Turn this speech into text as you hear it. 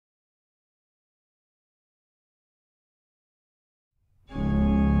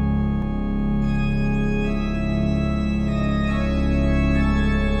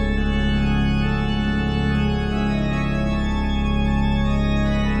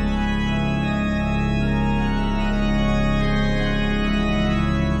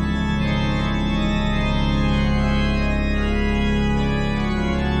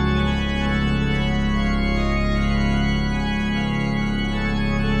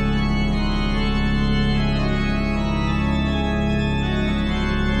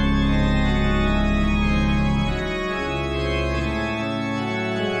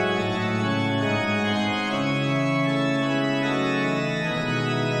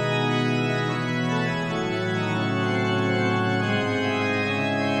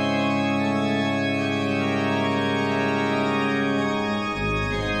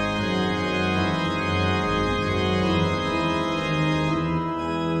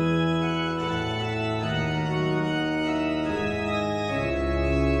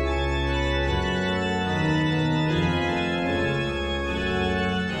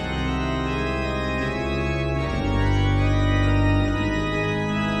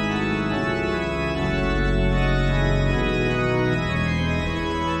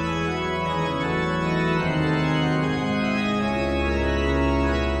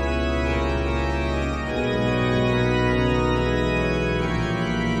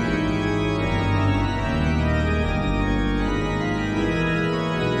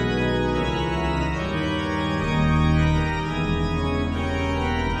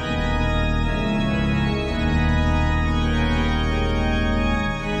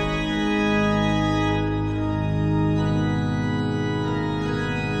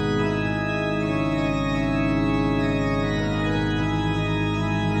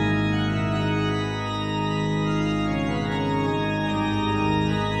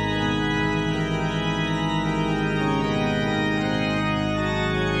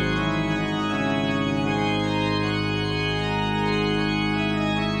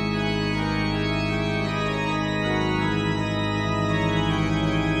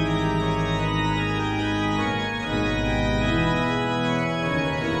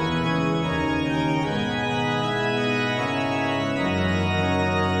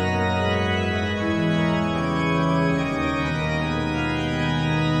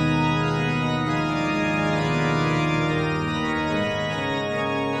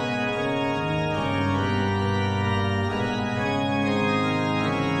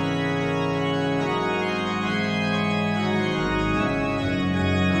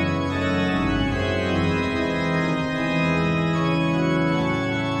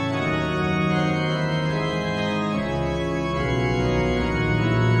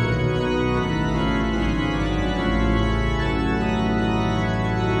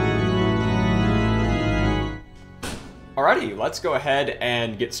Alrighty, let's go ahead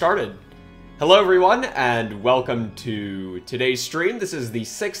and get started. Hello everyone, and welcome to today's stream. This is the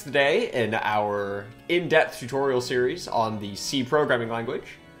 6th day in our in-depth tutorial series on the C programming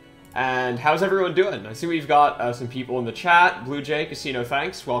language. And how's everyone doing? I see we've got some people in the chat. Blue Jay, Casino,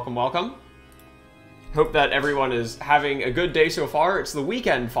 thanks. Welcome, welcome. Hope that everyone is having a good day so far. It's the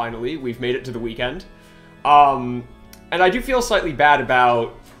weekend, finally. We've made it to the weekend. And I do feel slightly bad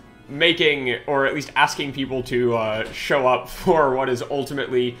about making, or at least asking people to show up for what is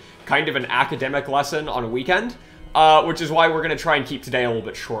ultimately kind of an academic lesson on a weekend, which is why we're going to try and keep today a little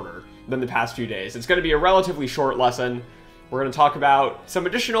bit shorter than the past few days. It's going to be a relatively short lesson. We're going to talk about some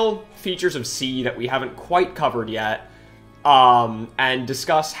additional features of C that we haven't quite covered yet, and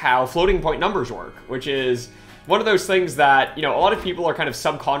discuss how floating point numbers work, which is one of those things that, you know, a lot of people are kind of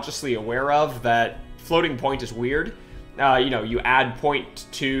subconsciously aware of, that floating point is weird. You know, you add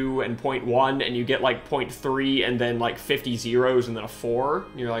 0.2 and 0.1 and you get like 0.3 and then like 50 zeros and then a 4.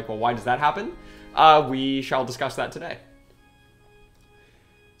 And you're like, well, why does that happen? We shall discuss that today.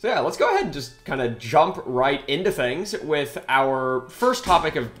 So yeah, let's go ahead and just kind of jump right into things with our first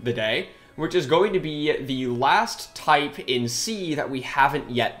topic of the day, which is going to be the last type in C that we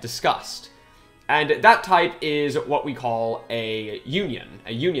haven't yet discussed. And that type is what we call a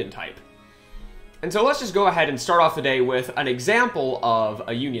union type. And so let's just go ahead and start off the day with an example of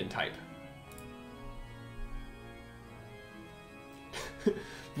a union type.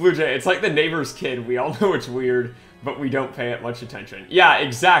 Blue Jay, it's like the neighbor's kid. We all know it's weird, but we don't pay it much attention. Yeah,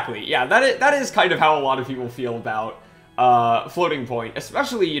 exactly. Yeah, that is kind of how a lot of people feel about floating point.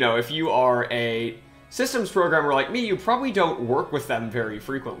 Especially, you know, if you are a systems programmer like me, you probably don't work with them very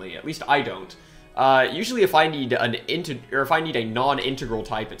frequently. At least I don't. Usually if I need a non-integral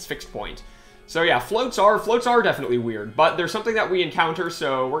type, it's fixed point. So yeah, floats are definitely weird, but there's something that we encounter,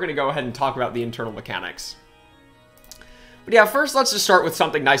 so we're going to go ahead and talk about the internal mechanics. But yeah, first let's just start with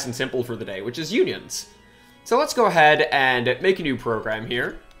something nice and simple for the day, which is unions. So let's go ahead and make a new program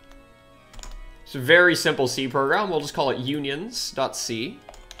here. It's a very simple C program. We'll just call it unions.c.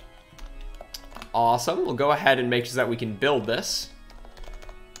 Awesome. We'll go ahead and make sure that we can build this.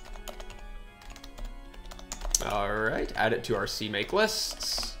 Alright, add it to our CMake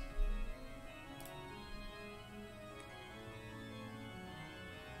lists.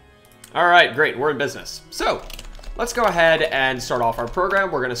 Alright, great, we're in business. So, let's go ahead and start off our program.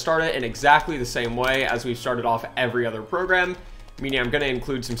 We're going to start it in exactly the same way as we've started off every other program, meaning I'm going to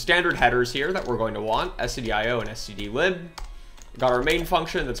include some standard headers here that we're going to want, stdio and stdlib. We've got our main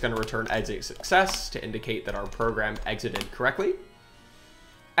function that's going to return exit success to indicate that our program exited correctly.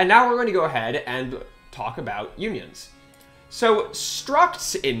 And now we're going to go ahead and talk about unions. So,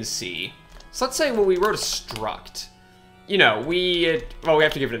 structs in C, so let's say when we wrote a struct, you know, we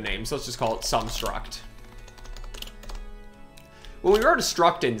have to give it a name, so let's just call it some struct. When we wrote a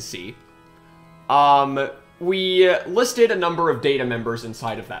struct in C, we listed a number of data members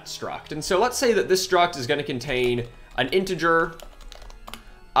inside of that struct. And so let's say that this struct is going to contain an integer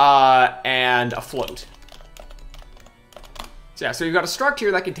and a float. So yeah, so we've got a struct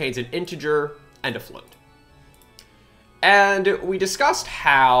here that contains an integer and a float. And we discussed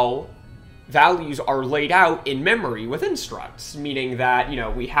how values are laid out in memory within structs, meaning that, you know,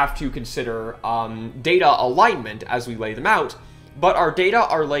 we have to consider data alignment as we lay them out, but our data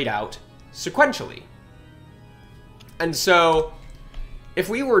are laid out sequentially. And so if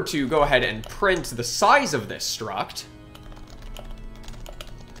we were to go ahead and print the size of this struct,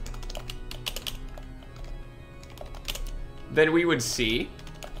 then we would see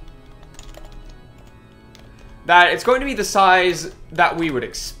that it's going to be the size that we would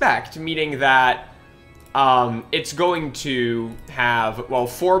expect, meaning that it's going to have, well,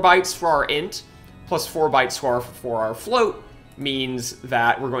 4 bytes for our int plus 4 bytes for our float means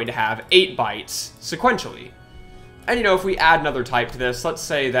that we're going to have 8 bytes sequentially. And, you know, if we add another type to this, let's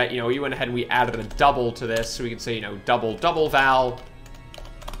say that, you know, we went ahead and we added a double to this, so we could say, you know, double val.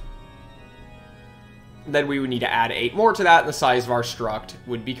 Then we would need to add 8 more to that, and the size of our struct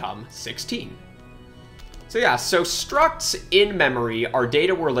would become 16. So yeah, so structs in memory are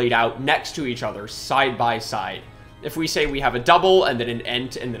data were laid out next to each other, side by side. If we say we have a double and then an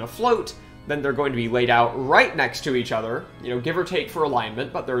int and then a float, then they're going to be laid out right next to each other, you know, give or take for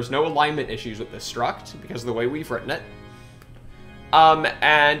alignment, but there's no alignment issues with this struct because of the way we've written it.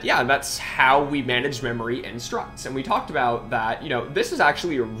 And yeah, that's how we manage memory in structs. And we talked about that, you know, this is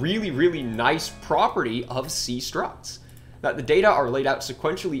actually a really, really nice property of C structs, that the data are laid out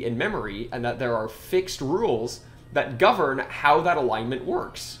sequentially in memory and that there are fixed rules that govern how that alignment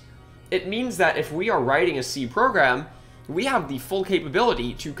works. It means that if we are writing a C program, we have the full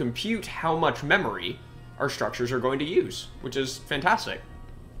capability to compute how much memory our structures are going to use, which is fantastic.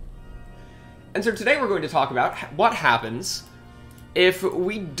 And so today we're going to talk about what happens if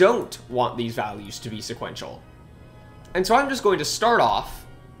we don't want these values to be sequential. And so I'm just going to start off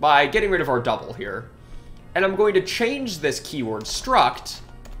by getting rid of our double here, and I'm going to change this keyword struct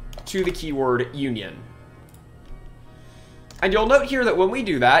to the keyword union. And you'll note here that when we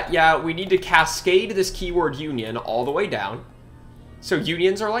do that, yeah, we need to cascade this keyword union all the way down. So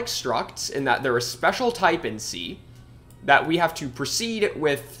unions are like structs in that they're a special type in C that we have to proceed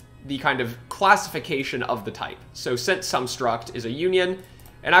with the kind of classification of the type. So since some struct is a union,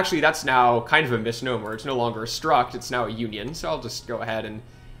 and actually that's now kind of a misnomer, it's no longer a struct, it's now a union. So I'll just go ahead and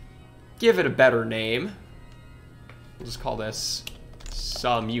give it a better name. We'll just call this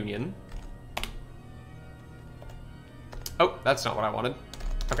some union. Oh, that's not what I wanted.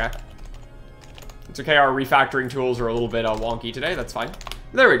 Okay. It's okay, our refactoring tools are a little bit wonky today, that's fine.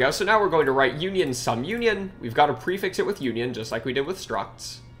 There we go, so now we're going to write union some union. We've got to prefix it with union, just like we did with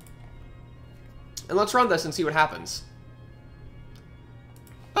structs. And let's run this and see what happens.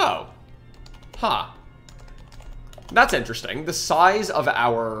 Oh. Huh. That's interesting. The size of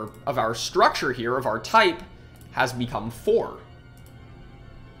our structure here, of our type, has become 4.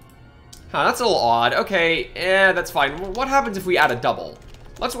 Huh, that's a little odd. Okay, that's fine. What happens if we add a double?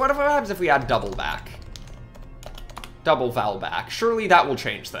 What happens if we add double back? Double val back. Surely that will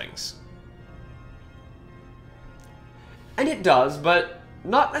change things. And it does, but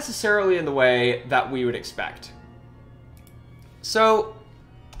not necessarily in the way that we would expect. So,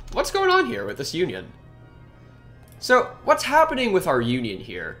 what's going on here with this union? So, what's happening with our union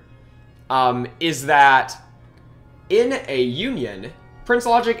here is that in a union, Prince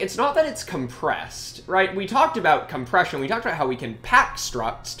logic, it's not that it's compressed, right? We talked about compression. We talked about how we can pack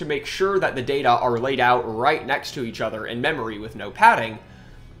structs to make sure that the data are laid out right next to each other in memory with no padding.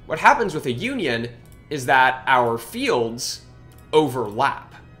 What happens with a union is that our fields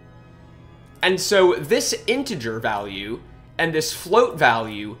overlap. And so this integer value and this float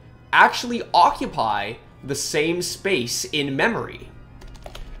value actually occupy the same space in memory.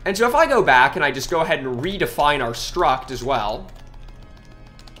 And so if I go back and I just go ahead and redefine our struct as well.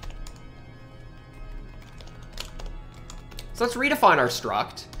 So let's redefine our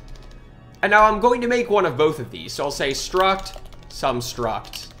struct. And now I'm going to make one of both of these. So I'll say struct, some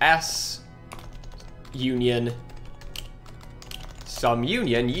struct, S, union, some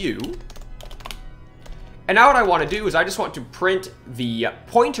union, U. And now what I want to do is I just want to print the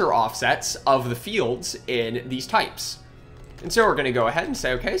pointer offsets of the fields in these types. And so we're going to go ahead and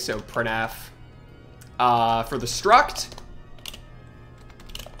say, okay, so printf for the struct,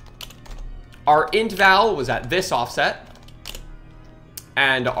 our int val was at this offset,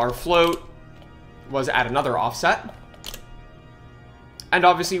 and our float was at another offset. And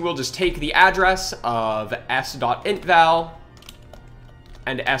obviously we'll just take the address of s.intval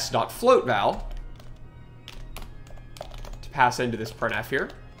and s.floatval to pass into this printf here.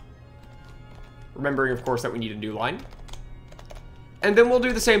 Remembering, of course, that we need a new line. And then we'll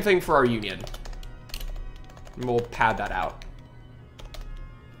do the same thing for our union. And we'll pad that out.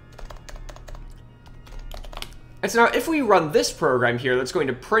 And so now if we run this program here that's going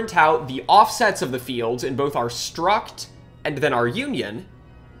to print out the offsets of the fields in both our struct and then our union,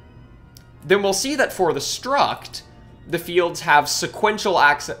 then we'll see that for the struct, the fields have sequential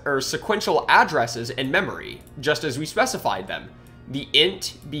addresses in memory, just as we specified them. The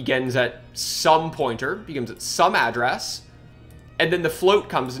int begins at some pointer, begins at some address, and then the float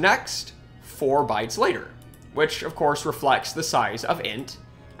comes next 4 bytes later, which of course reflects the size of int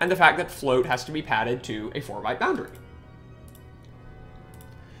and the fact that float has to be padded to a 4-byte boundary.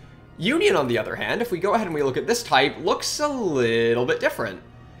 Union, on the other hand, if we go ahead and we look at this type, looks a little bit different.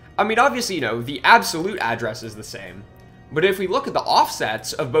 I mean, obviously, you know, the absolute address is the same, but if we look at the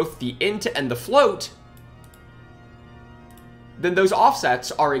offsets of both the int and the float, then those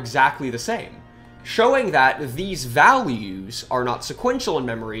offsets are exactly the same, showing that these values are not sequential in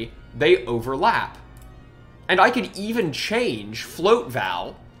memory, they overlap. And I could even change float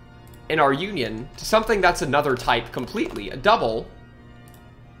val in our union to something that's another type completely, a double.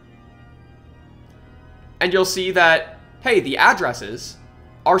 And you'll see that, hey, the addresses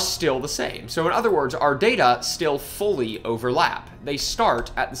are still the same. So in other words, our data still fully overlap. They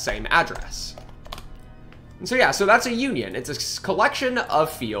start at the same address. And so yeah, so that's a union. It's a collection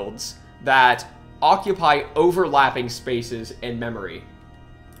of fields that occupy overlapping spaces in memory.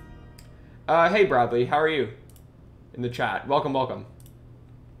 Hey Bradley, how are you? In the chat. Welcome, welcome.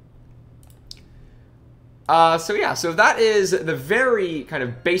 So yeah, so that is the very kind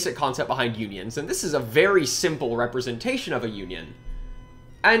of basic concept behind unions, and this is a very simple representation of a union.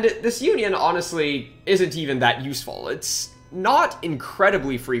 And this union, honestly, isn't even that useful. It's not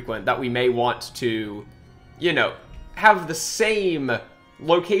incredibly frequent that we may want to, you know, have the same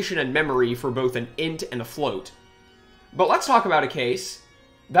location and memory for both an int and a float. But let's talk about a case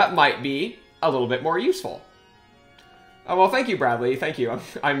that might be a little bit more useful. Oh, well, thank you, Bradley. Thank you.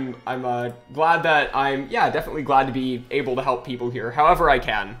 I'm glad that definitely glad to be able to help people here however I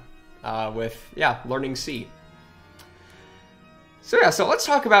can with learning C. So let's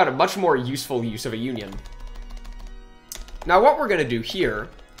talk about a much more useful use of a union. Now, what we're going to do here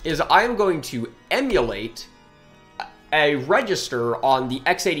is I am going to emulate a register on the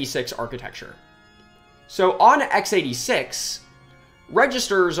x86 architecture. So on x86,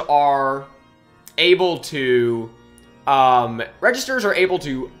 registers are able to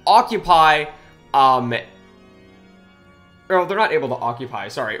occupy, well, they're not able to occupy,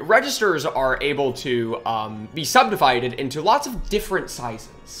 sorry. Registers are able to be subdivided into lots of different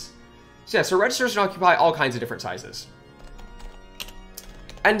sizes. So registers can occupy all kinds of different sizes.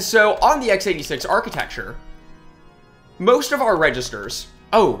 And so on the x86 architecture, most of our registers,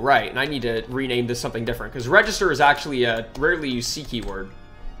 oh, right, and I need to rename this something different, because register is actually a rarely used C keyword.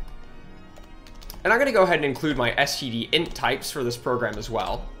 And I'm going to go ahead and include my std int types for this program as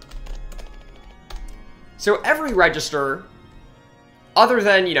well. So every register, other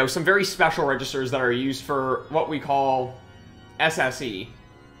than, you know, some very special registers that are used for what we call SSE,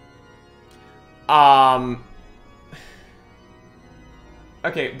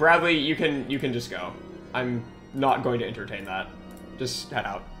 okay, Bradley, you can just go. I'm not going to entertain that. Just head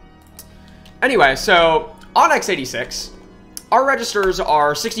out. Anyway, so on x86, our registers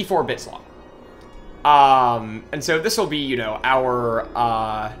are 64 bits long. And so this will be, you know, our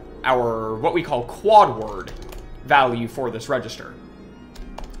what we call quad word value for this register.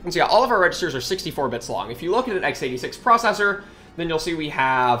 And so yeah, all of our registers are 64 bits long. If you look at an x86 processor, then you'll see we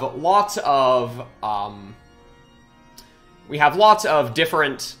have lots of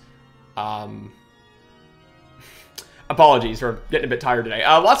different, apologies, we're getting a bit tired today.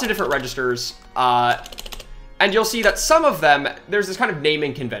 Lots of different registers, and you'll see that some of them, there's this kind of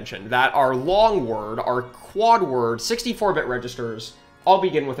naming convention that our long word, our quad word, 64-bit registers all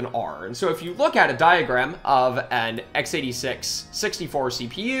begin with an R. And so if you look at a diagram of an x86 64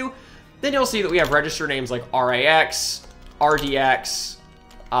 CPU, then you'll see that we have register names like RAX, RDX,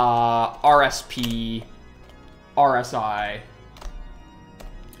 RSP, RSI,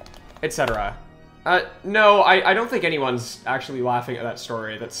 etc. No, I don't think anyone's actually laughing at that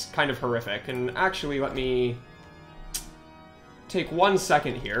story. That's kind of horrific. And actually, let me take 1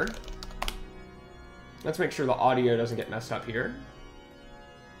 second here. Let's make sure the audio doesn't get messed up here.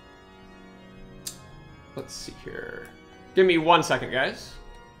 Let's see here. Give me 1 second, guys.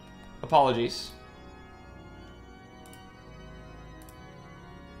 Apologies.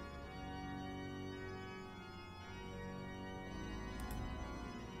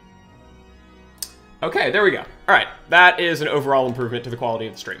 Okay, there we go. All right, that is an overall improvement to the quality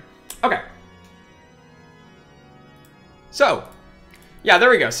of the stream. Okay. So, yeah, there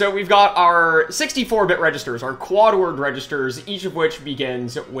we go. So we've got our 64-bit registers, our quad word registers, each of which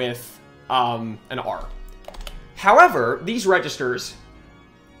begins with an R. However, these registers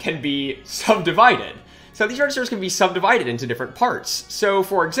can be subdivided. So these registers can be subdivided into different parts. So,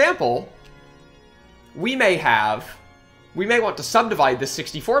 for example, we may want to subdivide this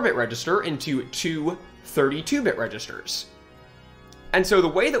 64-bit register into two 32-bit registers. And so the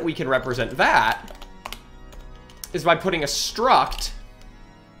way that we can represent that is by putting a struct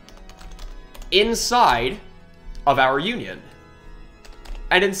inside of our union.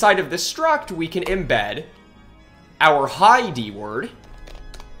 And inside of this struct, we can embed our high D word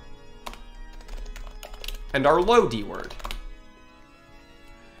and our low D word.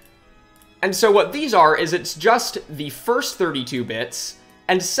 And so what these are is it's just the first 32 bits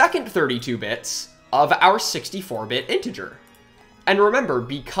and second 32 bits of our 64-bit integer. And remember,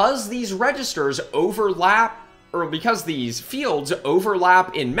 because these registers overlap, or because these fields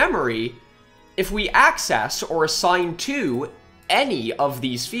overlap in memory, if we access or assign to any of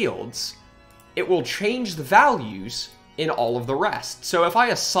these fields, it will change the values in all of the rest. So if I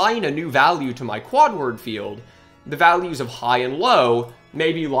assign a new value to my quad word field, the values of high and low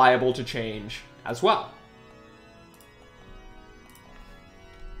may be liable to change as well.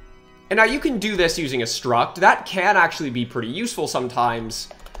 And now you can do this using a struct. That can actually be pretty useful sometimes,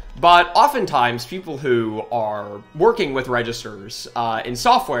 but oftentimes people who are working with registers in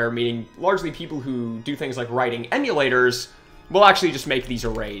software, meaning largely people who do things like writing emulators, will actually just make these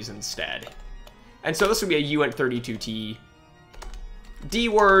arrays instead. And so this would be a uint32t D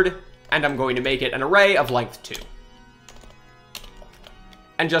word, and I'm going to make it an array of length 2.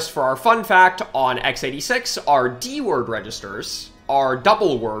 And just for our fun fact, on x86, our D-word registers, our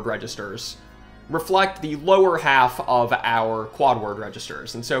double word registers, reflect the lower half of our quad word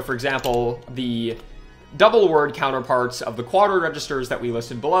registers. And so, for example, the double word counterparts of the quad word registers that we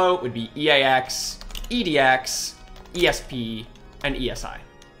listed below would be EAX, EDX, ESP, and ESI.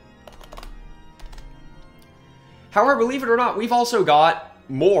 However, believe it or not, we've also got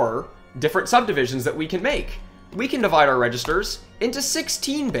more different subdivisions that we can make. We can divide our registers into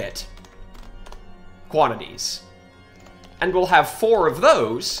 16-bit quantities. And we'll have 4 of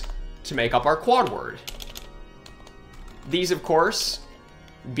those to make up our quad word. These, of course,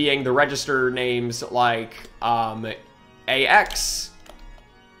 being the register names like AX,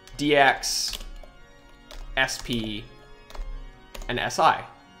 DX, SP, and SI.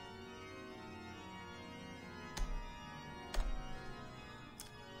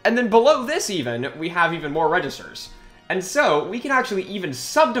 And then below this even, we have even more registers. And so, we can actually even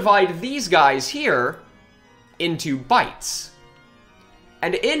subdivide these guys here into bytes.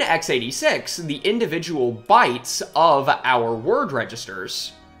 And in x86, the individual bytes of our word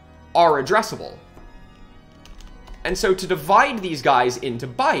registers are addressable. And so to divide these guys into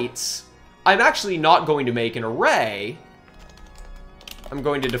bytes, I'm actually not going to make an array. I'm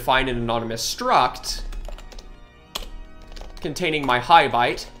going to define an anonymous struct containing my high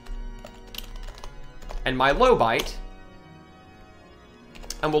byte and my low byte,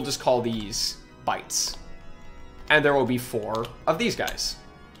 and we'll just call these bytes. And there will be 4 of these guys,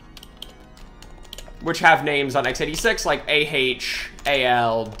 which have names on x86 like AH,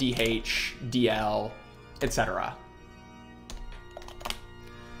 AL, DH, DL, etc.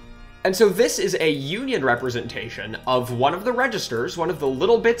 And so this is a union representation of one of the registers, one of the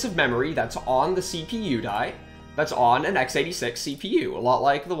little bits of memory that's on the CPU die, that's on an x86 CPU, a lot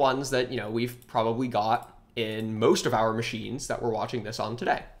like the ones that, you know, we've probably got in most of our machines that we're watching this on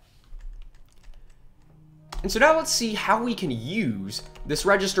today. And so now let's see how we can use this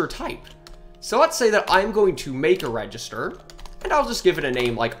register type. So let's say that I'm going to make a register, and I'll just give it a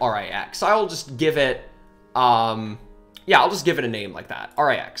name like RIX. I'll just give it, I'll just give it a name like that,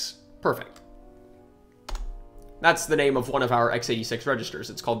 RIX. Perfect. That's the name of one of our x86 registers.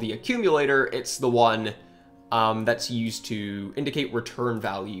 It's called the accumulator. It's the one that's used to indicate return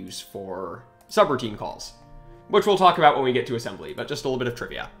values for subroutine calls, which we'll talk about when we get to assembly, but just a little bit of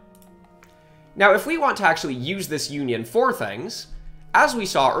trivia. Now, if we want to actually use this union for things, as we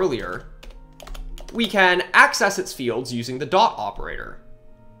saw earlier, we can access its fields using the dot operator,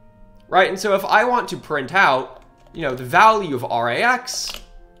 right? And so if I want to print out, you know, the value of RAX,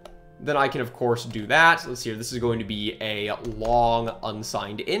 then I can, of course, do that. So let's see here. This is going to be a long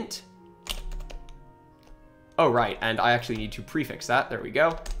unsigned int. Oh, right. And I actually need to prefix that. There we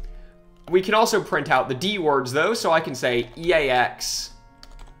go. We can also print out the D words, though. So I can say EAX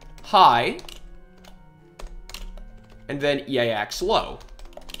high and then EAX low.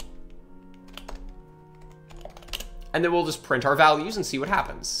 And then we'll just print our values and see what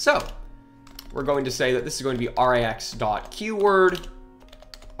happens. So we're going to say that this is going to be rax.qword,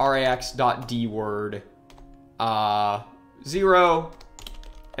 rax.dword 0,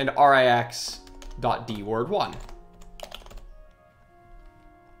 and rax.dword 1.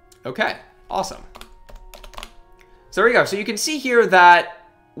 Okay, awesome. So there we go. So you can see here that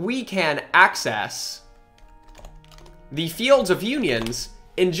we can access the fields of unions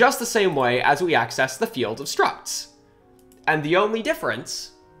in just the same way as we access the fields of structs. And the only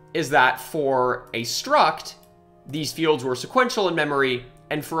difference is that for a struct, these fields were sequential in memory,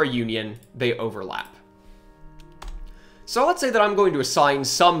 and for a union, they overlap. So let's say that I'm going to assign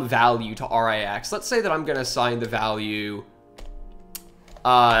some value to RIX. Let's say that I'm going to assign the value,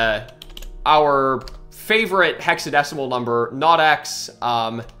 our favorite hexadecimal number, not X,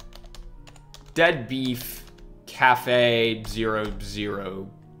 dead beef cafe 0000.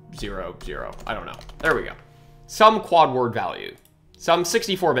 I don't know. There we go. Some quad word value, some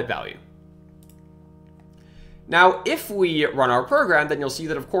 64-bit value. Now, if we run our program, then you'll see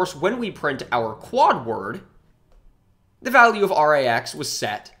that, of course, when we print our quad word, the value of RAX was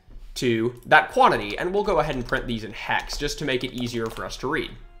set to that quantity, and we'll go ahead and print these in hex just to make it easier for us to read.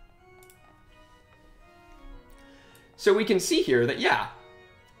 So we can see here that, yeah,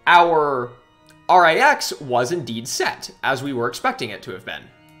 our RAX was indeed set, as we were expecting it to have been.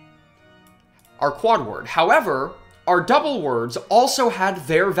 Our quad word. However, our double words also had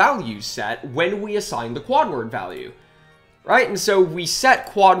their values set when we assigned the quad word value, right? And so we set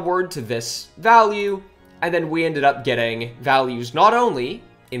quad word to this value, and then we ended up getting values not only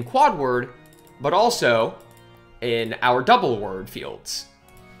in quad word, but also in our double word fields.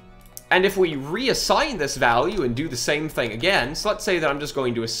 And if we reassign this value and do the same thing again, so let's say that I'm just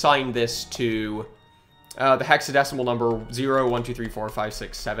going to assign this to the hexadecimal number 0, 1, 2, 3, 4, 5,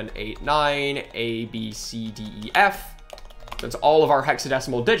 6, 7, 8, 9, A, B, C, D, E, F. That's all of our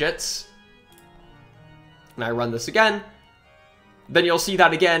hexadecimal digits. And I run this again. Then you'll see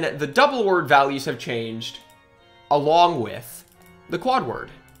that again, the double word values have changed along with the quad word.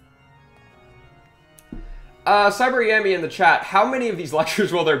 CyberYami in the chat, how many of these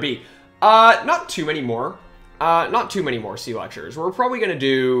lectures will there be? Not too many more. Not too many more C lectures. We're probably going to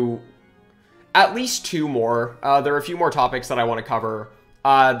do at least 2 more. There are a few more topics that I want to cover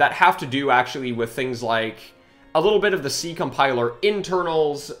that have to do actually with things like a little bit of the C compiler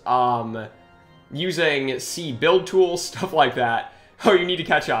internals, using C build tools, stuff like that. Oh, you need to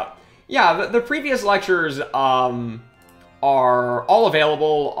catch up. Yeah, the previous lectures are all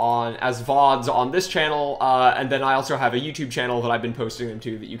available as VODs on this channel, and then I also have a YouTube channel that I've been posting them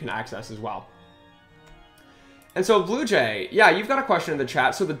to that you can access as well. And so, Blue Jay, yeah, you've got a question in the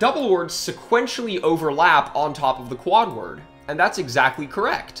chat. So the double words sequentially overlap on top of the quad word, and that's exactly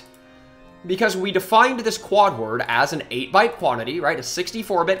correct. Because we defined this quad word as an 8-byte quantity, right, a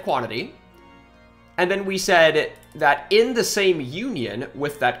 64-bit quantity, and then we said that in the same union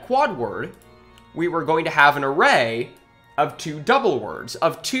with that quad word, we were going to have an array of 2 double words,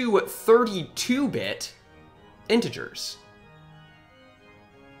 of 2 32-bit integers.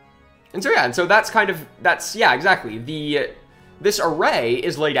 And so, yeah, and so yeah, exactly. This array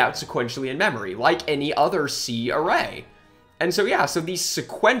is laid out sequentially in memory, like any other C array. And so, yeah, so these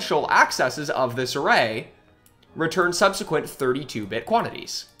sequential accesses of this array return subsequent 32-bit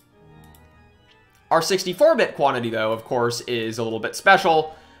quantities. Our 64-bit quantity, though, of course, is a little bit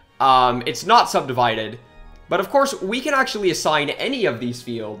special. It's not subdivided, but of course, we can actually assign any of these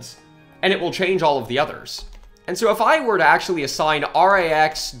fields, and it will change all of the others. And so if I were to actually assign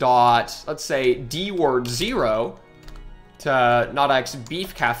rax dot, let's say, D word 0 to notx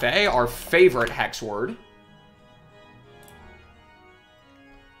beef cafe, our favorite hex word.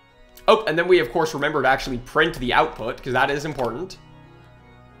 Oh, and then we, of course, remember to actually print the output, because that is important.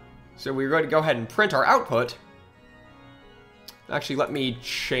 So we're going to go ahead and print our output. Actually, let me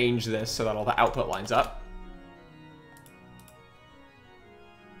change this so that all the output lines up.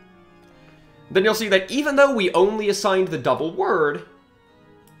 Then you'll see that even though we only assigned the double word,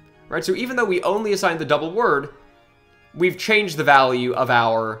 right? So even though we only assigned the double word, we've changed the value of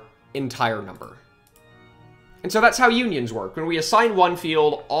our entire number. And so that's how unions work. When we assign one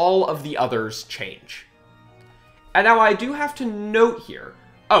field, all of the others change. And now I do have to note here.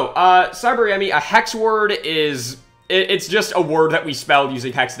 Oh, CyberYami, a hex word is... It's just a word that we spelled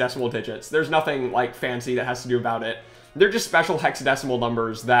using hexadecimal digits. There's nothing, like, fancy that has to do about it. They're just special hexadecimal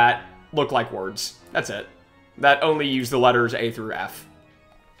numbers that look like words. That's it. That only use the letters A through F.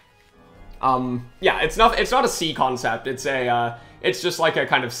 Yeah, it's not a C concept. It's just like a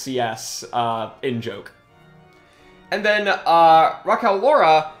kind of CS, in-joke. And then, Raquel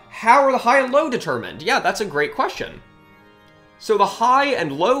Laura, how are the high and low determined? Yeah, that's a great question. So the high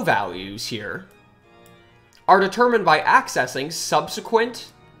and low values here are determined by accessing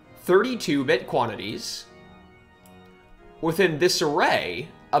subsequent 32-bit quantities within this array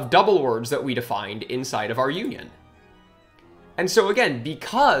of double words that we defined inside of our union. And so again,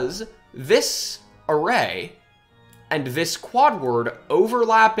 because this array and this quad word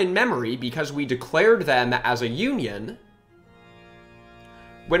overlap in memory because we declared them as a union,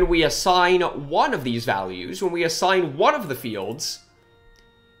 when we assign one of these values, when we assign one of the fields,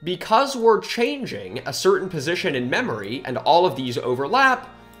 because we're changing a certain position in memory and all of these overlap,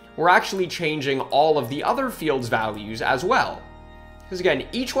 we're actually changing all of the other fields' values as well. Because again,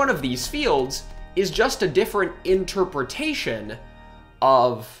 each one of these fields is just a different interpretation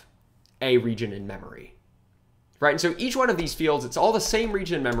of a region in memory. Right? And so each one of these fields, it's all the same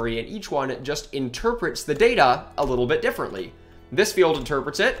region in memory, and each one just interprets the data a little bit differently. This field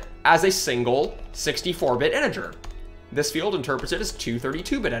interprets it as a single 64-bit integer. This field interprets it as 2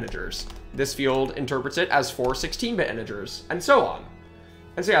 32-bit integers. This field interprets it as 4 16-bit integers, and so on.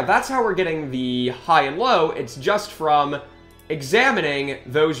 And so yeah, that's how we're getting the high and low. It's just from examining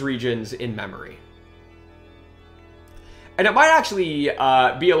those regions in memory. And it might actually be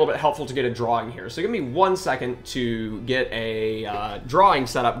a little bit helpful to get a drawing here. So give me 1 second to get a drawing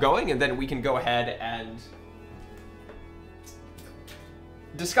setup going, and then we can go ahead and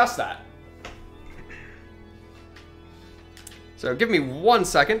discuss that. So give me 1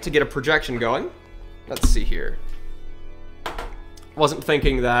 second to get a projection going. Let's see here. Wasn't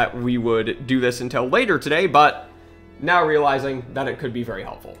thinking that we would do this until later today, but now realizing that it could be very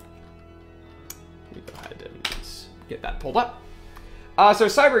helpful. Let me go ahead and get that pulled up. So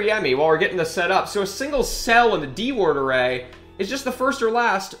Cyber Yemi, while we're getting this set up, so a single cell in the D-word array is just the first or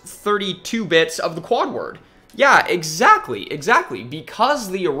last 32 bits of the quad word. Yeah, exactly.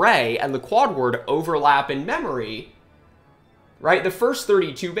 Because the array and the quad word overlap in memory, right? The first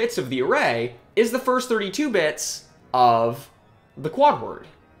 32 bits of the array is the first 32 bits of the quad word.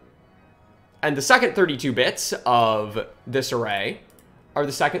 And the second 32 bits of this array are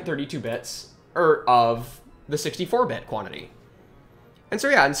the second 32 bits of the 64-bit quantity. And so,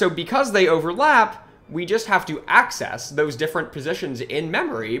 yeah, and so because they overlap, we just have to access those different positions in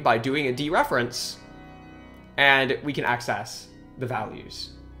memory by doing a dereference, and we can access the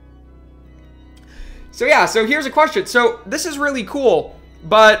values. So yeah, so here's a question. So this is really cool,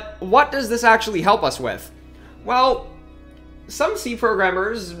 but what does this actually help us with? Well, some C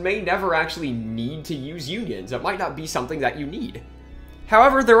programmers may never actually need to use unions. It might not be something that you need.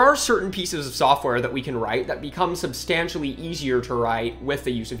 However, there are certain pieces of software that we can write that become substantially easier to write with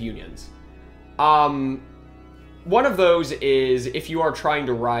the use of unions. One of those is if you are trying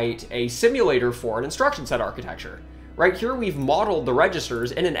to write a simulator for an instruction set architecture. Right here, we've modeled the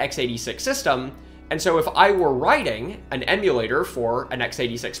registers in an x86 system, and so if I were writing an emulator for an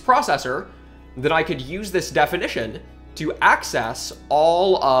x86 processor, then I could use this definition to access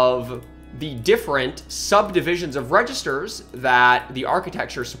all of the different subdivisions of registers that the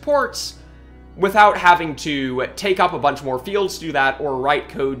architecture supports without having to take up a bunch more fields to do that or write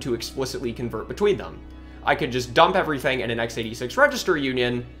code to explicitly convert between them. I could just dump everything in an x86 register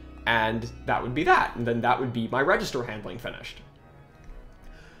union, and that would be that. And then that would be my register handling finished.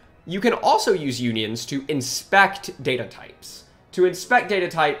 You can also use unions to inspect data types. To inspect data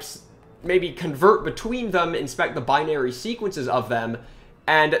types, maybe convert between them, inspect the binary sequences of them.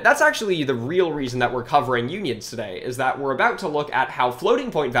 And that's actually the real reason that we're covering unions today, is that we're about to look at how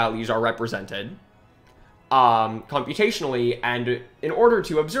floating point values are represented computationally, and in order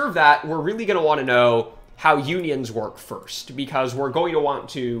to observe that, we're really going to want to know how unions work first, because we're going to want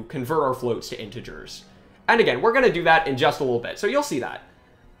to convert our floats to integers. And again, we're going to do that in just a little bit, so you'll see that.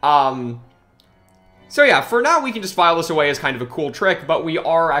 So yeah, for now we can just file this away as kind of a cool trick, but we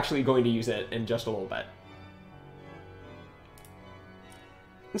are actually going to use it in just a little bit.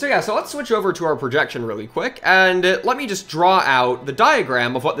 And so yeah, so let's switch over to our projection really quick, and let me just draw out the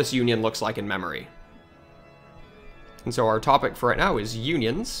diagram of what this union looks like in memory. And so our topic for right now is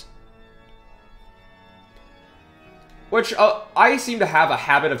unions. Which, I seem to have a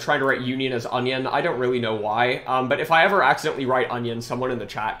habit of trying to write union as onion. I don't really know why, but if I ever accidentally write onion, someone in the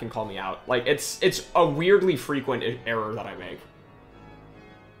chat can call me out. Like, it's a weirdly frequent error that I make.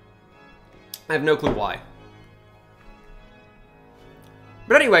 I have no clue why.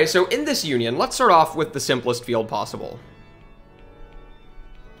 But anyway, so in this union, let's start off with the simplest field possible.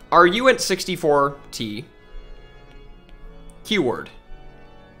 Our uint64t keyword.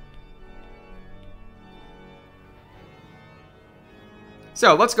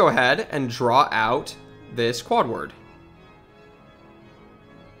 So let's go ahead and draw out this quad word.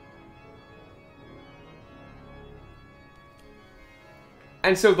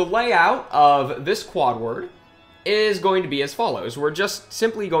 And so the layout of this quad word is going to be as follows. We're just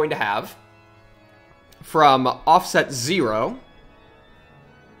simply going to have from offset 0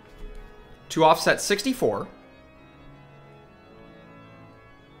 to offset 64.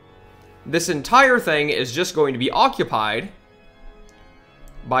 This entire thing is just going to be occupied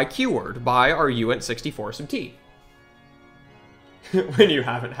by keyword, by our uint64 sub t. When you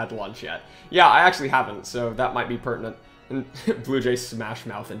haven't had lunch yet. Yeah, I actually haven't, so that might be pertinent. And Blue Jay Smash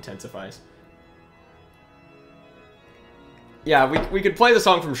Mouth intensifies. Yeah, we could play the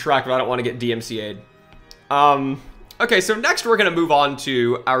song from Shrek, but I don't want to get DMCA'd. Okay, so next we're going to move on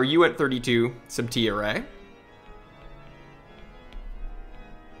to our uint32 sub t array.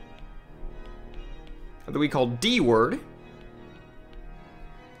 That we call d-word.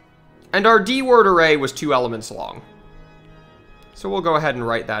 And our d-word array was 2 elements long. So we'll go ahead and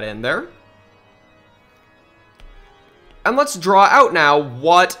write that in there. And let's draw out now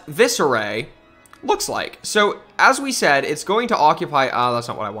what this array looks like. So as we said, it's going to occupy, that's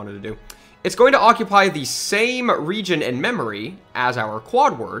not what I wanted to do. It's going to occupy the same region in memory as our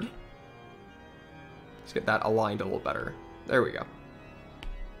quad word. Let's get that aligned a little better. There we go.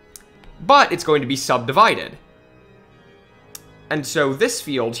 But it's going to be subdivided. And so this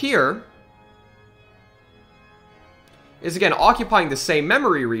field here is again occupying the same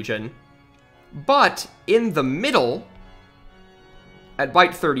memory region, but in the middle, at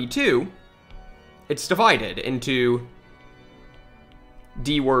byte 32, it's divided into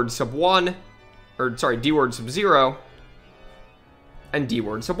d-word sub 1, or sorry, d-word sub 0, and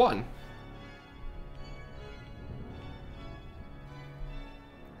d-word sub 1.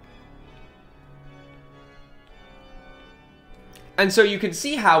 And so you can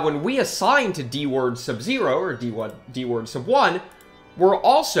see how when we assign to d word sub 0 or d word sub 1, we're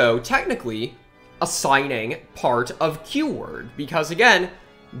also technically assigning part of q word, because again,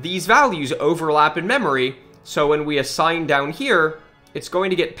 these values overlap in memory, so when we assign down here, it's going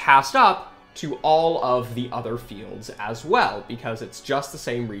to get passed up to all of the other fields as well, because it's just the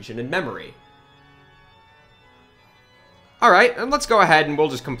same region in memory. Alright, and let's go ahead and we'll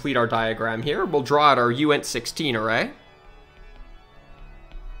just complete our diagram here. We'll draw out our uint16 array.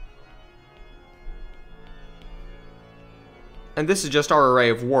 And this is just our array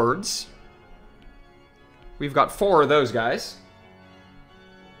of words. We've got 4 of those guys.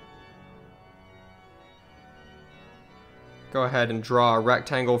 Go ahead and draw a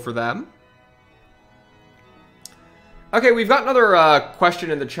rectangle for them. Okay, we've got another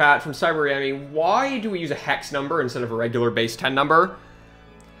question in the chat from CyberYami. Why do we use a hex number instead of a regular base 10 number?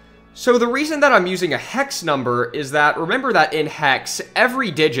 So the reason that I'm using a hex number is that, remember that in hex,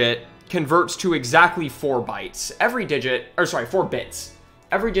 every digit converts to exactly 4 bytes. 4 bits.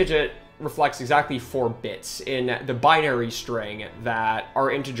 Every digit reflects exactly 4 bits in the binary string that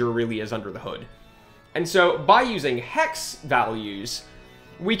our integer really is under the hood. And so by using hex values,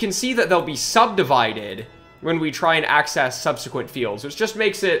 we can see that they'll be subdivided when we try and access subsequent fields, which just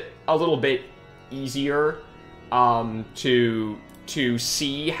makes it a little bit easier to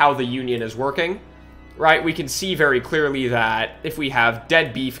see how the union is working, right? We can see very clearly that if we have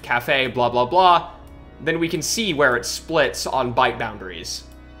dead beef, cafe, blah, blah, blah, then we can see where it splits on byte boundaries.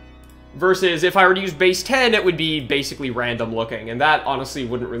 Versus if I were to use base 10, it would be basically random looking, and that honestly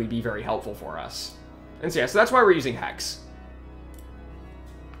wouldn't really be very helpful for us. And so yeah, so that's why we're using hex.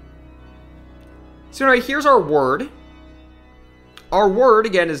 So anyway, here's our word. Our word,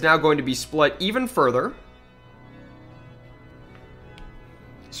 again, is now going to be split even further.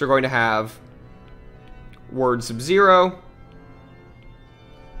 So we're going to have word sub 0,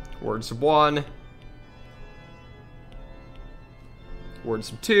 word sub 1, word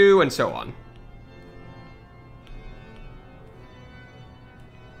sub 2, and so on.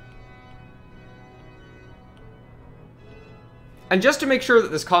 And just to make sure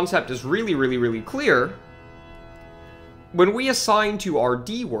that this concept is really, really, really clear, when we assign to our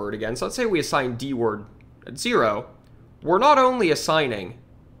d word again, so let's say we assign d word at 0, we're not only assigning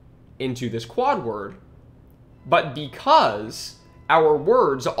into this quad word, but because our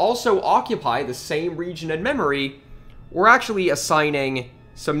words also occupy the same region in memory, we're actually assigning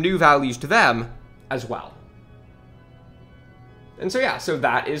some new values to them as well. And so yeah, so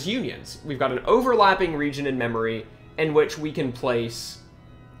that is unions. We've got an overlapping region in memory in which we can place,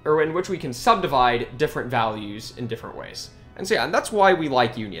 or in which we can subdivide different values in different ways. And so yeah, and that's why we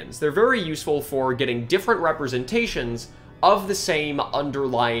like unions. They're very useful for getting different representations of the same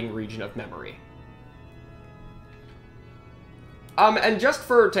underlying region of memory. And just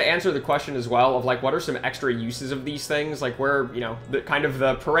to answer the question as well of like, what are some extra uses of these things? Like where, you know, the kind of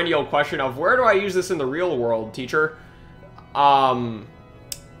the perennial question of where do I use this in the real world, teacher?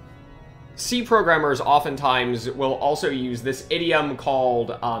 C programmers oftentimes will also use this idiom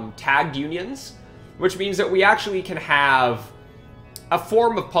called tagged unions, which means that we actually can have a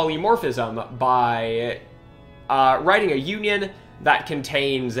form of polymorphism by writing a union that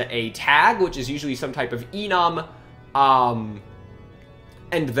contains a tag, which is usually some type of enum,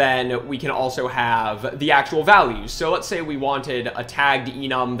 and then we can also have the actual values. So let's say we wanted a tagged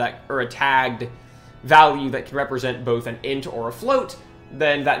enum or a tagged value that can represent both an int or a float.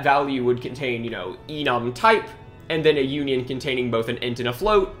 Then that value would contain, you know, enum type, and then a union containing both an int and a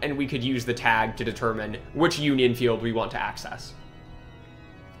float, and we could use the tag to determine which union field we want to access.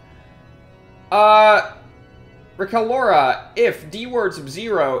 Raquel Laura, if d word sub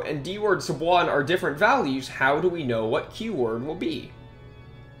 0 and d word sub 1 are different values, how do we know what q word will be?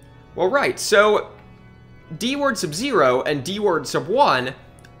 Well, right, so d word sub 0 and d word sub 1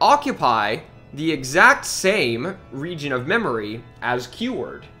 occupy the exact same region of memory as q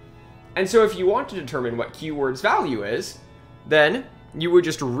word. And so if you want to determine what q word's value is, then you would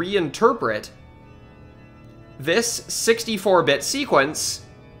just reinterpret this 64-bit sequence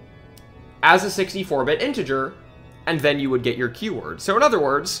as a 64-bit integer, and then you would get your q word. So in other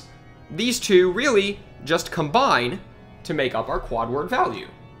words, these two really just combine to make up our quad word value.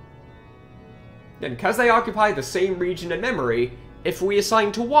 And because they occupy the same region in memory, if we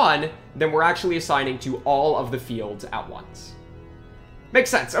assign to one, then we're actually assigning to all of the fields at once. Makes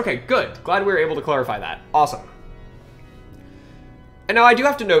sense. Okay, good. Glad we were able to clarify that. Awesome. And now I do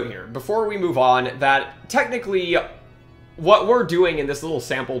have to note here, before we move on, that technically what we're doing in this little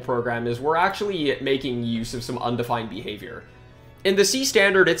sample program is we're actually making use of some undefined behavior. In the C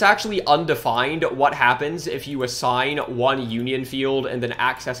standard, it's actually undefined what happens if you assign one union field and then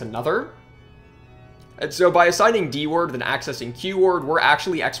access another. And so by assigning D word, then accessing Q word, we're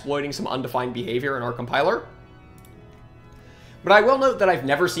actually exploiting some undefined behavior in our compiler. But I will note that I've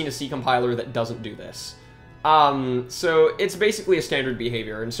never seen a C compiler that doesn't do this. So it's basically a standard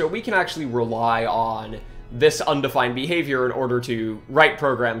behavior, and so we can actually rely on this undefined behavior in order to write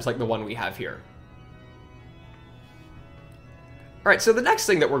programs like the one we have here. Alright, so the next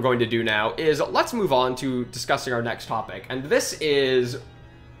thing that we're going to do now is let's move on to discussing our next topic, and this is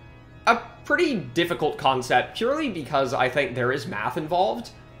a pretty difficult concept purely because I think there is math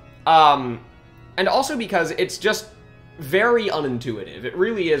involved, and also because it's just very unintuitive. It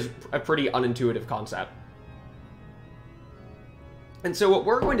really is a pretty unintuitive concept. And so what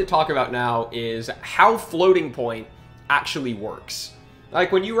we're going to talk about now is how floating point actually works.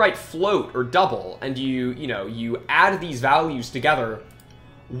 Like when you write float or double and you add these values together,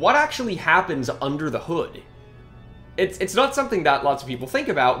 what actually happens under the hood? It's not something that lots of people think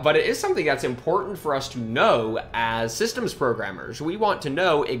about, but it is something that's important for us to know as systems programmers. We want to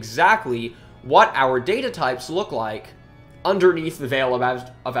know exactly what our data types look like underneath the veil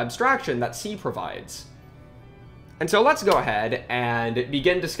of abstraction that C provides. And so let's go ahead and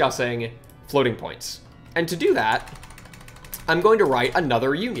begin discussing floating points. And to do that, I'm going to write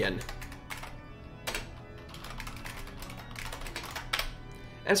another union.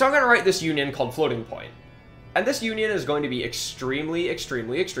 And so I'm going to write this union called floating point. And this union is going to be extremely,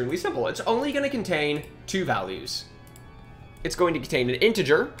 extremely, extremely simple. It's only going to contain two values. It's going to contain an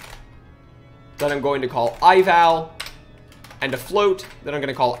integer that I'm going to call ival, and a float that I'm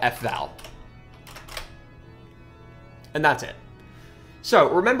going to call fval. And that's it. So,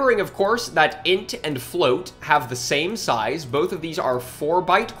 remembering, of course, that int and float have the same size. Both of these are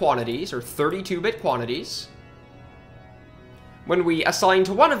 4-byte quantities, or 32-bit quantities. When we assign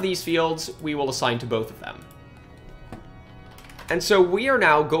to one of these fields, we will assign to both of them. And so we are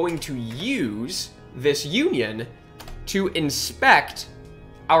now going to use this union to inspect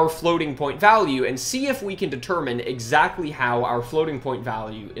our floating point value and see if we can determine exactly how our floating point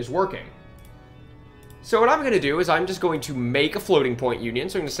value is working. So what I'm going to do is I'm just going to make a floating point union.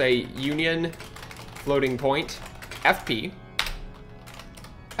 So I'm going to say union floating point fp.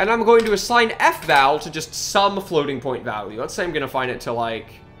 And I'm going to assign fval to just some floating point value. Let's say I'm going to find it to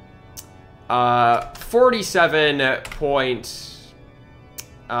like 47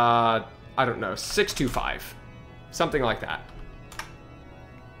 I don't know, 625. Something like that.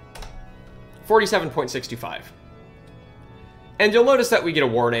 47.625. And you'll notice that we get a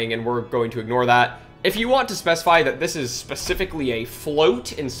warning, and we're going to ignore that. If you want to specify that this is specifically a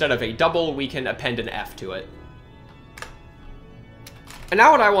float instead of a double, we can append an F to it. And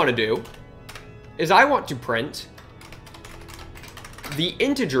now what I want to do is I want to print the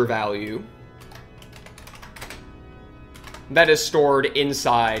integer value that is stored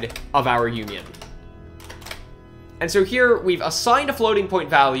inside of our union. And so here we've assigned a floating point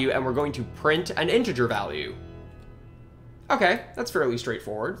value and we're going to print an integer value. Okay, that's fairly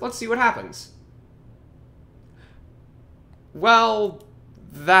straightforward. Let's see what happens. Well,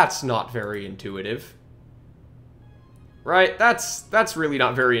 that's not very intuitive. Right? That's really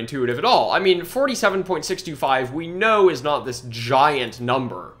not very intuitive at all. I mean, 47.625 we know is not this giant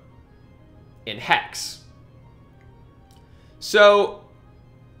number in hex. So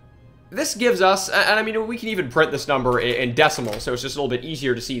this gives us, and I mean, we can even print this number in decimal, so it's just a little bit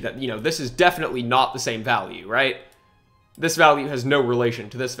easier to see that, you know, this is definitely not the same value, right? This value has no relation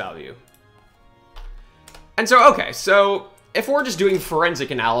to this value. And so, okay, so if we're just doing forensic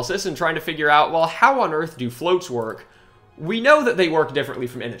analysis and trying to figure out, well, how on earth do floats work? We know that they work differently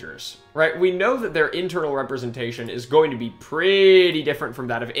from integers, right? We know that their internal representation is going to be pretty different from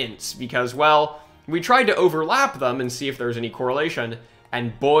that of ints because, well, we tried to overlap them and see if there's any correlation,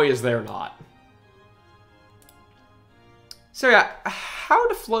 and boy, is there not. So yeah, how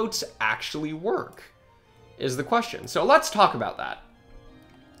do floats actually work is the question. So let's talk about that.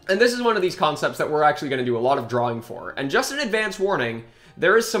 And this is one of these concepts that we're actually going to do a lot of drawing for. And just an advance warning,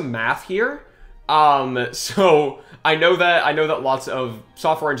 there is some math here. So I know that lots of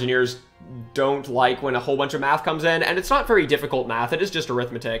software engineers don't like when a whole bunch of math comes in, and it's not very difficult math, it is just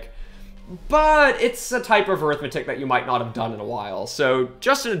arithmetic. But it's a type of arithmetic that you might not have done in a while. So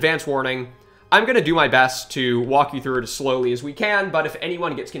just an advance warning, I'm going to do my best to walk you through it as slowly as we can, but if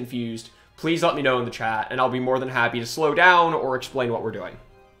anyone gets confused, please let me know in the chat, and I'll be more than happy to slow down or explain what we're doing.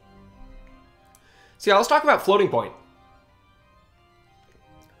 So yeah, let's talk about floating point.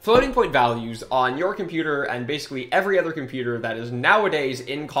 Floating point values on your computer and basically every other computer that is nowadays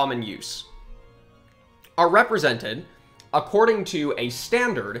in common use are represented according to a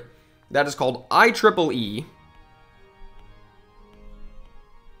standard that is called IEEE.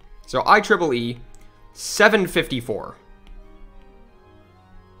 So IEEE 754.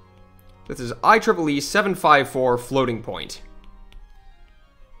 This is IEEE 754 floating point.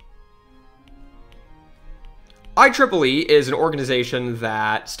 IEEE is an organization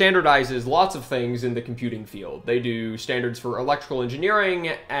that standardizes lots of things in the computing field. They do standards for electrical engineering,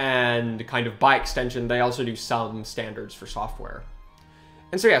 and kind of by extension, they also do some standards for software.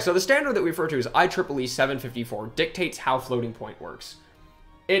 And so yeah, so the standard that we refer to as IEEE 754 dictates how floating point works.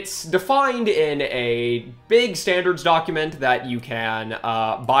 It's defined in a big standards document that you can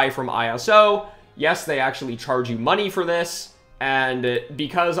buy from ISO. Yes, they actually charge you money for this, and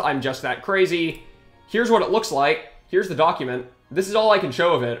because I'm just that crazy, here's what it looks like. Here's the document. This is all I can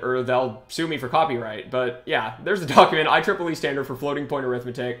show of it, or they'll sue me for copyright. But yeah, there's the document, IEEE standard for floating point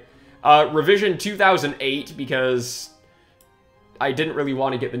arithmetic. Revision 2008, because I didn't really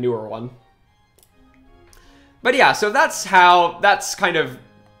want to get the newer one. But yeah, so that's kind of,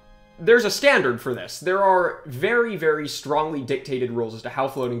 there's a standard for this. There are very, very strongly dictated rules as to how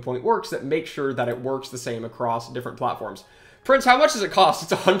floating point works that make sure that it works the same across different platforms. Prince, how much does it cost?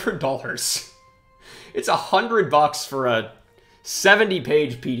 It's $100. It's $100 for a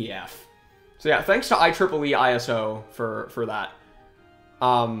 70-page PDF. So yeah, thanks to IEEE ISO for that.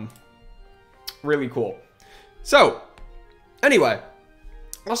 Really cool. So, anyway,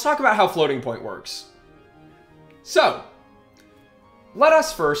 let's talk about how floating point works. So, let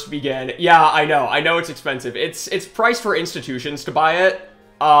us first begin. Yeah, I know it's expensive. It's priced for institutions to buy it.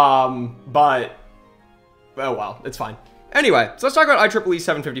 But, oh well, it's fine. Anyway, so let's talk about IEEE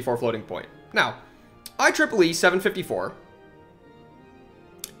 754 floating point. Now, IEEE 754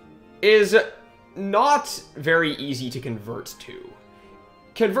 is not very easy to convert to.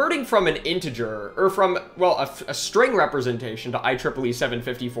 Converting from an integer, or from, well, a string representation to IEEE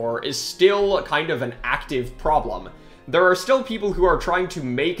 754 is still kind of an active problem. There are still people who are trying to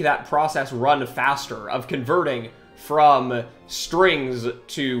make that process run faster, of converting from strings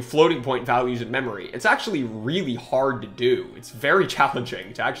to floating point values in memory. It's actually really hard to do. It's very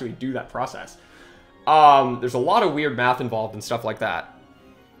challenging to actually do that process. There's a lot of weird math involved and stuff like that.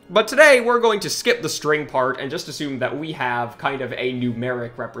 But today, we're going to skip the string part and just assume that we have kind of a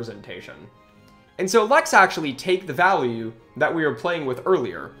numeric representation. And so let's actually take the value that we were playing with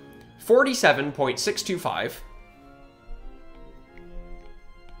earlier, 47.625,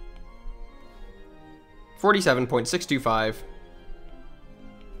 47.625,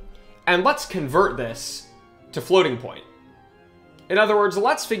 and let's convert this to floating point. In other words,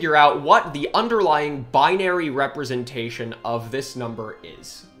 let's figure out what the underlying binary representation of this number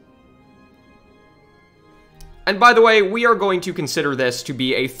is. And by the way, we are going to consider this to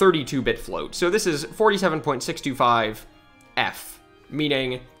be a 32-bit float. So this is 47.625F,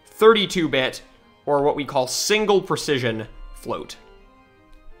 meaning 32-bit, or what we call single precision float.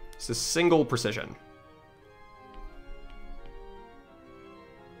 This is single precision.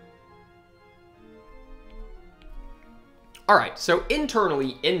 Alright, so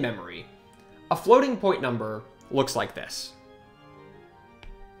internally in memory, a floating point number looks like this.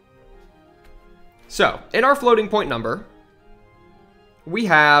 So, in our floating point number, we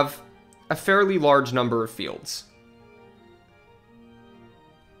have a fairly large number of fields.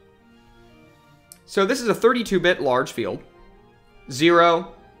 So this is a 32-bit large field,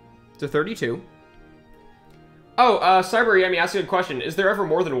 0 to 32. Oh, Cyber, let me ask you a question. Is there ever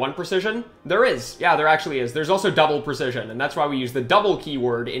more than one precision? There is. Yeah, there actually is. There's also double precision, and that's why we use the double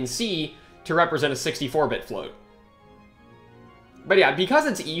keyword in C to represent a 64-bit float. But yeah, because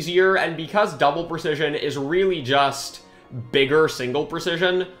it's easier, and because double precision is really just bigger single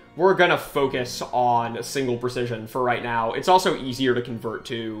precision, we're gonna focus on single precision for right now. It's also easier to convert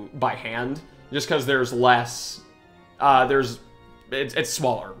to by hand, just because there's less, it's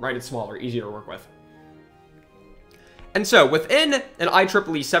smaller, right? It's smaller, easier to work with. And so, within an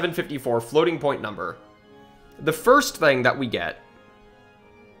IEEE 754 floating point number, the first thing that we get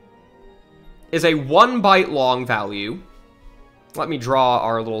is a 1 byte long value. Let me draw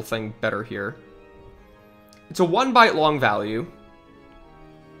our little thing better here. It's a 1 byte long value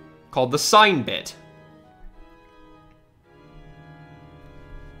called the sign bit.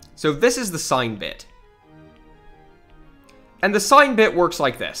 So this is the sign bit. And the sign bit works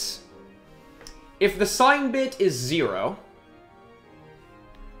like this. If the sign bit is 0,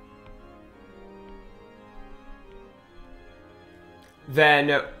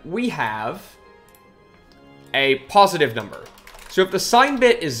 then we have a positive number. So if the sign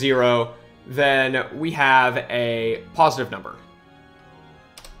bit is 0, then we have a positive number.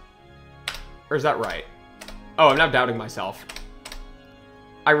 Or is that right? Oh, I'm now doubting myself.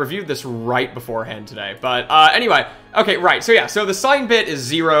 I reviewed this right beforehand today, but anyway. Okay, right, so yeah, so the sign bit is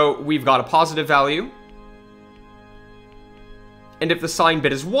 0, we've got a positive value. And if the sign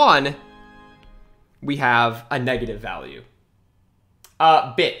bit is 1, we have a negative value.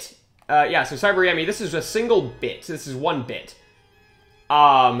 Bit. Yeah, so CyberYami, this is a single bit. This is 1 bit.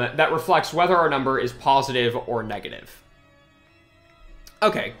 That reflects whether our number is positive or negative.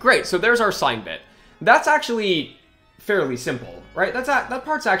 Okay, great. So there's our sign bit. That's actually fairly simple, right? That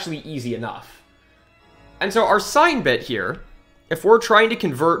part's actually easy enough. And so our sign bit here, if we're trying to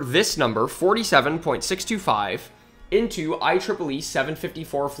convert this number, 47.625, into IEEE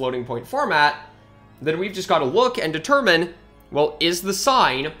 754 floating point format, then we've just got to look and determine, well, is the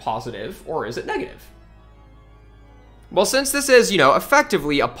sign positive or is it negative? Well, since this is, you know,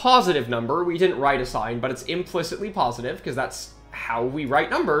 effectively a positive number, we didn't write a sign, but it's implicitly positive because that's how we write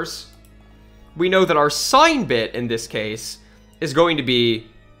numbers. We know that our sign bit in this case is going to be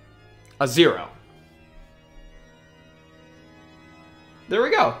a 0. There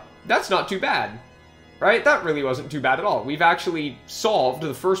we go. That's not too bad, right? That really wasn't too bad at all. We've actually solved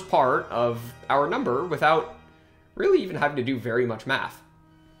the first part of our number without really even having to do very much math.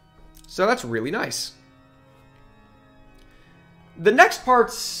 So that's really nice. The next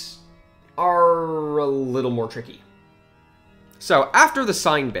parts are a little more tricky. So after the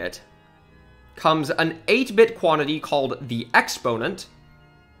sign bit comes an 8-bit quantity called the exponent.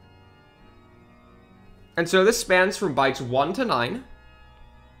 And so this spans from bytes 1 to 9.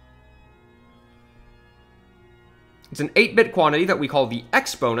 It's an 8-bit quantity that we call the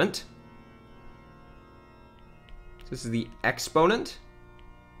exponent. This is the exponent.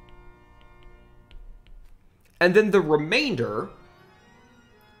 And then the remainder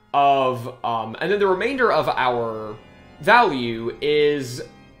of our value is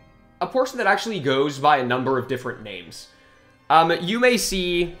a portion that actually goes by a number of different names. You may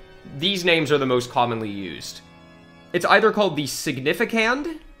see these names are the most commonly used. It's either called the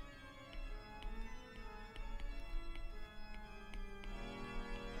significand,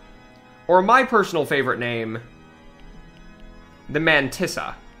 or my personal favorite name, the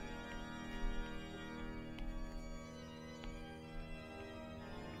mantissa.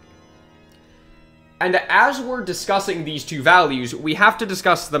 And as we're discussing these two values, we have to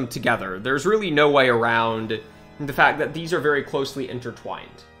discuss them together. There's really no way around the fact that these are very closely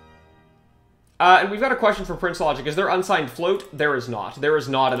intertwined. And we've got a question for Prince Logic. Is there unsigned float? There is not. There is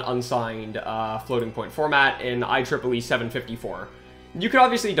not an unsigned floating point format in IEEE 754. You could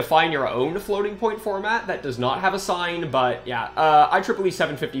obviously define your own floating point format that does not have a sign, but yeah, IEEE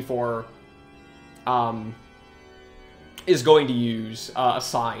 754 is going to use a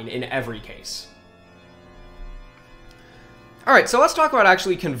sign in every case. Alright, so let's talk about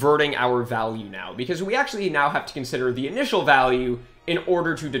actually converting our value now, because we actually now have to consider the initial value in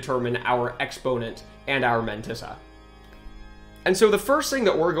order to determine our exponent and our mantissa. And so the first thing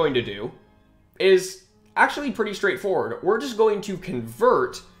that we're going to do is actually pretty straightforward. We're just going to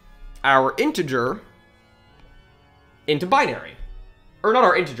convert our integer into binary. Or not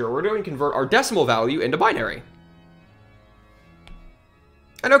our integer, we're going to convert our decimal value into binary.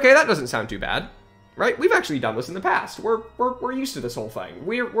 And okay, that doesn't sound too bad. Right? We've actually done this in the past. We're used to this whole thing.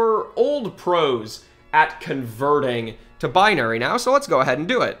 We're old pros at converting to binary now, so let's go ahead and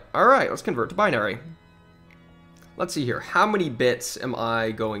do it. All right, let's convert to binary. Let's see here. How many bits am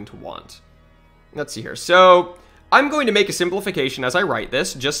I going to want? Let's see here. So I'm going to make a simplification as I write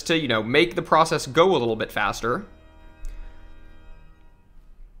this, just to, you know, make the process go a little bit faster.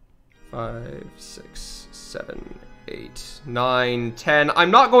 5, 6, 7, 8, 9, 10.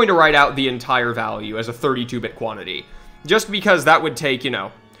 I'm not going to write out the entire value as a 32-bit quantity, just because that would take, you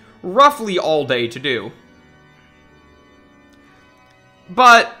know, roughly all day to do.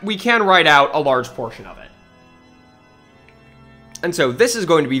 But we can write out a large portion of it. And so this is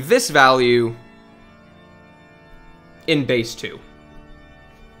going to be this value in base 2.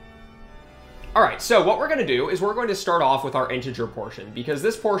 Alright, so what we're going to do is we're going to start off with our integer portion, because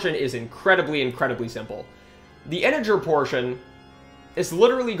this portion is incredibly simple. The integer portion is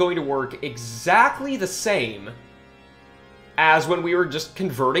literally going to work exactly the same as when we were just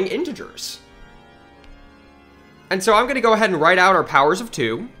converting integers. And so I'm going to go ahead and write out our powers of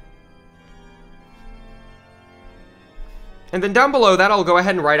 2. And then down below that, I'll go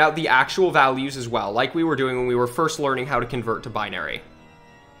ahead and write out the actual values as well, like we were doing when we were first learning how to convert to binary.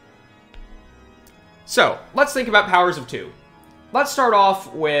 So, let's think about powers of 2. Let's start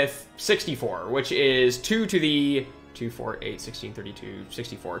off with 64, which is 2 to the 2, 4, 8, 16, 32,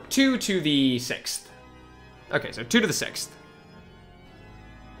 64. 2 to the 6th. Okay, so 2 to the 6th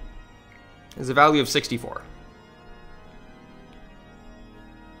is a value of 64.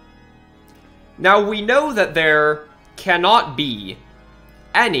 Now, we know that there cannot be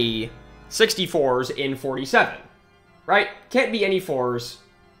any 64s in 47, right? Can't be any 4s,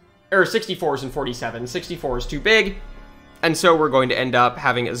 or 64s in 47. 64 is too big, and so we're going to end up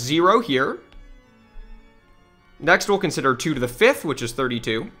having a 0 here. Next, we'll consider 2 to the 5th, which is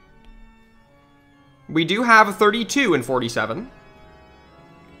 32. We do have a 32 in 47.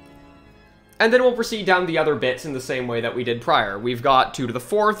 And then we'll proceed down the other bits in the same way that we did prior. We've got 2 to the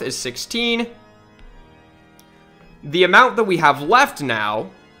 4th is 16. The amount that we have left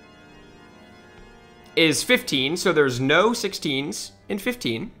now is 15, so there's no 16s in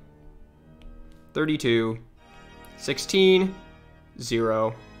 15. 32, 16,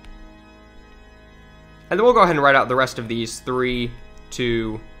 0. And then we'll go ahead and write out the rest of these 3,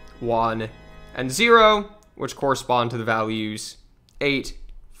 2, 1, and 0, which correspond to the values 8,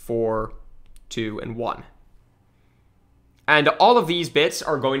 4, 2, and 1. And all of these bits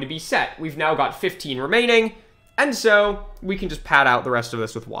are going to be set. We've now got 15 remaining, and so we can just pad out the rest of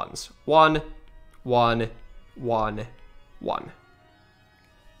this with 1s. 1, 1, 1, 1.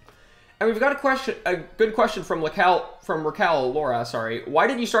 And we've got a good question from Raquel Laura, sorry. Why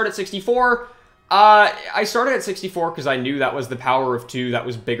did you start at 64? I started at 64 because I knew that was the power of 2 that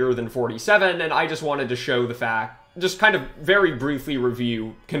was bigger than 47, and I just wanted to show the fact, just kind of very briefly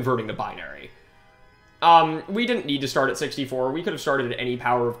review converting the binary. We didn't need to start at 64. We could have started at any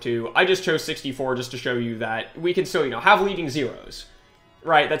power of 2. I just chose 64 just to show you that we can still, have leading zeros.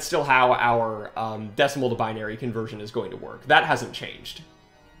 Right, that's still how our decimal to binary conversion is going to work. That hasn't changed.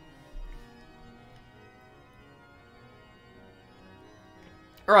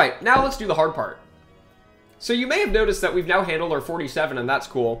 Alright, now let's do the hard part. So you may have noticed that we've now handled our 47, and that's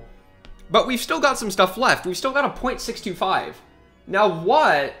cool. But we've still got some stuff left. We've still got a 0.625. Now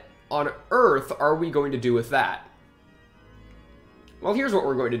what on earth are we going to do with that? Well, here's what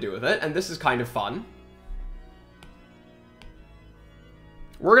we're going to do with it, and this is kind of fun.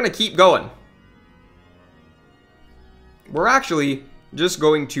 We're going to keep going. We're actually just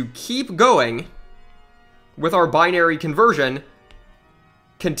going to keep going with our binary conversion,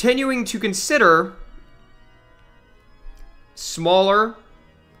 continuing to consider smaller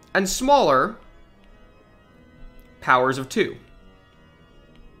and smaller powers of 2.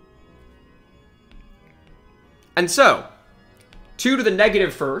 And so, 2 to the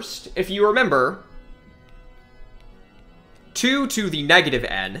negative first, if you remember, 2 to the negative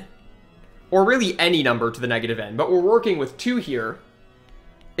n, or really any number to the negative n, but we're working with 2 here,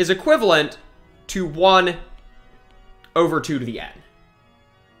 is equivalent to 1 over 2 to the n.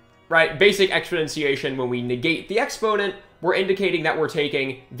 Right? Basic exponentiation, when we negate the exponent, we're indicating that we're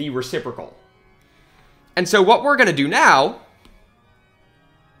taking the reciprocal. And so what we're going to do now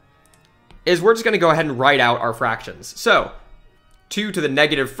is we're just going to go ahead and write out our fractions. So, 2 to the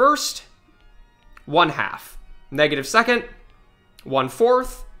negative first, 1/2. Negative second,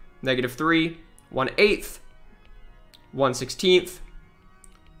 1/4. Negative 3, 1/8. 1/16.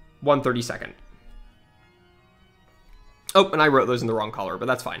 1/32. Oh, and I wrote those in the wrong color, but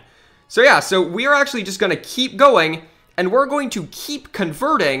that's fine. So yeah, so we are actually just going to keep going, and we're going to keep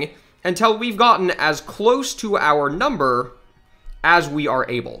converting until we've gotten as close to our number as we are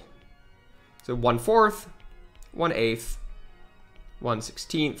able. So 1/4, 1/8,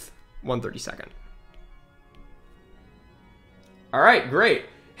 1/16, 1/32. All right, great.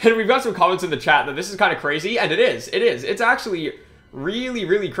 And we've got some comments in the chat that this is kind of crazy, and it is. It's actually really,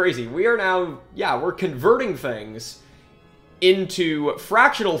 really crazy. We are now, we're converting things into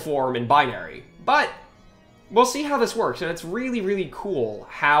fractional form in binary. But we'll see how this works, and it's really, really cool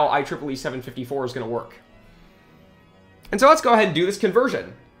how IEEE 754 is going to work. And so let's go ahead and do this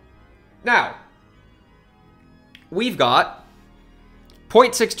conversion. Now, we've got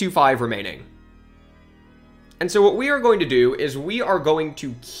 0.625 remaining. And so what we are going to do is we are going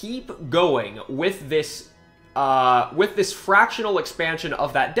to keep going with this fractional expansion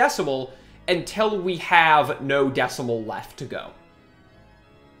of that decimal until we have no decimal left to go.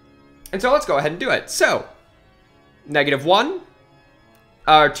 And so let's go ahead and do it. So, -1,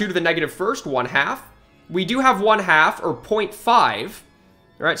 2 to the negative first, 1/2. We do have 1/2, or 0.5.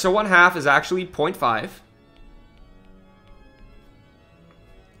 All right, so 1/2 is actually 0.5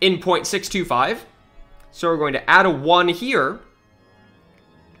 in 0.625. So we're going to add a 1 here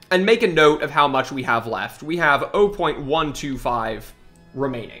and make a note of how much we have left. We have 0.125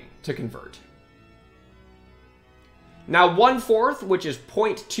 remaining to convert. Now 1/4, which is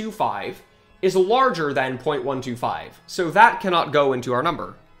 0.25, is larger than 0.125, so that cannot go into our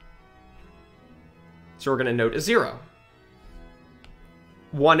number. So we're going to note a 0.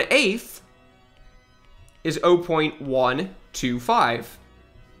 1/8 is 0.125.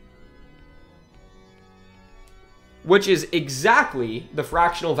 which is exactly the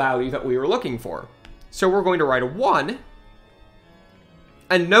fractional value that we were looking for. So we're going to write a 1,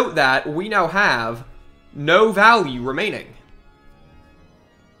 and note that we now have no value remaining.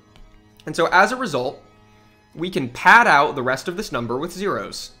 And so as a result, we can pad out the rest of this number with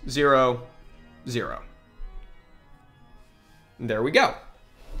zeros. 0, 0. And there we go.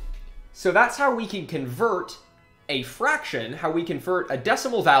 So that's how we can convert a fraction, how we convert a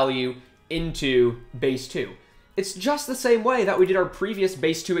decimal value into base 2. It's just the same way that we did our previous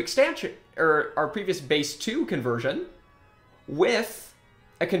base 2 extension, or our previous base 2 conversion, with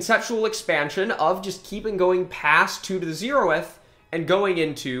a conceptual expansion of just keeping going past 2 to the 0th and going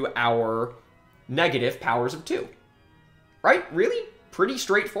into our negative powers of 2. Right? Really? Pretty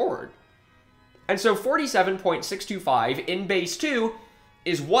straightforward. And so 47.625 in base 2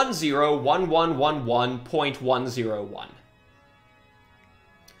 is 101111.101.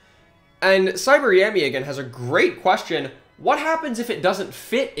 And Cyber Yami again has a great question. What happens if it doesn't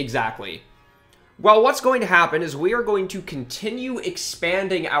fit exactly? Well, what's going to happen is we are going to continue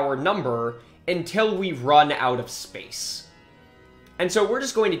expanding our number until we run out of space. And so we're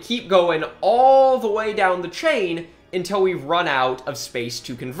just going to keep going all the way down the chain until we run out of space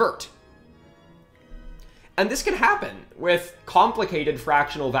to convert. And this can happen with complicated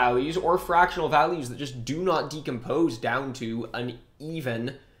fractional values or fractional values that just do not decompose down to an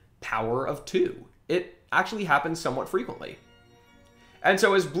even power of 2. It actually happens somewhat frequently. And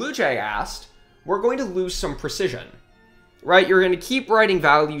so as Blue Jay asked, we're going to lose some precision, right? You're going to keep writing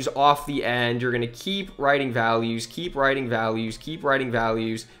values off the end. You're going to keep writing values, keep writing values, keep writing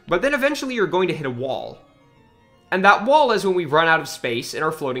values, but then eventually you're going to hit a wall. And that wall is when we run out of space in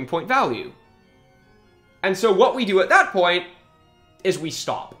our floating point value. And so what we do at that point is we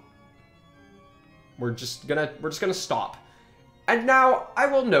stop. We're just gonna stop. And now I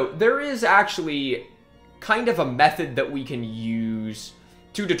will note there is actually kind of a method that we can use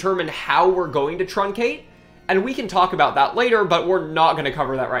to determine how we're going to truncate, and we can talk about that later, but we're not going to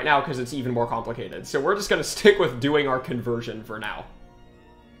cover that right now because it's even more complicated. So we're just going to stick with doing our conversion for now.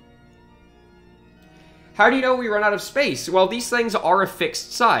 How do you know we run out of space? Well, these things are a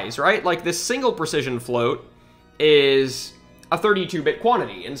fixed size, right? Like this single precision float is a 32-bit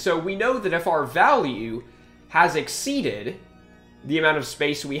quantity, and so we know that if our value has exceeded the amount of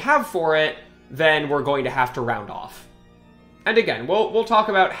space we have for it, then we're going to have to round off. And again, we'll talk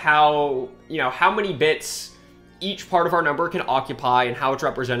about how, how many bits each part of our number can occupy and how it's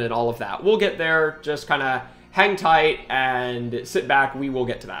represented and all of that. We'll get there. Just kind of hang tight and sit back. We will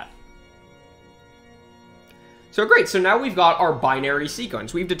get to that. So great. So now we've got our binary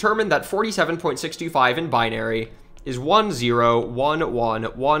sequence. We've determined that 47.625 in binary is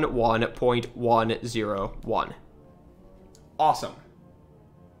 101111.101. Awesome.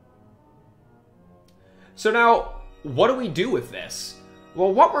 So now, what do we do with this?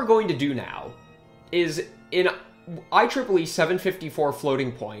 Well, what we're going to do now is in IEEE 754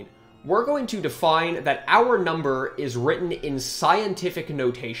 floating point, we're going to define that our number is written in scientific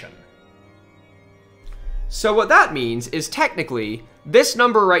notation. So what that means is technically, this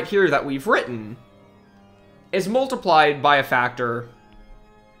number right here that we've written is multiplied by a factor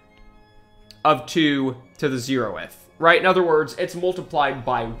of 2 to the 0th, right? In other words, it's multiplied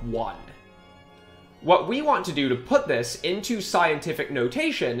by 1. What we want to do to put this into scientific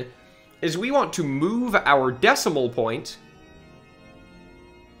notation is we want to move our decimal point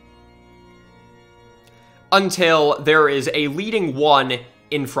until there is a leading 1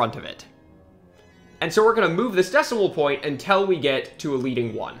 in front of it. And so we're going to move this decimal point until we get to a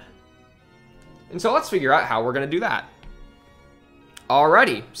leading 1. And so let's figure out how we're going to do that.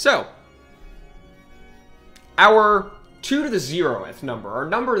 Alrighty, so our 2 to the 0th number, our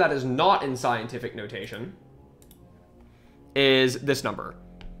number that is not in scientific notation, is this number.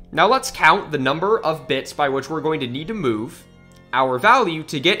 Now let's count the number of bits by which we're going to need to move our value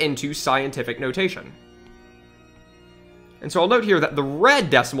to get into scientific notation. And so I'll note here that the red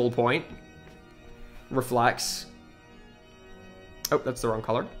decimal point reflects, oh, that's the wrong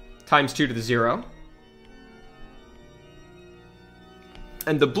color, times 2 to the 0.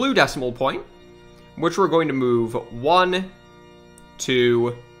 And the blue decimal point, which we're going to move 1,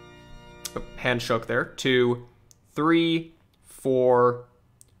 2, oh, hand shook there, 2, 3, 4,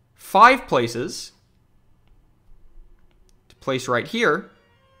 5 places to place right here.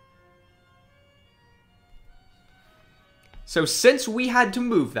 So since we had to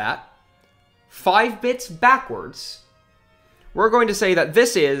move that 5 bits backwards, we're going to say that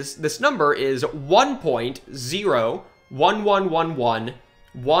this number is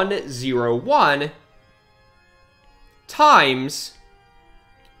 1.01111.101 times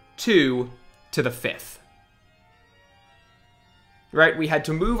 2 to the 5th. right? We had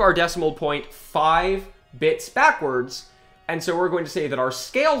to move our decimal point 5 bits backwards, and so we're going to say that our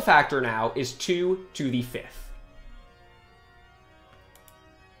scale factor now is 2 to the 5th.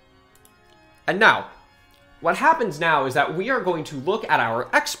 And now, what happens now is that we are going to look at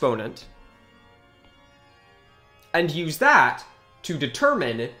our exponent and use that to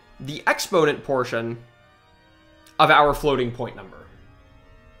determine the exponent portion of our floating point number.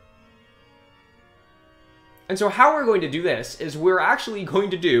 And so how we're going to do this is we're actually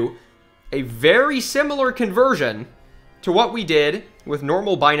going to do a very similar conversion to what we did with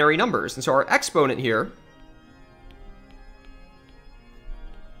normal binary numbers. And so our exponent here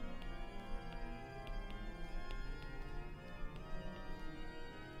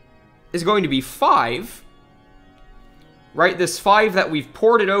is going to be 5, right? This 5 that we've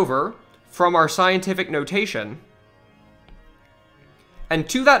ported over from our scientific notation. And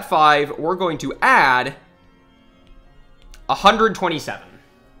to that 5, we're going to add 127.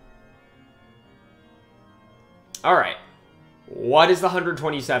 All right. What is the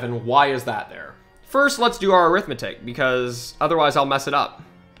 127? Why is that there? First, let's do our arithmetic, because otherwise I'll mess it up.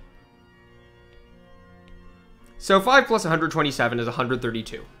 So 5 plus 127 is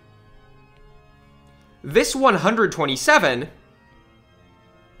 132. This 127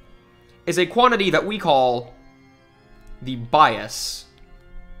 is a quantity that we call the bias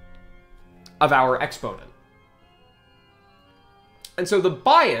of our exponent. And so the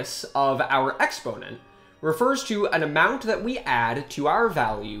bias of our exponent refers to an amount that we add to our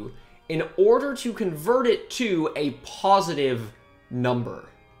value in order to convert it to a positive number.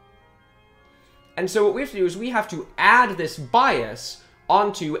 And so what we have to do is we have to add this bias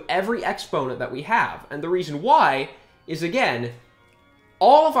onto every exponent that we have. And the reason why is, again,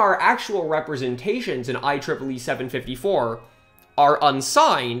 all of our actual representations in IEEE 754 are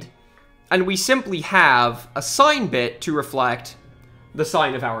unsigned, and we simply have a sign bit to reflect the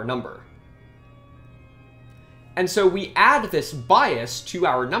sign of our number. And so we add this bias to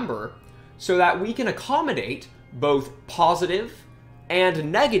our number so that we can accommodate both positive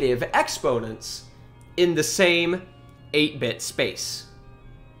and negative exponents in the same 8-bit space.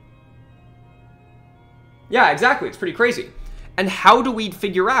 Yeah, exactly. It's pretty crazy. And how do we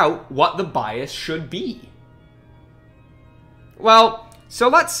figure out what the bias should be? Well, so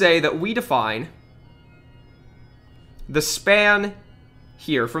let's say that we define the span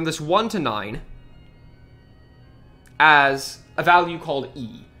here from this 1 to 9 as a value called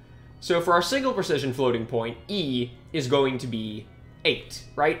E. So for our single precision floating point, E is going to be 8,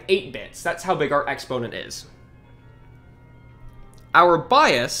 right? 8 bits. That's how big our exponent is. Our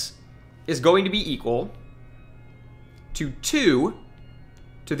bias is going to be equal to 2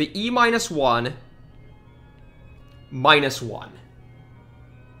 to the E minus 1 minus 1.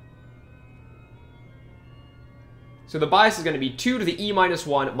 So the bias is going to be 2 to the E minus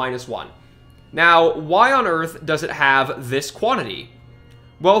 1 minus 1. Now, why on earth does it have this quantity?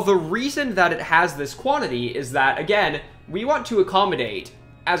 Well, the reason that it has this quantity is that, again, we want to accommodate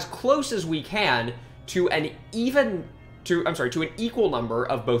as close as we can to an equal number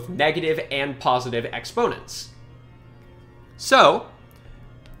of both negative and positive exponents. So,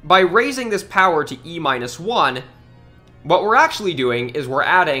 by raising this power to E minus 1, what we're actually doing is we're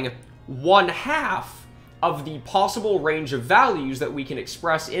adding 1/2 of the possible range of values that we can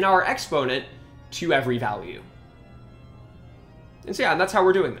express in our exponent to every value. And so yeah, and that's how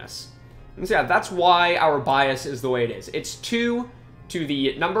we're doing this. And so yeah, that's why our bias is the way it is. It's 2 to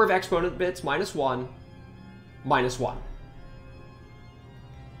the number of exponent bits minus 1 minus 1.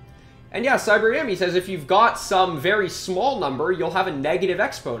 And yeah, CyberYami says if you've got some very small number, you'll have a negative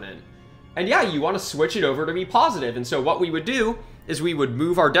exponent. And yeah, you want to switch it over to be positive. And so what we would do is we would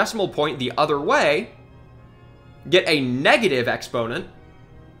move our decimal point the other way, get a negative exponent,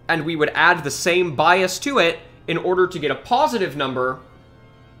 and we would add the same bias to it in order to get a positive number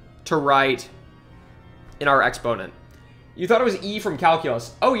to write in our exponent. You thought it was E from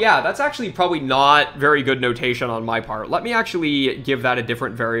calculus. Oh yeah, that's actually probably not very good notation on my part. Let me actually give that a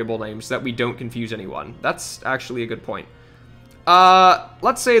different variable name so that we don't confuse anyone. That's actually a good point.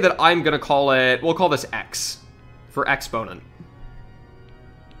 Let's say that I'm gonna call it, we'll call this X for exponent.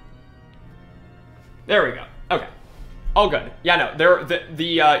 There we go. Okay. All good. Yeah, no,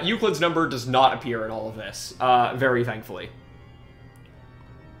 the Euclid's number does not appear in all of this, very thankfully.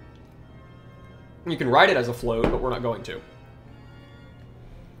 You can write it as a float, but we're not going to.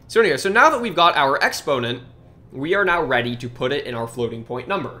 So anyway, so now that we've got our exponent, we are now ready to put it in our floating point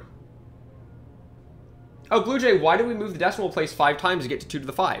number. Oh, Blue Jay, why did we move the decimal place 5 times to get to 2 to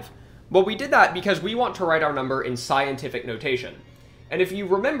the 5? Well, we did that because we want to write our number in scientific notation. And if you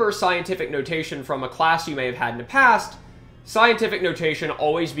remember scientific notation from a class you may have had in the past, scientific notation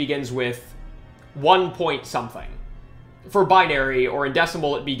always begins with 1 point something. For binary, or in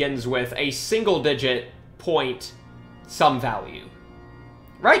decimal, it begins with a single-digit point some value.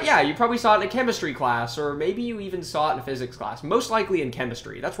 Right? Yeah, you probably saw it in a chemistry class, or maybe you even saw it in a physics class. Most likely in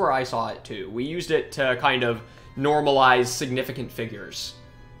chemistry. That's where I saw it, too. We used it to kind of normalize significant figures.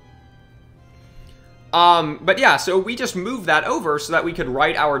 But yeah, so we just moved that over so that we could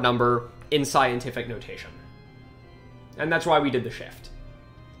write our number in scientific notation. And that's why we did the shift.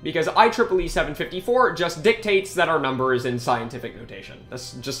 Because IEEE 754 just dictates that our number is in scientific notation.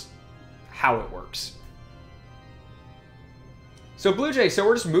 That's just how it works. So Blue Jay, so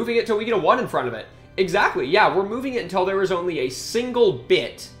we're just moving it till we get a 1 in front of it. Exactly, yeah, we're moving it until there is only a single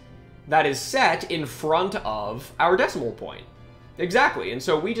bit that is set in front of our decimal point. Exactly, and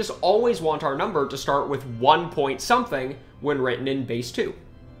so we just always want our number to start with 1 point something when written in base 2.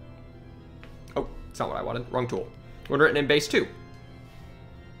 Oh, that's not what I wanted. Wrong tool. When written in base 2.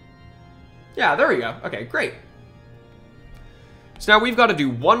 Yeah, there we go. Okay, great. So now we've got to do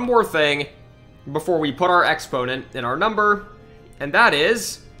one more thing before we put our exponent in our number, and that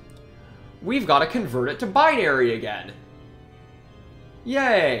is, we've got to convert it to binary again.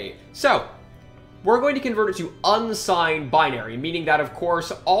 Yay! So, we're going to convert it to unsigned binary, meaning that, of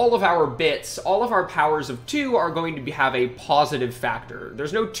course, all of our bits, all of our powers of 2 are going to have a positive factor.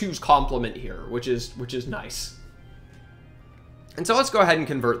 There's no 2's complement here, which is nice. And so let's go ahead and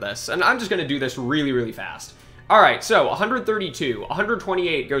convert this, and I'm just going to do this really, really fast. All right, so 132,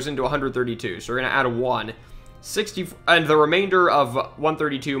 128 goes into 132, so we're going to add a 1. 60, and the remainder of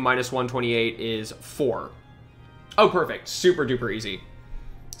 132 minus 128 is 4. Oh, perfect. Super duper easy.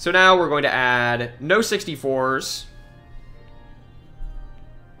 So now we're going to add no 64s,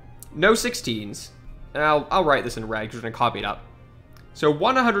 no 16s, and I'll write this in red because we're going to copy it up. So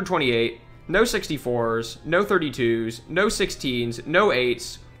 128, no 64s, no 32s, no 16s, no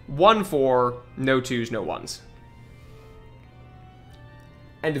 8s, 1 4, no 2s, no 1s.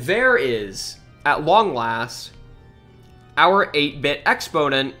 And there is, at long last, our 8-bit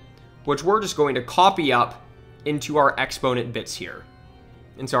exponent, which we're just going to copy up into our exponent bits here.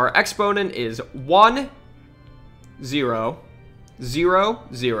 And so our exponent is 1, 0, 0,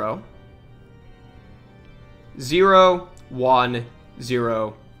 0, 0, 1,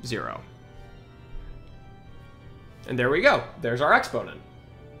 0, 0. And there we go. There's our exponent.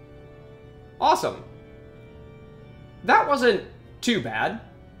 Awesome. That wasn't too bad,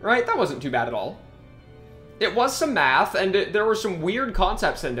 right? That wasn't too bad at all. It was some math, and there were some weird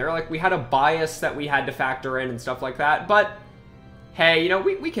concepts in there, like we had a bias that we had to factor in and stuff like that, but hey, you know,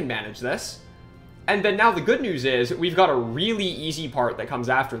 we can manage this. And then now the good news is we've got a really easy part that comes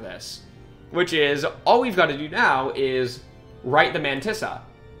after this, which is all we've got to do now is write the mantissa.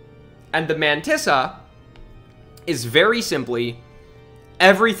 And the mantissa is very simply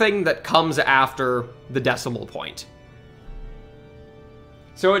everything that comes after the decimal point.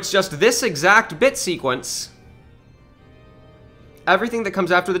 So it's just this exact bit sequence. Everything that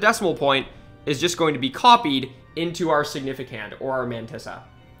comes after the decimal point is just going to be copied into our significand, or our mantissa.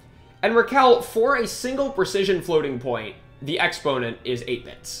 And Raquel, for a single precision floating point, the exponent is 8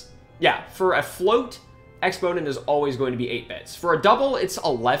 bits. Yeah, for a float, exponent is always going to be 8 bits. For a double, it's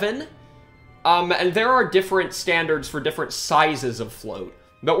 11. And there are different standards for different sizes of float,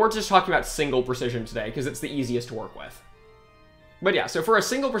 but we're just talking about single precision today because it's the easiest to work with. But yeah, so for a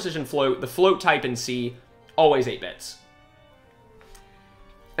single precision float, the float type in C, always 8 bits.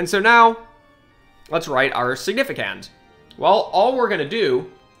 And so now, let's write our significand. Well, all we're going to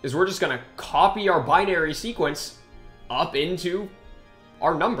do is we're just going to copy our binary sequence up into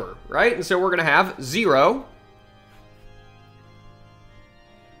our number, right? And so we're going to have 0,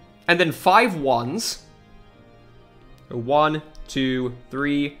 and then 5 ones. So 1, 2,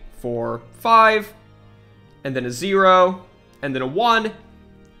 3, 4, 5, and then a 0, and then a 1,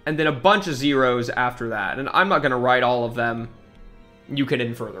 and then a bunch of zeros after that. And I'm not going to write all of them. You can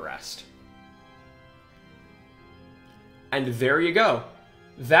infer the rest. And there you go.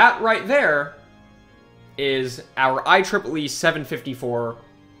 That right there is our IEEE 754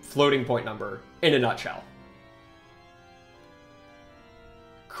 floating point number in a nutshell.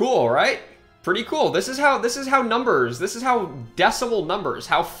 Cool, right? Pretty cool. This is how numbers, this is how decimal numbers,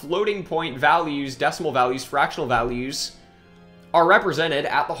 how floating point values, decimal values, fractional values are represented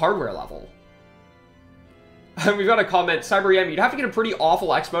at the hardware level. And we've got a comment, CyberEM, you'd have to get a pretty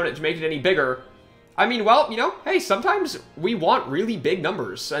awful exponent to make it any bigger. I mean, well, you know, hey, sometimes we want really big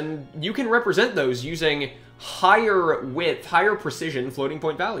numbers, and you can represent those using higher width, higher precision floating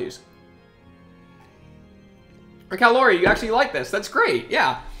point values. Raquel Laurie, you actually like this. That's great.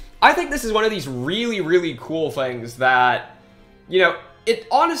 Yeah. I think this is one of these really, really cool things that You know, it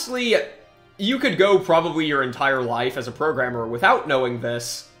honestly, you could go probably your entire life as a programmer without knowing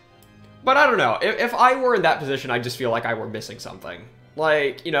this, but I don't know. If I were in that position, I just feel like I were missing something.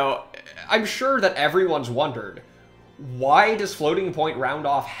 Like, you know, I'm sure that everyone's wondered, why does floating point round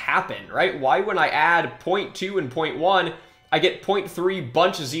off happen, right? Why when I add 0.2 and 0.1, I get 0.3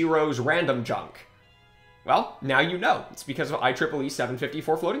 bunch of zeros random junk? Well, now you know. It's because of IEEE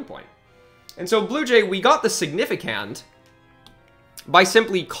 754 floating point. And so Blue Jay, we got the significand by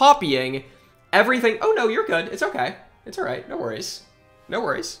simply copying everything. Oh no, you're good. It's okay. It's all right. No worries. No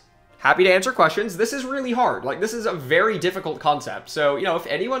worries. Happy to answer questions. This is really hard. Like, this is a very difficult concept. So, you know, if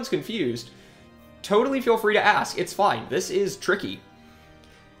anyone's confused, totally feel free to ask. It's fine. This is tricky.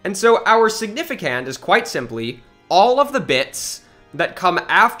 And so our significand is quite simply all of the bits that come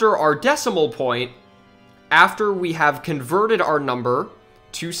after our decimal point after we have converted our number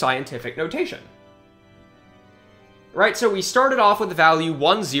to scientific notation. Right, so we started off with the value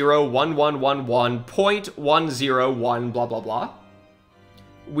 101111.101, blah, blah, blah.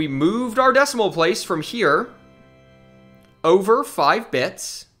 We moved our decimal place from here over 5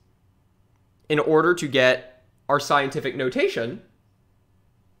 bits in order to get our scientific notation.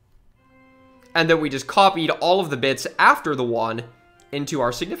 And then we just copied all of the bits after the 1 into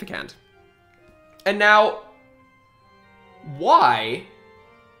our significand. And now, why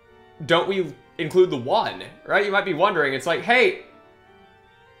don't we include the 1, right? You might be wondering, it's like, hey,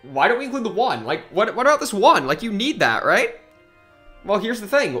 why don't we include the 1? Like, what about this 1? Like, you need that, right? Well, here's the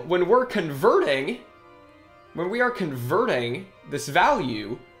thing. When we are converting this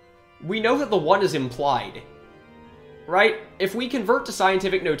value, we know that the 1 is implied, right? If we convert to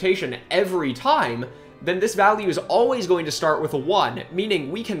scientific notation every time, then this value is always going to start with a 1,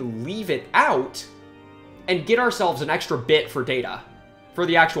 meaning we can leave it out and get ourselves an extra bit for data, for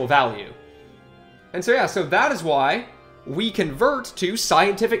the actual value. And so yeah, so that is why we convert to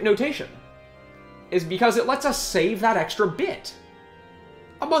scientific notation, is because it lets us save that extra bit.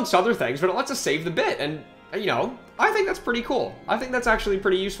 Amongst other things, but it lets us save the bit, and, you know, I think that's pretty cool. I think that's actually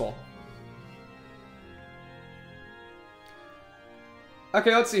pretty useful.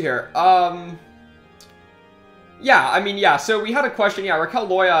 Okay, let's see here. Yeah, I mean, yeah, so we had a question, yeah, Raquel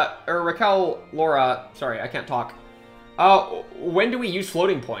Laura, sorry, I can't talk. When do we use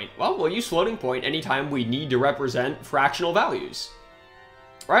floating point? Well, we'll use floating point anytime we need to represent fractional values.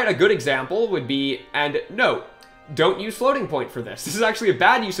 Right, a good example would be, and note, don't use floating point for this. This is actually a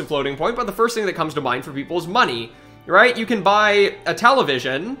bad use of floating point, but the first thing that comes to mind for people is money, right? You can buy a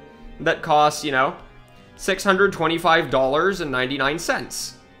television that costs, you know,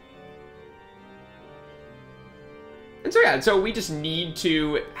 $625.99. And so yeah, so we just need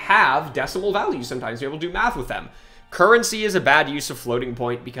to have decimal values sometimes to be able to do math with them. Currency is a bad use of floating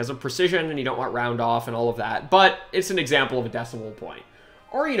point because of precision and you don't want round off and all of that, but it's an example of a decimal point.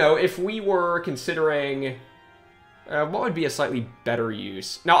 Or, you know, if we were considering, what would be a slightly better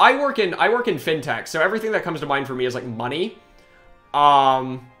use? Now, I work in fintech, so everything that comes to mind for me is like money.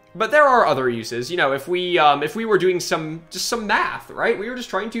 But there are other uses. You know, if we were doing just some math, right? We were just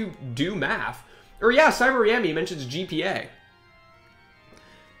trying to do math. Or yeah, Cyber Yami mentions GPA.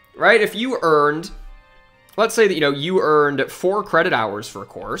 Right? If you earned, let's say that, you know, you earned 4 credit hours for a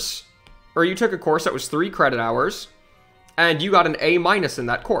course, or you took a course that was 3 credit hours, and you got an A- in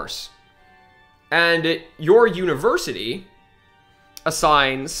that course. And your university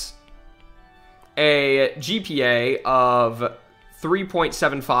assigns a GPA of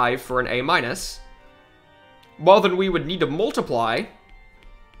 3.75 for an A-, well, then we would need to multiply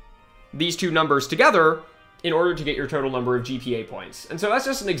these two numbers together in order to get your total number of GPA points. And so that's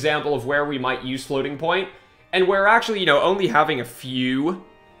just an example of where we might use floating point, and where actually, you know, only having a few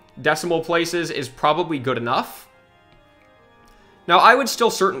decimal places is probably good enough. Now, I would still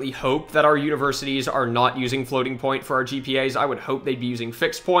certainly hope that our universities are not using floating point for our GPAs. I would hope they'd be using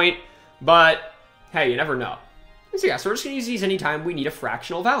fixed point, but hey, you never know. So yeah, so we're just going to use these anytime we need a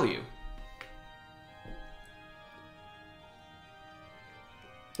fractional value.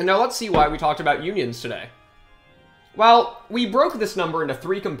 And now let's see why we talked about unions today. Well, we broke this number into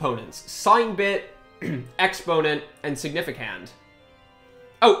 3 components: sign bit, exponent, and significand.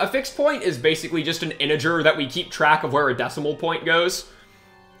 Oh, a fixed point is basically just an integer that we keep track of where a decimal point goes,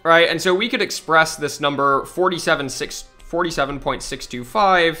 right? And so we could express this number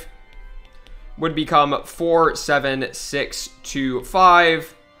 47.625 would become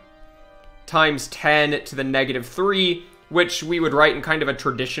 47625 times 10 to the negative 3, which we would write in kind of a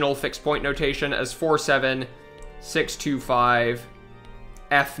traditional fixed point notation as 47625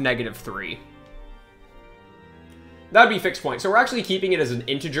 f negative 3. That would be fixed point. So we're actually keeping it as an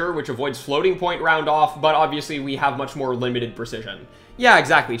integer, which avoids floating point round off, but obviously we have much more limited precision. Yeah,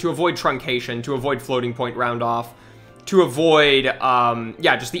 exactly. To avoid truncation, to avoid floating point round off, to avoid,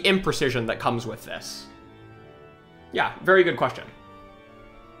 yeah, just the imprecision that comes with this. Yeah, very good question.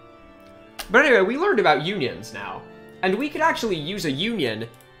 But anyway, we learned about unions now, and we could actually use a union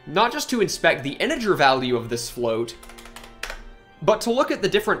not just to inspect the integer value of this float, but to look at the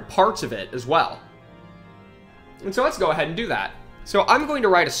different parts of it as well. And so let's go ahead and do that. So I'm going to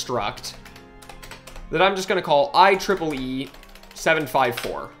write a struct that I'm just going to call IEEE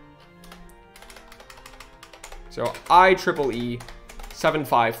 754. So IEEE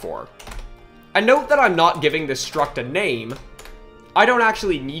 754. And note that I'm not giving this struct a name. I don't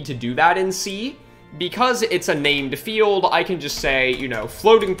actually need to do that in C. Because it's a named field, I can just say, you know,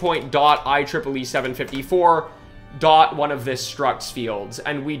 floating point dot IEEE 754 dot one of this struct's fields,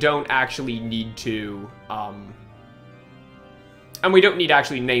 and we don't actually need to, and we don't need to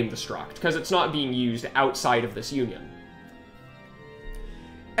actually name the struct, because it's not being used outside of this union.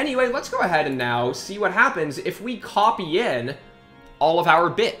 Anyway, let's go ahead and now see what happens if we copy in all of our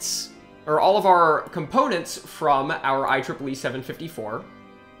bits, or all of our components from our IEEE 754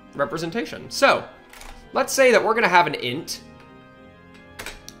 representation. So, let's say that we're going to have an int.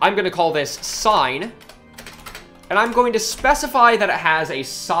 I'm going to call this sign, and I'm going to specify that it has a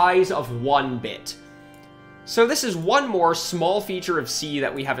size of 1 bit. So this is one more small feature of C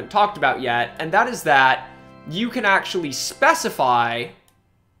that we haven't talked about yet, and that is that you can actually specify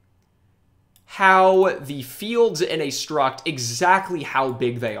how the fields in a struct, exactly how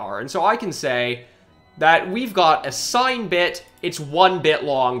big they are. And so I can say that we've got a sign bit, it's 1 bit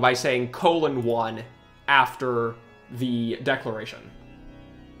long by saying :1 after the declaration.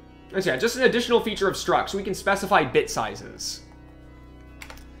 So yeah, just an additional feature of structs. We can specify bit sizes.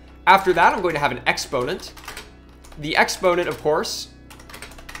 After that, I'm going to have an exponent. The exponent, of course,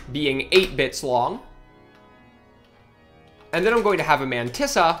 being 8 bits long. And then I'm going to have a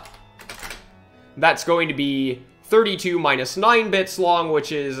mantissa. That's going to be 32 minus 9 bits long,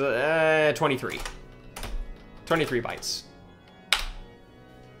 which is 23. 23 bytes.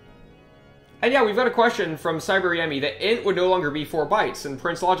 And yeah, we've got a question from CyberYemi that int would no longer be 4 bytes, and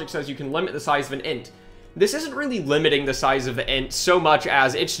Prince Logic says you can limit the size of an int. This isn't really limiting the size of the int so much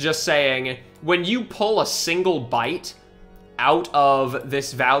as it's just saying, when you pull a single byte out of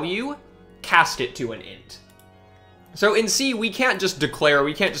this value, cast it to an int. So in C, we can't just declare,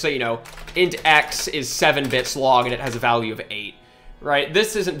 we can't just say, you know, int x is 7 bits long and it has a value of 8, right?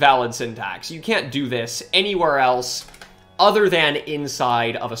 This isn't valid syntax. You can't do this anywhere else other than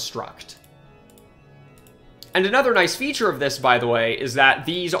inside of a struct. And another nice feature of this, by the way, is that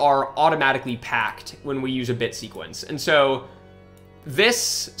these are automatically packed when we use a bit sequence. And so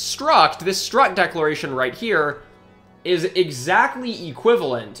this struct declaration right here is exactly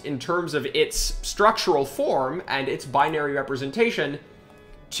equivalent in terms of its structural form and its binary representation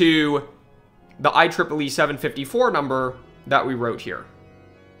to the IEEE 754 number that we wrote here.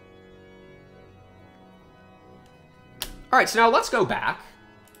 All right, so now let's go back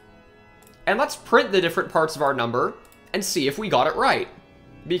and let's print the different parts of our number and see if we got it right.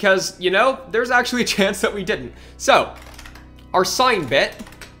 Because, you know, there's actually a chance that we didn't. So, our sign bit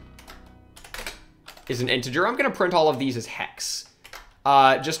is an integer. I'm going to print all of these as hex,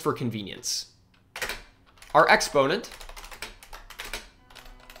 just for convenience. Our exponent,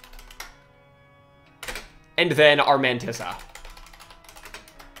 and then our mantissa.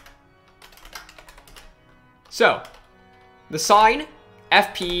 So, the sign,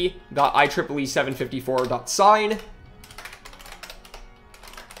 fp.IEEE754.sign.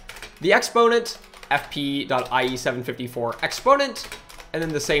 The exponent, fp.IE754 exponent. And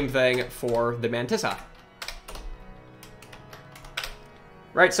then the same thing for the mantissa.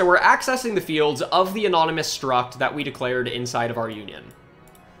 Right, so we're accessing the fields of the anonymous struct that we declared inside of our union.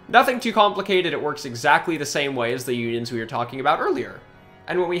 Nothing too complicated, it works exactly the same way as the unions we were talking about earlier.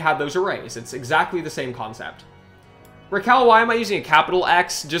 And when we had those arrays, it's exactly the same concept. Raquel, why am I using a capital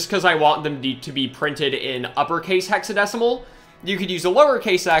X? Just because I want them to be printed in uppercase hexadecimal. You could use a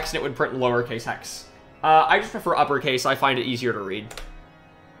lowercase x and it would print in lowercase hex. I just prefer uppercase, I find it easier to read.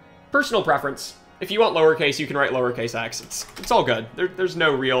 Personal preference. If you want lowercase, you can write lowercase x. It's all good. There's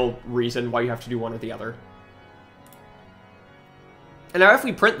no real reason why you have to do one or the other. And now if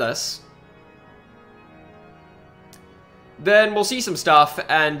we print this, then we'll see some stuff,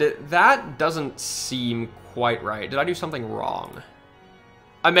 and that doesn't seem quite right. Did I do something wrong?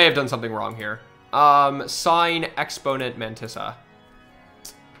 I may have done something wrong here. Sign exponent mantissa.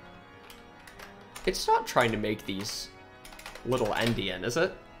 It's not trying to make these little endian, is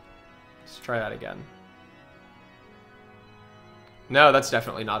it? Let's try that again. No, that's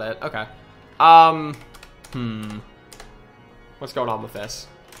definitely not it. Okay. What's going on with this?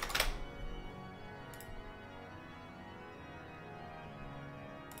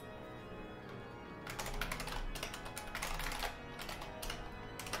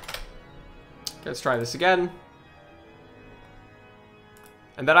 Let's try this again.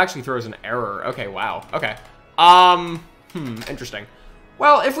 And that actually throws an error. Okay, wow. Okay. Interesting.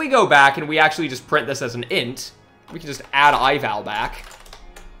 Well, if we go back and we actually just print this as an int, we can just add ival back.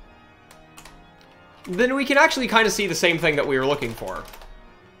 Then we can actually kind of see the same thing that we were looking for.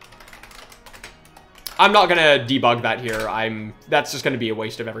 I'm not going to debug that here. That's just going to be a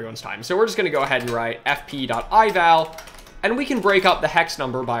waste of everyone's time. So we're just going to go ahead and write fp.ival, and we can break up the hex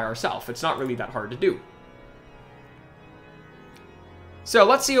number by ourselves. It's not really that hard to do. So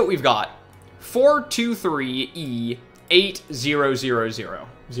let's see what we've got.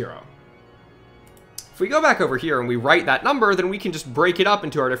 423E8000. If we go back over here and we write that number, then we can just break it up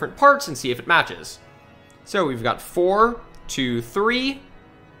into our different parts and see if it matches. So we've got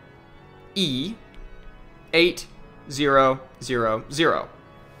 423E8000.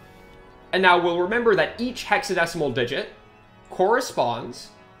 And now we'll remember that each hexadecimal digit corresponds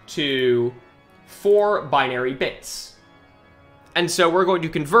to 4 binary bits. And so we're going to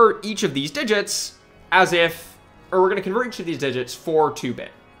convert each of these digits as if, or we're going to convert each of these digits to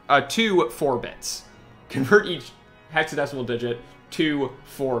 4 bits. Convert each hexadecimal digit to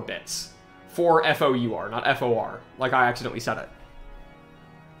 4 bits. 4 FOUR, not FOR, like I accidentally said it.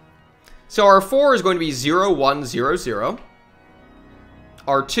 So our 4 is going to be 0100.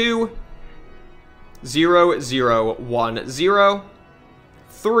 Our 2, 0010.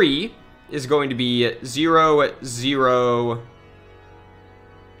 3 is going to be 0011.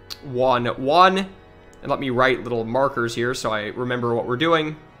 And let me write little markers here so I remember what we're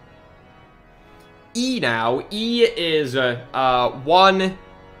doing. E now. E is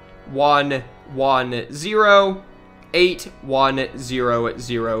 1110,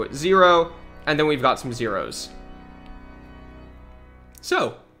 81000, and then we've got some zeros.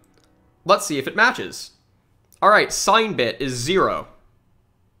 So, let's see if it matches. Alright, sign bit is 0.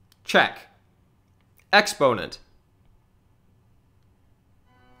 Check. Exponent.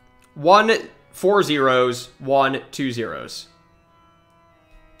 4 zeros, 2 zeros.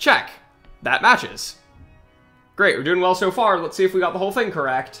 Check. That matches. Great, we're doing well so far. Let's see if we got the whole thing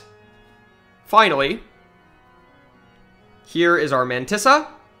correct. Finally, here is our mantissa.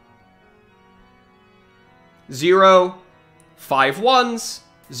 0, 5 ones,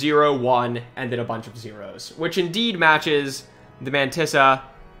 0, 1, and then a bunch of zeros, which indeed matches the mantissa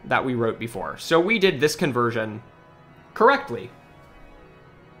that we wrote before. So we did this conversion correctly.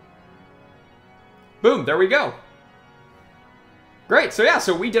 Boom, there we go. Great, so yeah,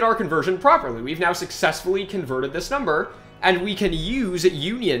 so we did our conversion properly. We've now successfully converted this number, and we can use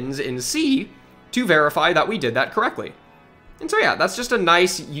unions in C to verify that we did that correctly. And so yeah, that's just a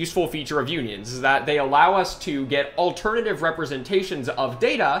nice, useful feature of unions, is that they allow us to get alternative representations of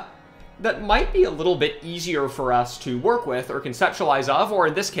data that might be a little bit easier for us to work with or conceptualize of, or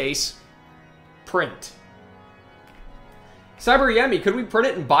in this case, print. CyberYemi, could we print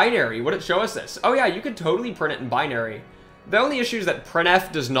it in binary? Would it show us this? Oh yeah, you could totally print it in binary. The only issue is that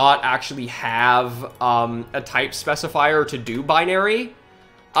printf does not actually have a type specifier to do binary.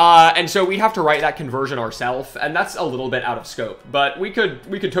 And so we'd have to write that conversion ourselves, and that's a little bit out of scope. But we could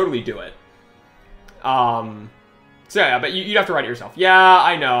totally do it. So yeah, but you'd have to write it yourself. Yeah,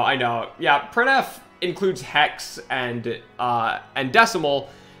 I know. Yeah, printf includes hex and decimal,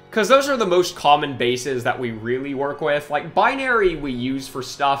 because those are the most common bases that we really work with. Like, binary we use for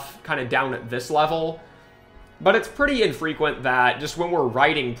stuff kind of down at this level, but it's pretty infrequent that just when we're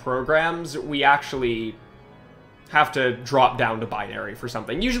writing programs, we actually have to drop down to binary for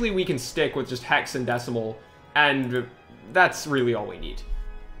something. Usually we can stick with just hex and decimal, and that's really all we need.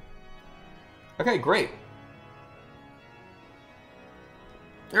 Okay, great.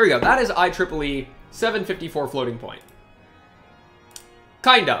 There we go. That is IEEE 754 floating point.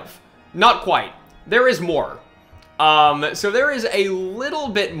 Kind of. Not quite. There is more. So there is a little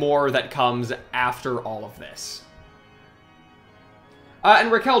bit more that comes after all of this.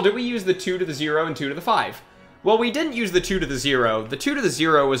 And Raquel, did we use the 2 to the 0 and 2 to the 5? Well, we didn't use the 2 to the 0. The 2 to the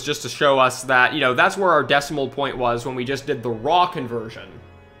 0 was just to show us that, that's where our decimal point was when we just did the raw conversion.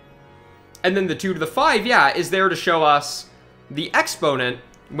 And then the 2 to the 5, yeah, is there to show us the exponent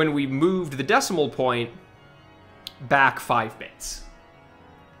when we moved the decimal point back 5 bits.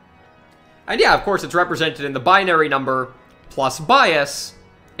 And yeah, of course, it's represented in the binary number plus bias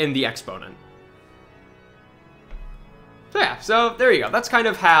in the exponent. So yeah, so there you go. That's kind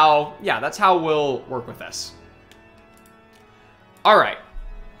of how, that's how we'll work with this. All right.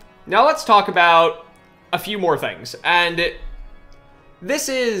 Now let's talk about a few more things. And this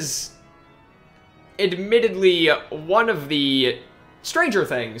is admittedly one of the stranger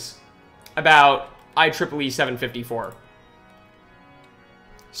things about IEEE 754.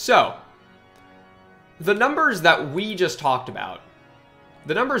 So, the numbers that we just talked about,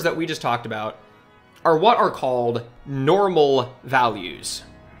 are what are called normal values.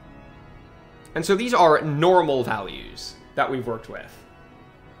 And so these are normal values that we've worked with.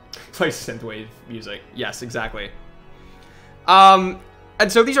 Play synthwave music. Yes, exactly. And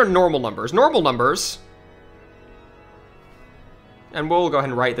so these are normal numbers. Normal numbers, and we'll go ahead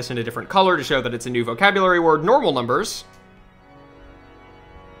and write this in a different color to show that it's a new vocabulary word. Normal numbers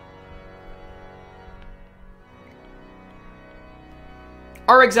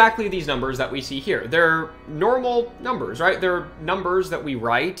are exactly these numbers that we see here. They're normal numbers, right? They're numbers that we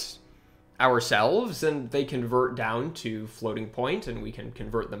write ourselves, and they convert down to floating point, and we can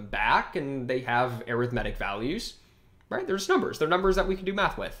convert them back, and they have arithmetic values, right? They're just numbers. They're numbers that we can do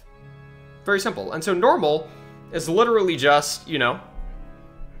math with. Very simple. And so normal is literally just, you know,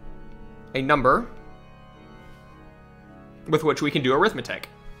 a number with which we can do arithmetic.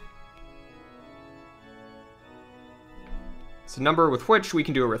 It's a number with which we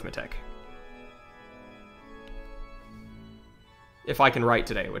can do arithmetic. If I can write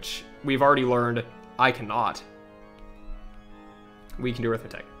today, which we've already learned I cannot, we can do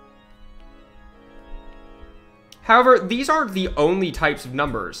arithmetic. However, these aren't the only types of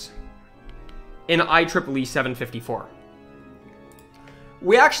numbers in IEEE 754.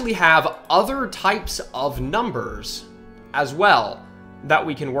 We actually have other types of numbers as well that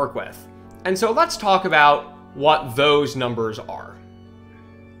we can work with. And so let's talk about what those numbers are.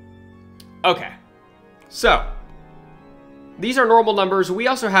 Okay, so these are normal numbers. We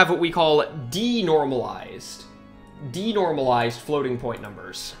also have what we call denormalized floating point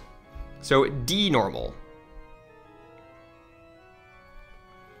numbers. So denormal.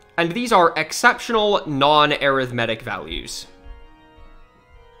 And these are exceptional non-arithmetic values.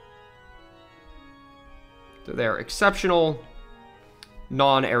 So they're exceptional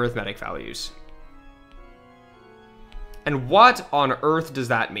non-arithmetic values. And what on earth does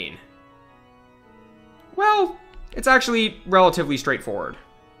that mean? Well, it's actually relatively straightforward.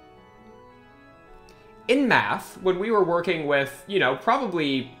 In math, when we were working with, you know,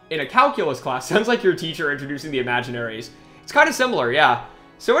 probably in a calculus class, sounds like your teacher introducing the imaginaries. It's kind of similar, yeah.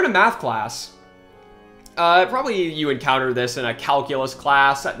 So in a math class, probably you encounter this in a calculus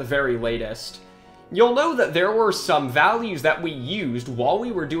class at the very latest. You'll know that there were some values that we used while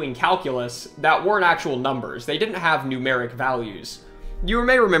we were doing calculus that weren't actual numbers. They didn't have numeric values. You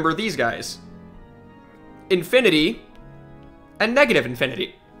may remember these guys. Infinity and negative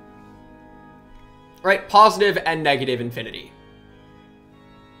infinity. Right? Positive and negative infinity.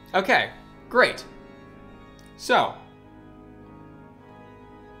 Okay, great. So,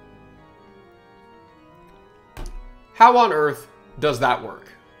 how on earth does that work?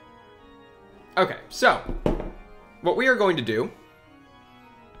 Okay, so what we are going to do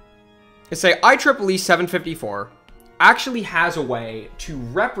is say IEEE 754 actually has a way to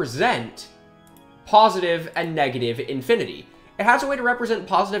represent positive and negative infinity. It has a way to represent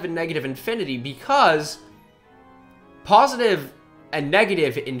positive and negative infinity because positive and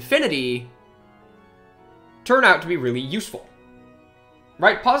negative infinity turn out to be really useful.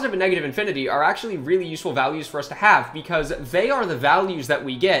 Right? Positive and negative infinity are actually really useful values for us to have because they are the values that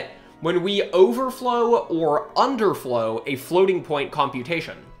we get when we overflow or underflow a floating point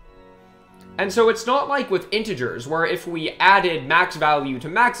computation. And so it's not like with integers, where if we added max value to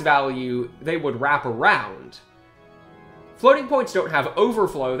max value, they would wrap around. Floating points don't have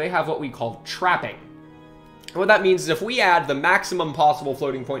overflow, they have what we call trapping. And what that means is if we add the maximum possible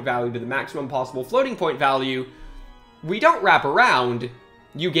floating point value to the maximum possible floating point value, we don't wrap around,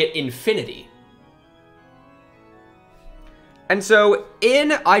 you get infinity. And so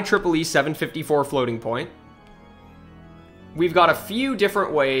in IEEE 754 floating point, we've got a few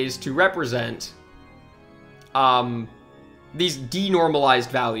different ways to represent these denormalized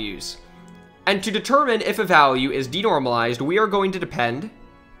values. And to determine if a value is denormalized, we are going to depend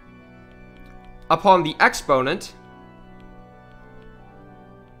upon the exponent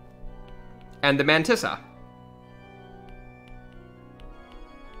and the mantissa.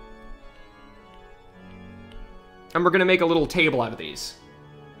 And we're going to make a little table out of these.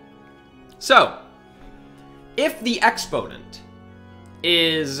 So, if the exponent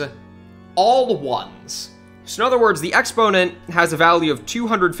is all ones, so in other words, the exponent has a value of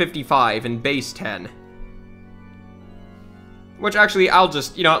 255 in base 10, which actually I'll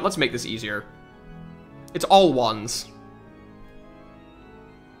just, you know, let's make this easier. It's all ones.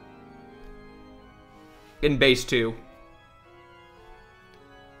 in base 2.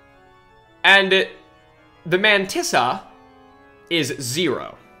 And the mantissa is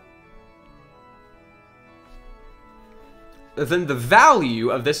 0. Then the value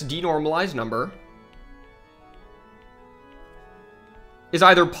of this denormalized number is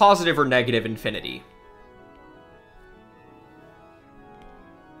either positive or negative infinity.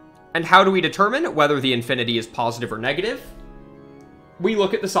 And how do we determine whether the infinity is positive or negative? We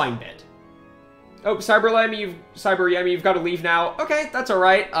look at the sign bit. Oh, Cyber you've got to leave now. Okay, that's all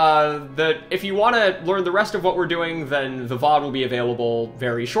right. If you want to learn the rest of what we're doing, then the VOD will be available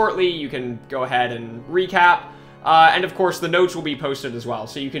very shortly. You can go ahead and recap. And of course, the notes will be posted as well,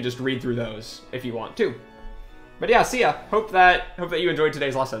 so you can just read through those if you want to. But yeah, see ya. Hope that you enjoyed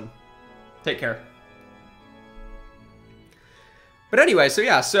today's lesson. Take care. But anyway,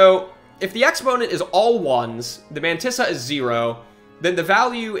 so if the exponent is all ones, the mantissa is 0, then the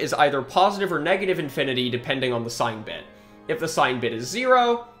value is either positive or negative infinity depending on the sign bit. If the sign bit is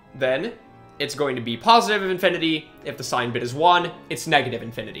 0, then it's going to be positive infinity. If the sign bit is 1, it's negative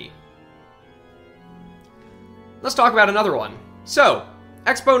infinity. Let's talk about another one. So,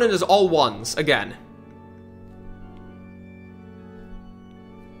 exponent is all ones again.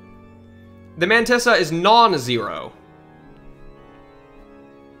 The mantissa is non-zero.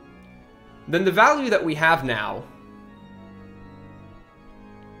 Then the value that we have now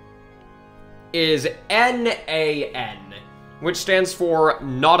is NaN, which stands for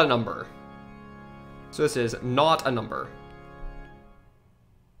not a number. So this is not a number.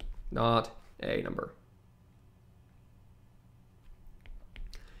 Not a number.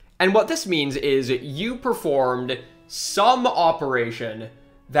 And what this means is you performed some operation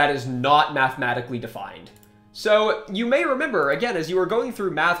that is not mathematically defined. So you may remember, again, as you were going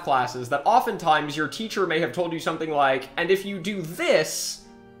through math classes, that oftentimes your teacher may have told you something like, and if you do this,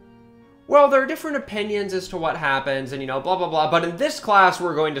 well, there are different opinions as to what happens, and, you know, blah, blah, blah, but in this class,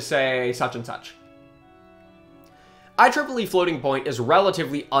 we're going to say such and such. IEEE floating point is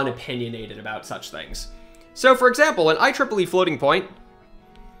relatively unopinionated about such things. So, for example, in IEEE floating point,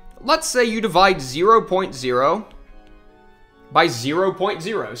 let's say you divide 0.0 by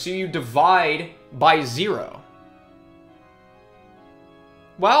 0.0, so you divide by 0.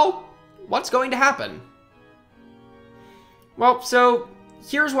 Well, what's going to happen? Well, so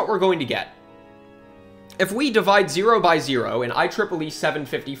here's what we're going to get. If we divide 0 by 0 in IEEE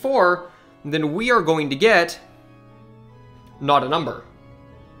 754, then we are going to get not a number.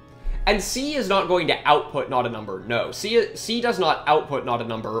 And C is not going to output not a number. No, C does not output not a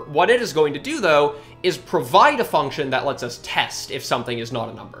number. What it is going to do, though, is provide a function that lets us test if something is not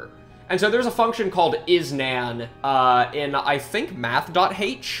a number. And so there's a function called isNaN in, I think,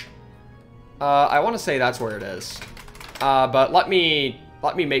 math.h. I want to say that's where it is. But let me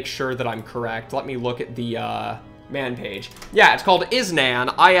make sure that I'm correct. Let me look at the man page. Yeah, it's called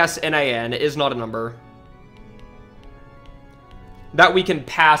isNaN, I-S-N-A-N, is not a number. That we can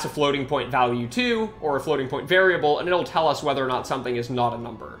pass a floating point value to, or a floating point variable, and it'll tell us whether or not something is not a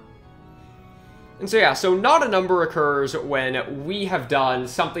number. And so yeah, so not a number occurs when we have done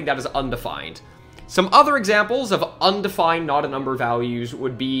something that is undefined. Some other examples of undefined not a number values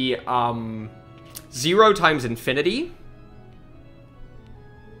would be 0 times infinity.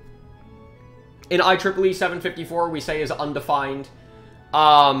 In IEEE 754, we say is undefined.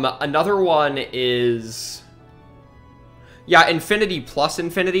 Another one is, yeah, infinity plus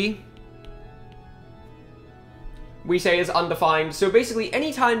infinity, we say is undefined. So basically,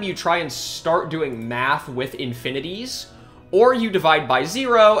 anytime you try and start doing math with infinities, or you divide by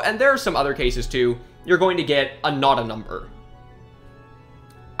 0, and there are some other cases too, you're going to get a not a number.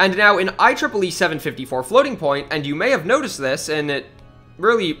 And now in IEEE 754 floating point, and you may have noticed this in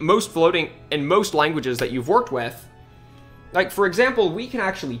really most languages that you've worked with, like for example, we can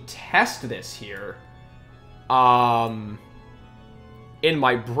actually test this here. In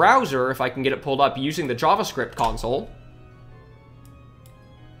my browser, if I can get it pulled up using the JavaScript console.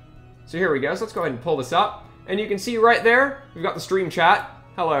 So here we go. So let's go ahead and pull this up. And you can see right there, we've got the stream chat.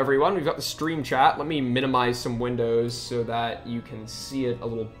 Hello, everyone. We've got the stream chat. Let me minimize some windows so that you can see it a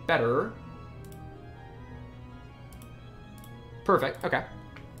little better. Perfect. Okay.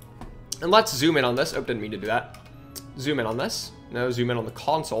 And let's zoom in on this. Oh, didn't mean to do that. Zoom in on this. No, zoom in on the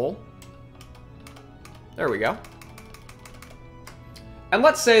console. There we go. And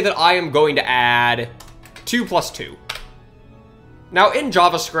let's say that I am going to add 2 plus 2. Now, in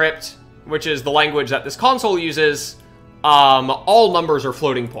JavaScript, which is the language that this console uses, all numbers are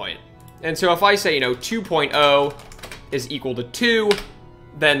floating point. And so if I say, 2.0 is equal to 2,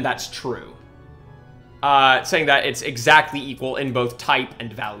 then that's true. Saying that it's exactly equal in both type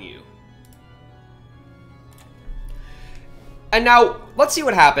and value. And now, let's see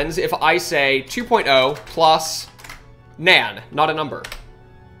what happens if I say 2.0 plus nan, not a number.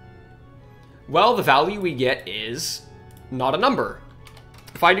 Well, the value we get is not a number.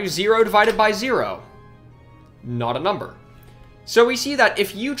 If I do 0 divided by 0, not a number. So we see that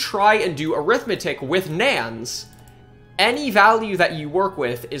if you try and do arithmetic with nans, any value that you work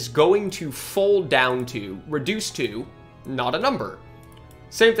with is going to fold down to, reduce to, not a number.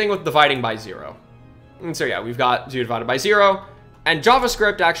 Same thing with dividing by 0. And so yeah, we've got 0 divided by 0. And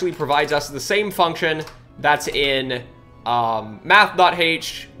JavaScript actually provides us the same function that's in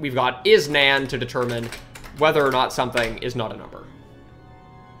math.h. We've got isNan to determine whether or not something is not a number.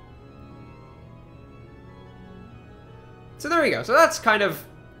 So there you go. So that's kind of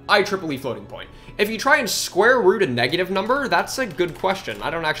IEEE floating point. If you try and square root a negative number, that's a good question. I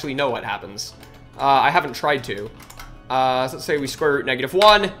don't actually know what happens. I haven't tried to. So let's say we square root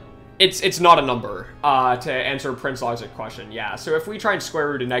 -1. It's not a number, to answer Prince logic question. Yeah, so if we try and square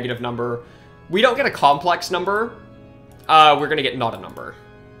root a negative number, we don't get a complex number. We're going to get not a number.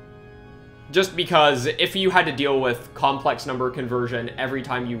 Just because if you had to deal with complex number conversion every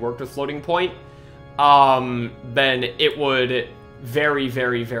time you worked with floating point, then it would very,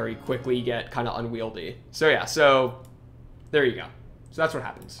 very, very quickly get kind of unwieldy. So yeah, so there you go. So that's what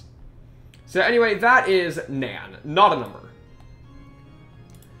happens. So anyway, that is nan, not a number.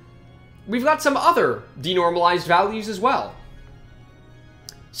 We've got some other denormalized values as well.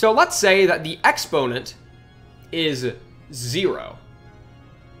 So let's say that the exponent is 0.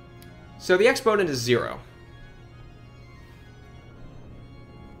 So the exponent is 0.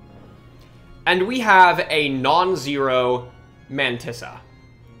 And we have a non-zero mantissa.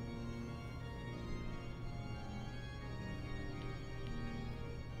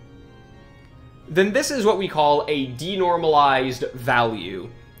 Then this is what we call a denormalized value.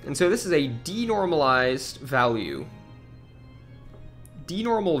 And so this is a denormalized value.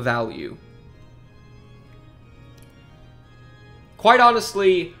 Denormal value. Quite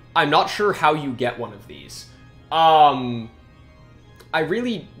honestly, I'm not sure how you get one of these. I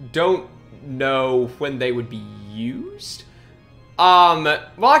really don't know when they would be used. Well,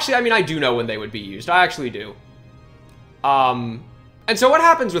 actually, I mean, I do know when they would be used. I actually do. And so what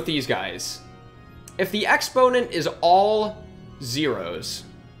happens with these guys? If the exponent is all zeros,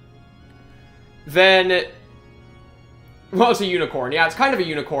 then, well, it's a unicorn. Yeah, it's kind of a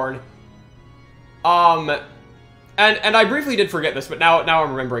unicorn. And I briefly did forget this, but now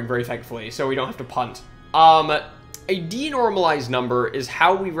I'm remembering very thankfully, so we don't have to punt. A denormalized number is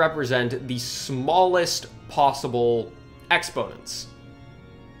how we represent the smallest possible exponents.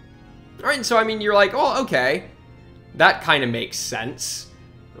 All right, so I mean, you're like, oh, okay, that kind of makes sense,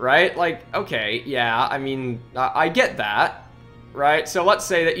 right? Like, okay, yeah, I mean, I get that, right? So let's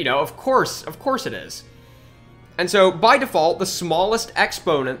say that, you know, of course it is. And so by default, the smallest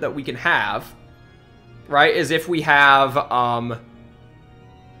exponent that we can have, right, is if we have,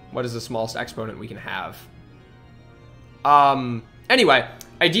 what is the smallest exponent we can have? Anyway,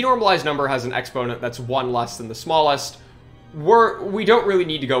 a denormalized number has an exponent that's 1 less than the smallest. We don't really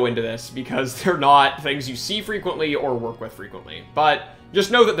need to go into this because they're not things you see frequently or work with frequently. But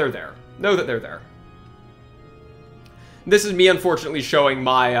just know that they're there. Know that they're there. This is me, unfortunately, showing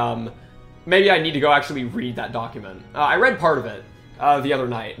my, maybe I need to go actually read that document. I read part of it the other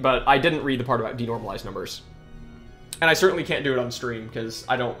night, but I didn't read the part about denormalized numbers. And I certainly can't do it on stream because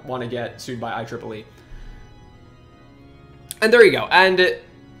I don't want to get sued by IEEE. And there you go. And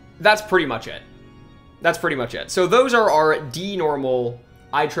that's pretty much it. That's pretty much it. So those are our denormal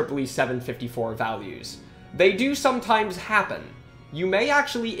IEEE 754 values. They do sometimes happen. You may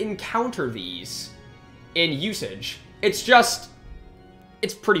actually encounter these in usage. It's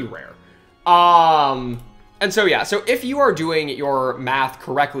pretty rare. And so yeah, so if you are doing your math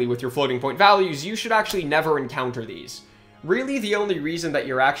correctly with your floating point values, you should actually never encounter these. Really, the only reason that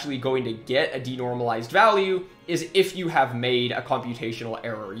you're actually going to get a denormalized value is if you have made a computational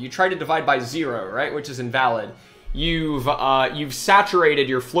error. You try to divide by 0, right, which is invalid. You've saturated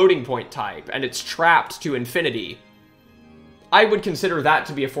your floating point type, and it's trapped to infinity. I would consider that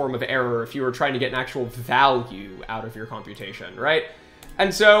to be a form of error if you were trying to get an actual value out of your computation, right?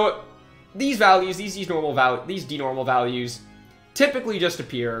 And so these values, these denormal values, typically just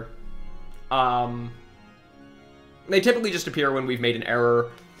appear. They typically just appear when we've made an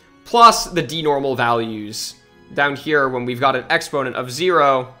error, plus the denormal values down here when we've got an exponent of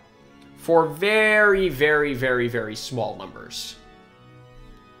 0 for very, very, very, very small numbers.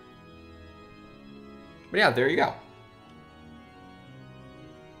 But yeah, there you go.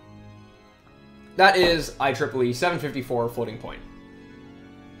 That is IEEE 754 floating point.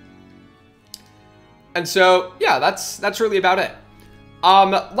 And so, yeah, that's really about it.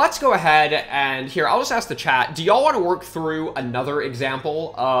 Let's go ahead and here, I'll just ask the chat, do y'all want to work through another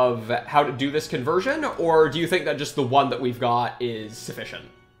example of how to do this conversion, or do you think that just the one that we've got is sufficient?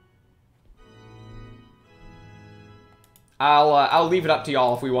 I'll leave it up to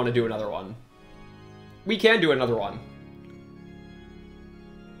y'all if we want to do another one. We can do another one.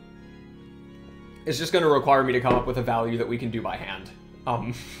 It's just going to require me to come up with a value that we can do by hand.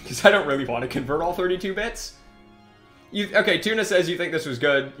 Because I don't really want to convert all 32 bits. Okay, Tuna says you think this was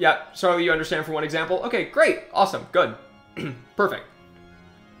good. Yep, so you understand from one example? Okay, great, awesome, good. Perfect.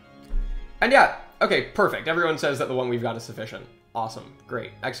 And yeah, okay, perfect. Everyone says that the one we've got is sufficient. Awesome,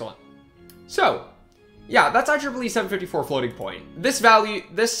 great, excellent. So, yeah, that's IEEE 754 floating point. This value,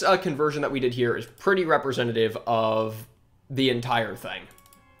 this conversion that we did here is pretty representative of the entire thing.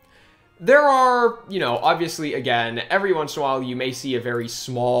 There are, you know, obviously, again, every once in a while you may see a very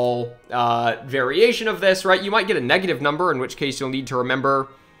small variation of this, right? You might get a negative number, in which case you'll need to remember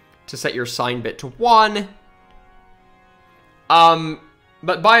to set your sign bit to 1.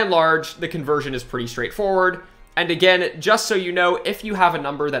 But by and large, the conversion is pretty straightforward. And again, just so you know, if you have a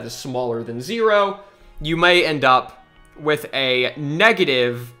number that is smaller than 0, you may end up with a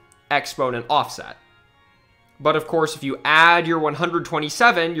negative exponent offset. But of course, if you add your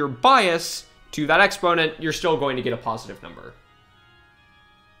 127, your bias, to that exponent, you're still going to get a positive number.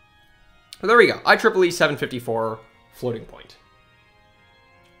 So there we go. IEEE 754 floating point.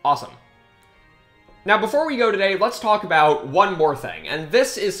 Awesome. Now, before we go today, let's talk about one more thing. And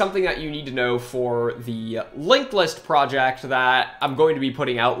this is something that you need to know for the linked list project that I'm going to be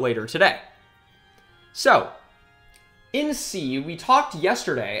putting out later today. So, in C, we talked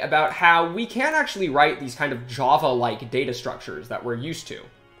yesterday about how we can actually write these kind of Java-like data structures that we're used to.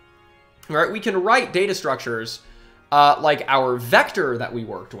 All right, we can write data structures like our vector that we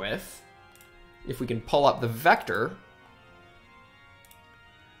worked with, if we can pull up the vector,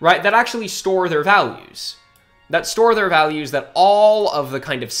 right, that actually store their values. That store their values that all of the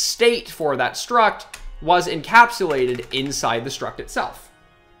kind of state for that struct was encapsulated inside the struct itself.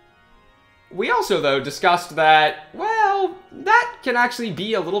 We also, though, discussed that, well, that can actually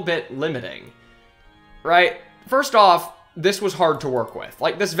be a little bit limiting, right? First off, this was hard to work with.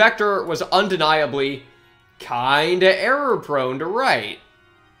 Like, this vector was undeniably kinda error-prone to write,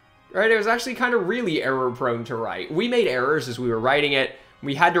 right? It was actually kind of really error-prone to write. We made errors as we were writing it.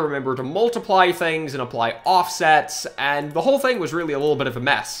 We had to remember to multiply things and apply offsets, and the whole thing was really a little bit of a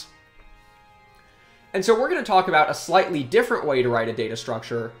mess. And so we're going to talk about a slightly different way to write a data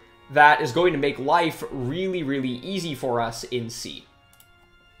structure that is going to make life really, really easy for us in C.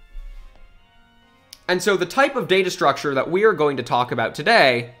 And so the type of data structure that we are going to talk about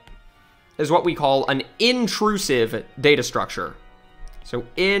today is what we call an intrusive data structure. So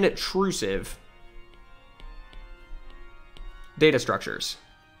intrusive data structures.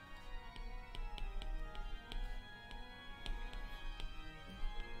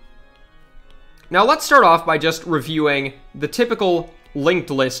 Now let's start off by just reviewing the typical linked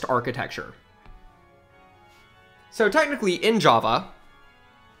list architecture. So technically in Java,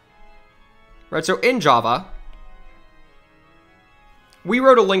 right, so in Java, we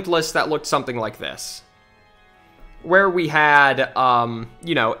wrote a linked list that looked something like this, where we had,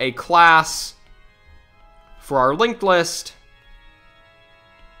 you know, a class for our linked list.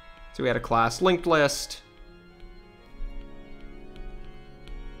 So we had a class linked list.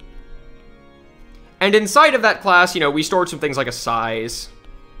 And inside of that class, you know, we stored some things like a size.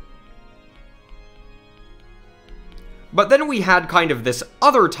 But then we had kind of this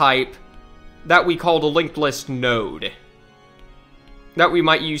other type that we called a linked list node that we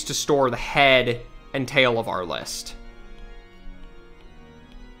might use to store the head and tail of our list.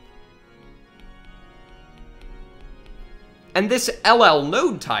 And this LL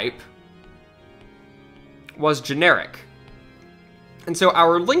node type was generic. And so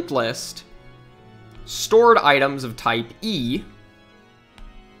our linked list stored items of type E,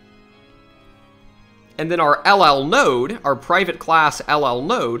 and then our LL node, our private class LL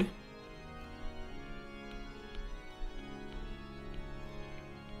node,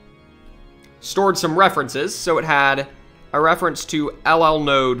 stored some references. So it had a reference to LL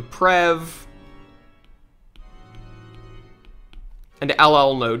node prev and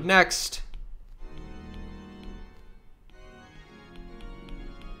LL node next.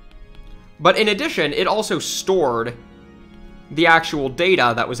 But in addition, it also stored the actual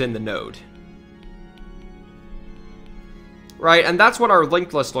data that was in the node. Right, and that's what our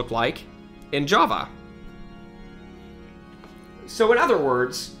linked list looked like in Java. So in other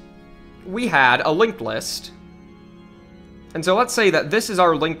words, we had a linked list. And so let's say that this is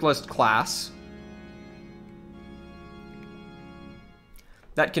our linked list class.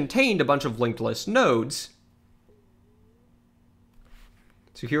 that contained a bunch of linked list nodes.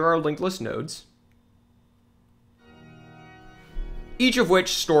 So here are our linked list nodes, each of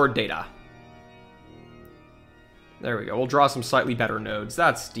which stored data. There we go. We'll draw some slightly better nodes.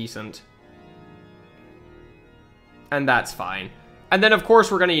 That's decent. And that's fine. And then, of course,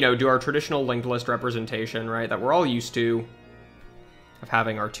 we're going to, do our traditional linked list representation, right, that we're all used to, of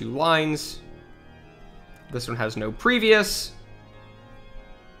having our two lines. This one has no previous.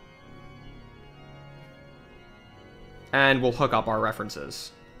 And we'll hook up our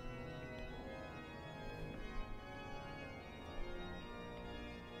references.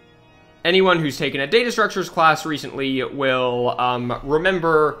 Anyone who's taken a data structures class recently will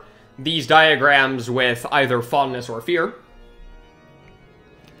remember these diagrams with either fondness or fear.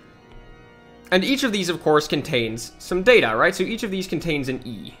 And each of these, of course, contains some data, right? So each of these contains an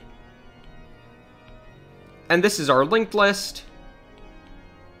E. And this is our linked list.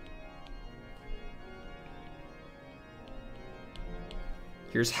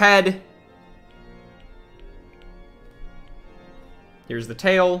 Here's head. Here's the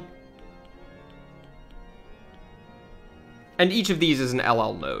tail. And each of these is an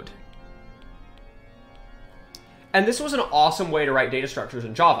LL node. And this was an awesome way to write data structures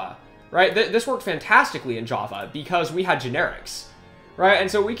in Java, right? This worked fantastically in Java because we had generics, right?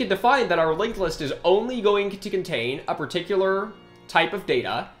 And so we could define that our linked list is only going to contain a particular type of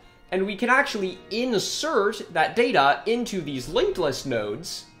data, and we can actually insert that data into these linked list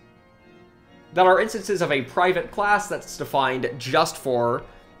nodes that are instances of a private class that's defined just for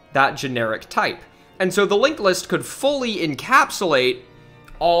that generic type. And so the linked list could fully encapsulate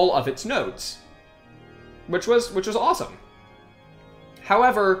all of its nodes, which was awesome.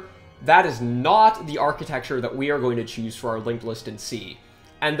 However, that is not the architecture that we are going to choose for our linked list in C.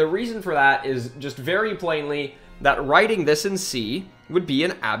 And the reason for that is just very plainly that writing this in C would be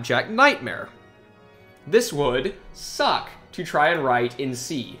an abject nightmare. This would suck to try and write in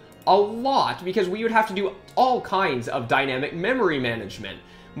C a lot, because we would have to do all kinds of dynamic memory management.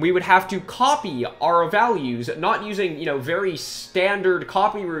 We would have to copy our values, not using, very standard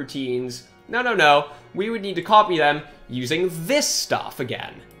copy routines. No. We would need to copy them using this stuff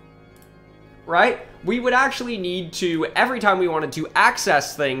again, right? We would actually need to, every time we wanted to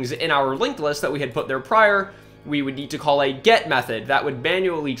access things in our linked list that we had put there prior, we would need to call a get method that would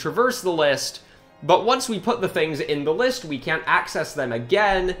manually traverse the list. But once we put the things in the list, we can't access them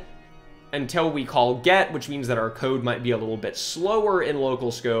again until we call get, which means that our code might be a little bit slower in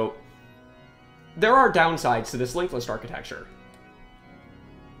local scope. There are downsides to this linked list architecture.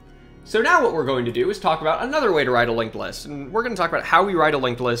 So now what we're going to do is talk about another way to write a linked list, and we're going to talk about how we write a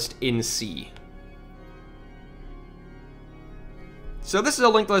linked list in C. So this is a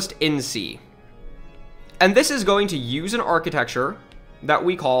linked list in C. And this is going to use an architecture that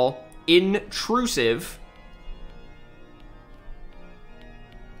we call intrusive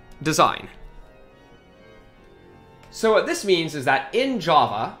design. So what this means is that in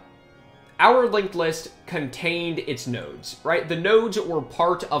Java, our linked list contained its nodes, right? The nodes were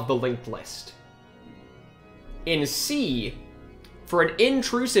part of the linked list. In C, for an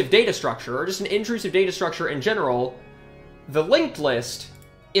intrusive data structure, or just an intrusive data structure in general, the linked list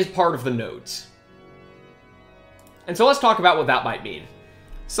is part of the nodes. And so let's talk about what that might mean.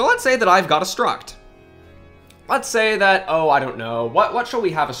 So let's say that I've got a struct. Let's say that, I don't know, what shall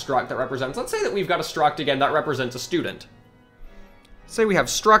we have a struct that represents? Let's say that we've got a struct, again, that represents a student. Say we have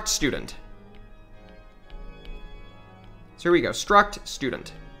struct student. So here we go, struct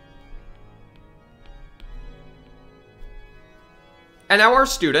student. And now our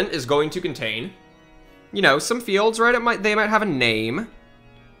student is going to contain, some fields, right? They might have a name.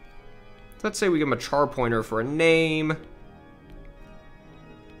 Let's say we give them a char pointer for a name.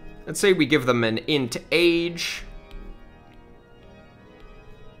 Let's say we give them an int age.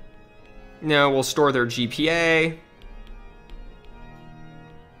 Now we'll store their GPA.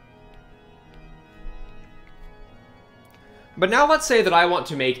 But now let's say that I want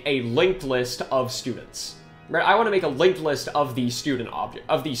to make a linked list of students. Right? I want to make a linked list of these student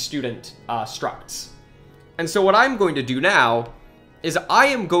structs. And so what I'm going to do now is I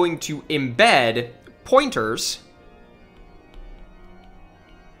am going to embed pointers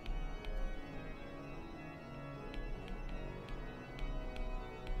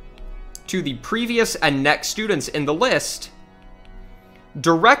to the previous and next students in the list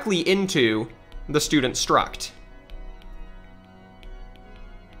directly into the student struct.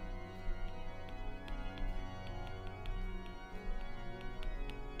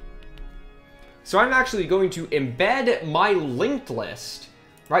 So I'm actually going to embed my linked list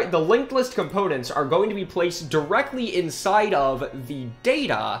right? The linked list components are going to be placed directly inside of the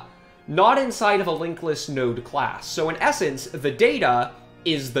data, not inside of a linked list node class. So in essence, the data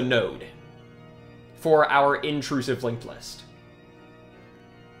is the node for our intrusive linked list.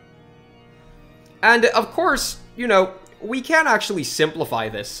 And of course, you know, we can actually simplify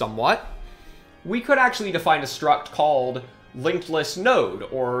this somewhat. We could actually define a struct called linked list node,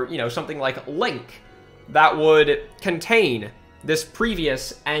 or, you know, something like link, that would contain this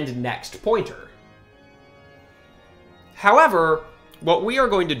previous and next pointer. However, what we are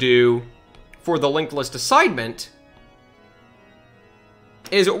going to do for the linked list assignment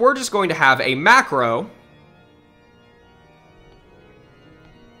is we're just going to have a macro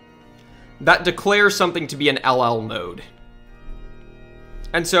that declares something to be an LL node.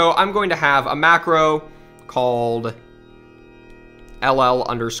 And so I'm going to have a macro called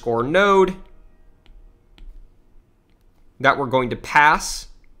LL_node that we're going to pass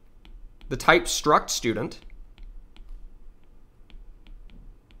the type struct student.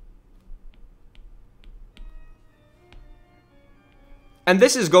 And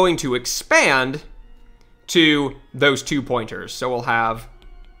this is going to expand to those two pointers. So we'll have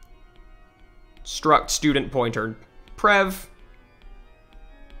struct student pointer prev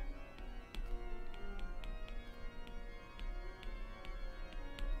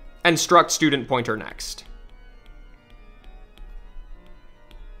and struct student pointer next.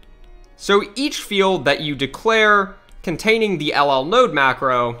 So each field that you declare containing the LL node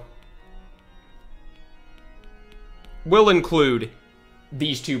macro will include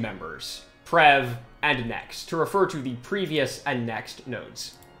these two members, prev and next, to refer to the previous and next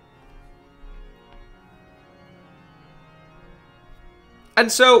nodes.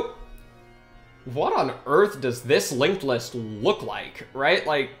 And so, what on earth does this linked list look like, right?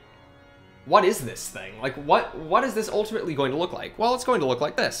 Like, what is this thing? Like, what is this ultimately going to look like? Well, it's going to look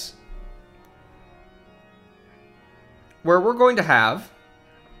like this, where we're going to have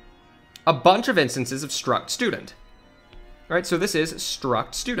a bunch of instances of struct student. Right, so this is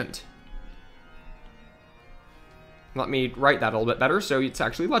struct student. Let me write that a little bit better so it's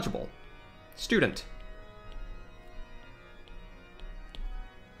actually legible. Student.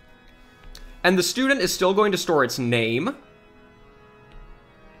 And the student is still going to store its name.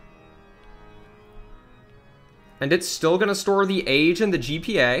 And it's still going to store the age and the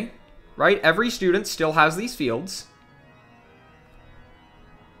GPA, right? Every student still has these fields.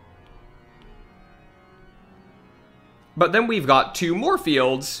 But then we've got two more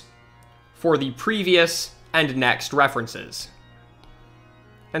fields for the previous and next references.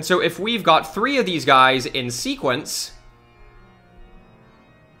 And so if we've got three of these guys in sequence,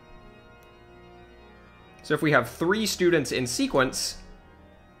 so if we have three students in sequence,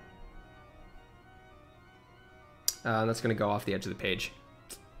 that's going to go off the edge of the page.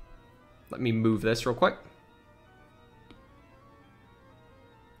 Let me move this real quick.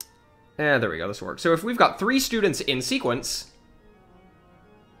 There we go, this works. So if we've got three students in sequence,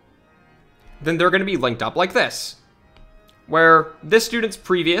 then they're going to be linked up like this, where this student's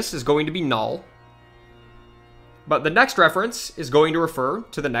previous is going to be null, but the next reference is going to refer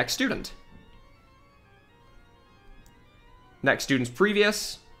to the next student. Next student's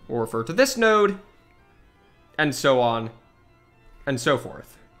previous will refer to this node, and so on and so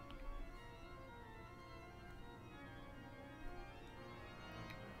forth.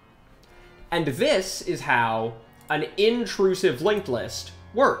 And this is how an intrusive linked list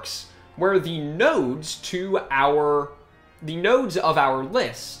works, where the nodes of our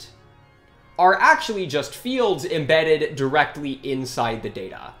list are actually just fields embedded directly inside the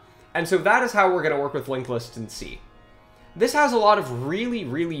data. And so that is how we're going to work with linked lists in C. This has a lot of really,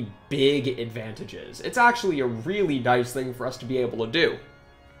 really big advantages. It's actually a really nice thing for us to be able to do.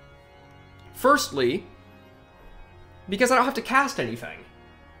 Firstly, because I don't have to cast anything.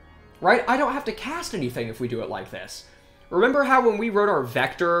 Right? I don't have to cast anything if we do it like this. Remember how when we wrote our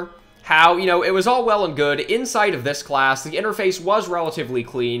vector, how, you know, it was all well and good. Inside of this class, the interface was relatively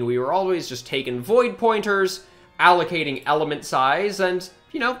clean. We were always just taking void pointers, allocating element size, and,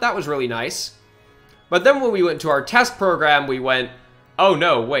 you know, that was really nice. But then when we went to our test program, we went, oh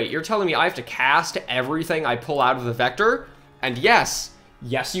no, wait, you're telling me I have to cast everything I pull out of the vector? And yes,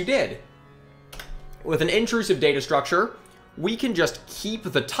 you did. With an intrusive data structure, we can just keep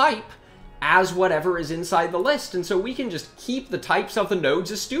the type as whatever is inside the list. And so we can just keep the types of the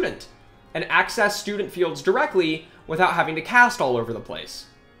nodes as student and access student fields directly without having to cast all over the place.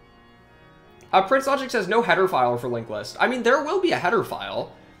 Prince Logic says no header file for linked list. I mean, there will be a header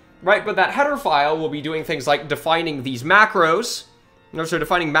file, right? But that header file will be doing things like defining these macros. So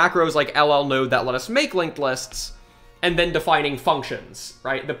defining macros like LL node that let us make linked lists. and then defining functions,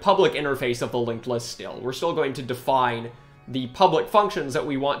 right? The public interface of the linked list still. We're still going to define the public functions that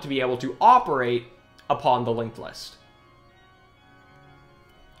we want to be able to operate upon the linked list.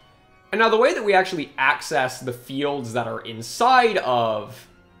 And now the way that we actually access the fields that are inside of,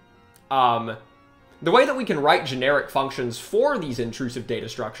 the way that we can write generic functions for these intrusive data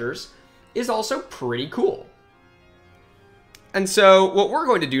structures is also pretty cool. And so what we're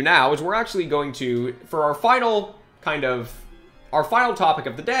going to do now is we're actually going to, for our final topic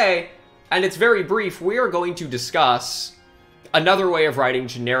of the day, and it's very brief, we are going to discuss another way of writing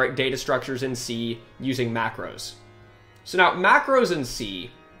generic data structures in C using macros. So now macros in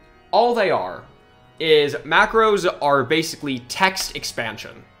C, all they are is macros are basically text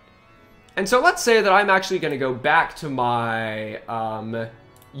expansion. And so let's say that I'm actually going to go back to my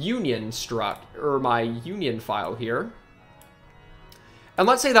union struct, or my union file here. And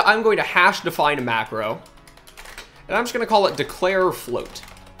let's say that I'm going to hash define a macro, and I'm just going to call it declare float.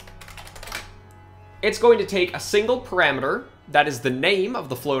 It's going to take a single parameter, that is the name of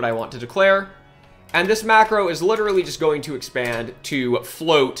the float I want to declare, and this macro is literally just going to expand to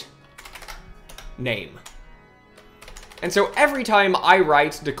float name. And so every time I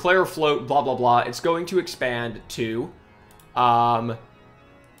write declare float blah blah blah, it's going to expand to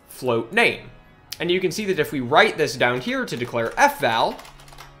float name. And you can see that if we write this down here to declare fval,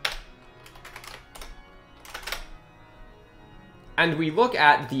 and we look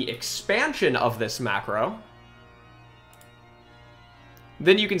at the expansion of this macro,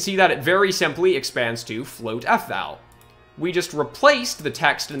 then you can see that it very simply expands to float fval. We just replaced the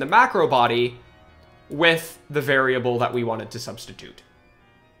text in the macro body with the variable that we wanted to substitute.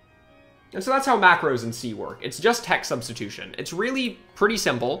 And so that's how macros in C work. It's just text substitution. It's really pretty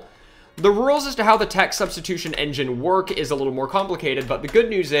simple. The rules as to how the text substitution engine work is a little more complicated, but the good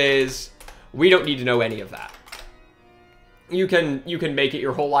news is we don't need to know any of that. You can make it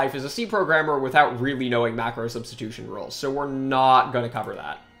your whole life as a C programmer without really knowing macro substitution rules, so we're not going to cover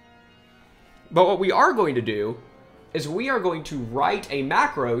that. But what we are going to do is we are going to write a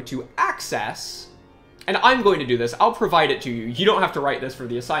macro to access, and I'm going to do this, I'll provide it to you, you don't have to write this for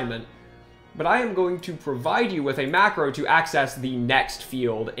the assignment, but I am going to provide you with a macro to access the next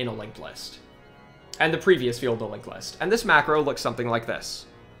field in a linked list, and the previous field in a linked list. And this macro looks something like this.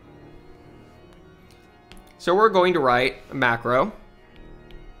 So we're going to write a macro,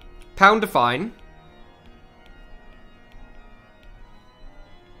 pound define,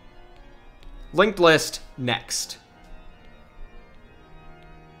 linked list next.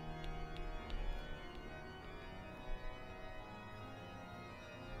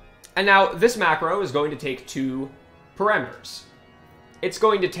 And now this macro is going to take two parameters. It's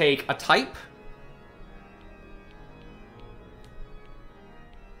going to take a type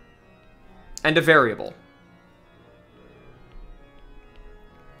and a variable.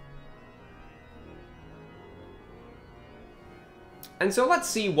 And so let's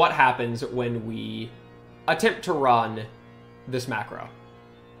see what happens when we attempt to run this macro.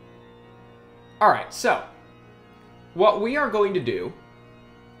 All right, so what we are going to do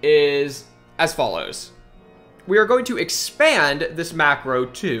is as follows. We are going to expand this macro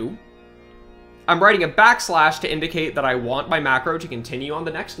to, I'm writing a backslash to indicate that I want my macro to continue on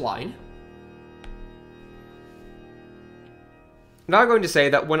the next line. Now I'm going to say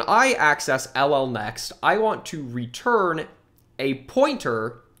that when I access llnext, I want to return a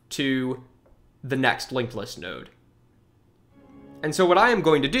pointer to the next linked list node. And so what I am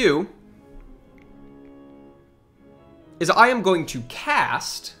going to do is I am going to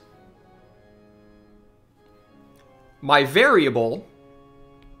cast my variable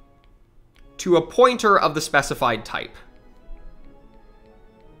to a pointer of the specified type.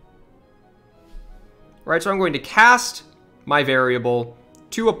 Right, so I'm going to cast my variable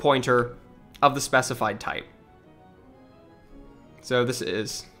to a pointer of the specified type. So this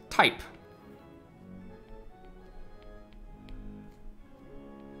is type.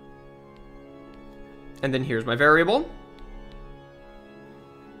 And then here's my variable.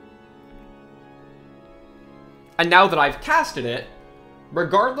 And now that I've casted it,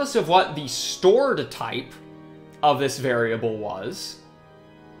 regardless of what the stored type of this variable was,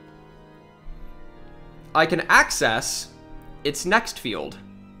 I can access its next field.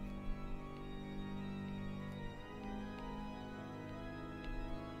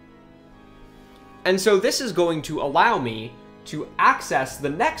 And so this is going to allow me to access the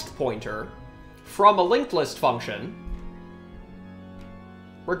next pointer from a linked list function,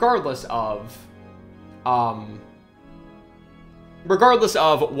 regardless of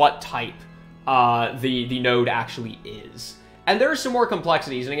what type the node actually is. And there are some more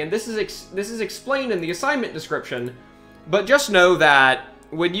complexities, and again, this is explained in the assignment description, But just know that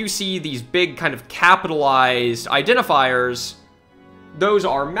when you see these big kind of capitalized identifiers, those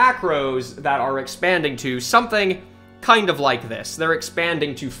are macros that are expanding to something kind of like this. They're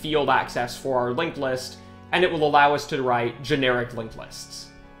expanding to field access for our linked list, and it will allow us to write generic linked lists.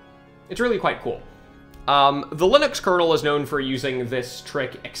 It's really quite cool. The Linux kernel is known for using this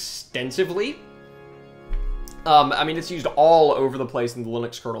trick extensively. I mean, it's used all over the place in the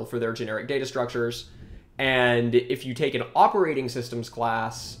Linux kernel for their generic data structures. And if you take an operating systems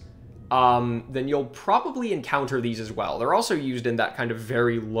class, then you'll probably encounter these as well. They're also used in that kind of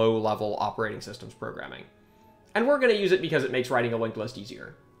very low-level operating systems programming. And we're going to use it because it makes writing a linked list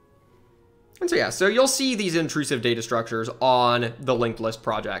easier. And so yeah, so you'll see these intrusive data structures on the linked list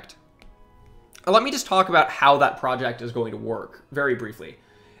project. Let me just talk about how that project is going to work very briefly.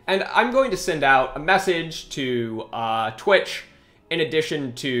 And I'm going to send out a message to Twitch. In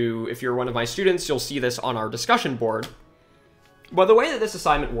addition to, if you're one of my students, you'll see this on our discussion board. But the way that this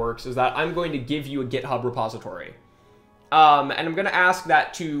assignment works is that I'm going to give you a GitHub repository. And I'm going to ask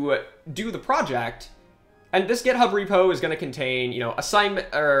that to do the project. And this GitHub repo is going to contain, you know,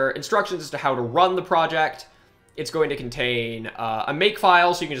 assignment or instructions as to how to run the project. It's going to contain a make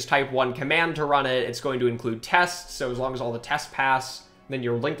file, so you can just type one command to run it. It's going to include tests, so as long as all the tests pass, then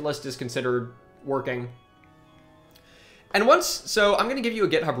your linked list is considered working. And so I'm going to give you a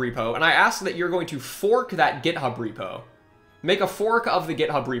GitHub repo, and I ask that you're going to fork that GitHub repo. Make a fork of the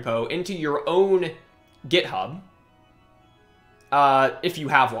GitHub repo into your own GitHub, if you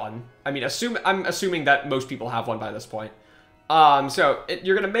have one. I mean, I'm assuming that most people have one by this point. You're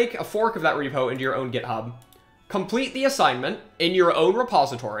going to make a fork of that repo into your own GitHub. Complete the assignment in your own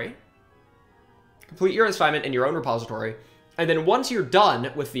repository. Complete your assignment in your own repository. And then once you're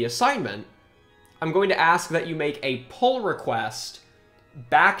done with the assignment, I'm going to ask that you make a pull request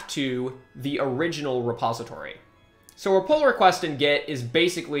back to the original repository. So a pull request in Git is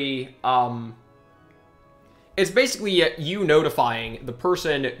basically, you notifying the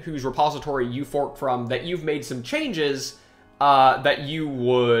person whose repository you forked from that you've made some changes that you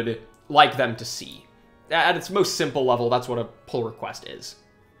would like them to see. At its most simple level, that's what a pull request is.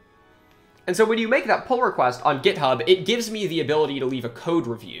 And so when you make that pull request on GitHub, it gives me the ability to leave a code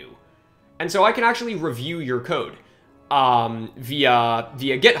review. And so I can actually review your code via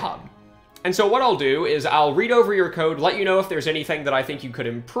GitHub. And so what I'll do is I'll read over your code, let you know if there's anything that I think you could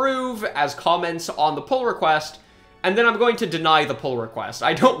improve as comments on the pull request, and then I'm going to deny the pull request.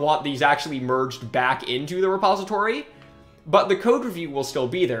 I don't want these actually merged back into the repository, but the code review will still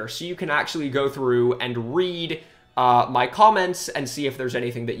be there, so you can actually go through and read my comments and see if there's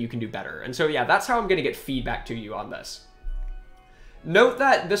anything that you can do better. And so yeah, that's how I'm going to get feedback to you on this. Note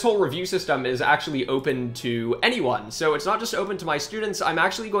that this whole review system is actually open to anyone, so it's not just open to my students. I'm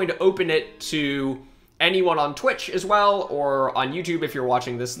actually going to open it to anyone on Twitch as well, or on YouTube if you're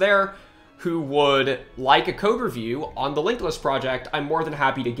watching this there, who would like a code review on the linked list project. I'm more than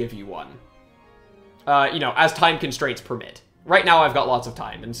happy to give you one. You know, as time constraints permit. Right now I've got lots of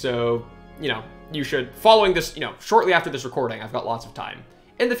time, and so, you know, you should, following this, you know, shortly after this recording, I've got lots of time.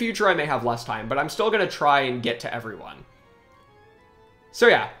 In the future I may have less time, but I'm still going to try and get to everyone. So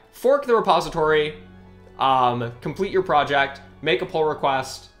yeah, fork the repository, complete your project, make a pull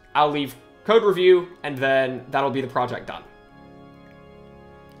request, I'll leave code review, and then that'll be the project done.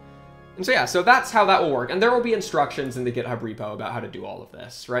 And so yeah, so that's how that will work. And there will be instructions in the GitHub repo about how to do all of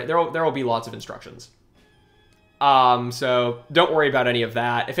this, right? There will be lots of instructions. So don't worry about any of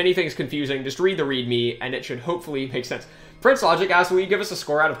that. If anything's confusing, just read the README, and it should hopefully make sense. Prince Logic asks, will you give us a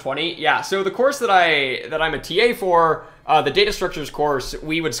score out of 20? Yeah, so the course that I'm a TA for, the data structures course,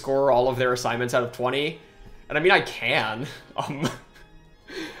 we would score all of their assignments out of 20. And I mean, I can.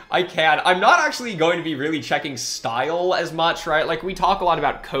 I can. I'm not actually going to be really checking style as much, right? Like, we talk a lot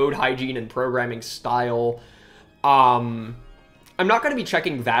about code hygiene and programming style. I'm not going to be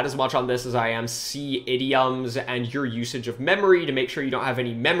checking that as much on this as I am C idioms and your usage of memory to make sure you don't have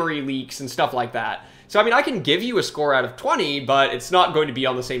any memory leaks and stuff like that. So, I mean, I can give you a score out of 20, but it's not going to be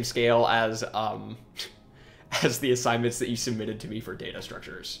on the same scale as the assignments that you submitted to me for data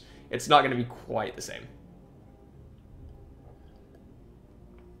structures. It's not going to be quite the same.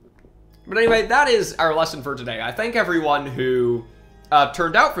 But anyway, that is our lesson for today. I thank everyone who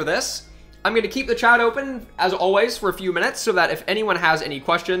turned out for this. I'm going to keep the chat open, as always, for a few minutes, so that if anyone has any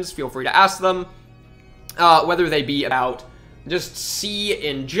questions, feel free to ask them, whether they be about just C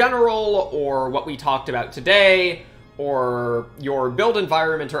in general, or what we talked about today, or your build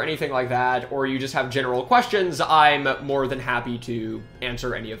environment, or anything like that, or you just have general questions. I'm more than happy to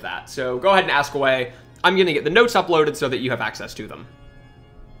answer any of that. So go ahead and ask away. I'm going to get the notes uploaded so that you have access to them.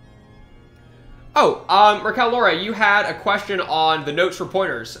 Oh, Raquel Laura, you had a question on the notes for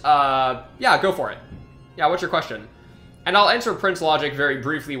pointers. Yeah, go for it. Yeah, what's your question? And I'll answer Prince Logic very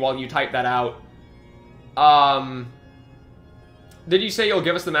briefly while you type that out. Did you say you'll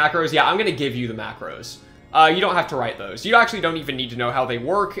give us the macros? Yeah, I'm going to give you the macros. You don't have to write those. You actually don't even need to know how they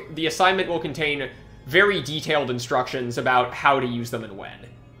work. The assignment will contain very detailed instructions about how to use them and when.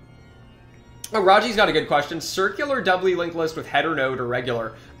 Oh, Raji's got a good question. Circular doubly linked list with header node or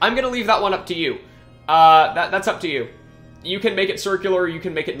regular? I'm going to leave that one up to you. That's up to you. You can make it circular, you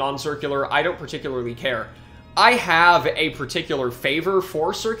can make it non-circular. I don't particularly care. I have a particular favor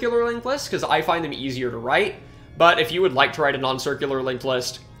for circular linked lists because I find them easier to write. But if you would like to write a non-circular linked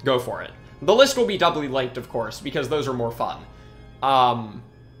list, go for it. The list will be doubly linked, of course, because those are more fun.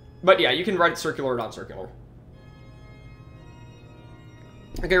 But yeah, you can write it circular or non-circular.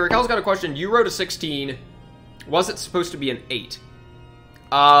 Okay, Raquel's got a question. You wrote a 16. Was it supposed to be an 8?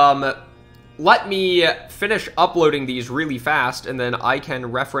 Let me finish uploading these really fast, and then I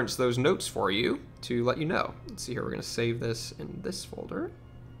can reference those notes for you to let you know. Let's see here. We're going to save this in this folder.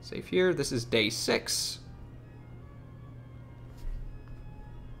 Save here. This is day 6.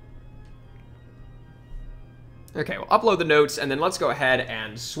 Okay, we'll upload the notes, and then let's go ahead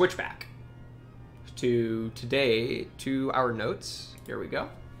and switch back to today, to our notes. Here we go.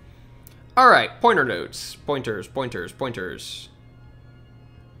 All right, pointer notes. Pointers, pointers, pointers.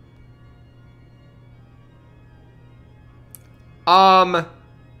 Oh,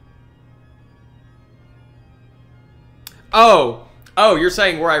 you're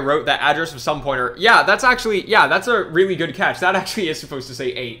saying where I wrote that address of some pointer. Yeah, that's actually, yeah, that's a really good catch. That actually is supposed to say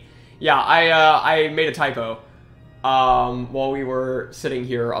 8. Yeah, I made a typo while we were sitting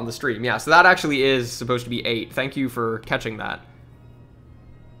here on the stream. Yeah, so that actually is supposed to be 8. Thank you for catching that.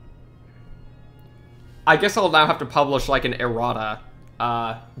 I guess I'll now have to publish like an errata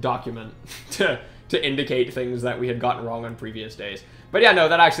document to indicate things that we had gotten wrong on previous days. But yeah, no,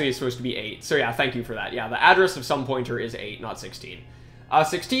 that actually is supposed to be 8. So yeah, thank you for that. Yeah, the address of some pointer is 8, not 16.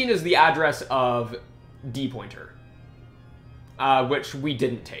 16 is the address of D pointer, which we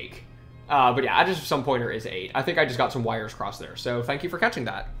didn't take. But yeah, address of some pointer is 8. I think I just got some wires crossed there. So thank you for catching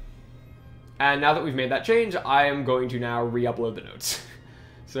that. And now that we've made that change, I am going to now re-upload the notes.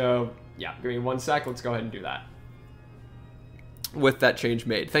 So yeah, give me 1 sec. Let's go ahead and do that. With that change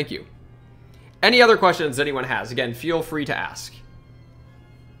made. Thank you. Any other questions anyone has? Again, feel free to ask.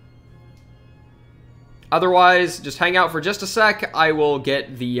 Otherwise, just hang out for just a sec. I will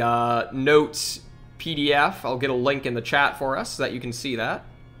get the notes PDF. I'll get a link in the chat for us so that you can see that.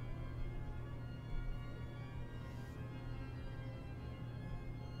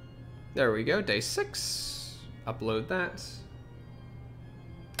 There we go, day 6. Upload that.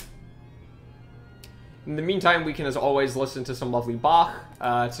 In the meantime, we can, as always, listen to some lovely Bach.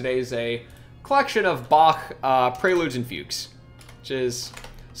 Today's a collection of Bach preludes and fugues, which is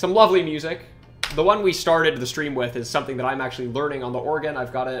some lovely music. The one we started the stream with is something that I'm actually learning on the organ.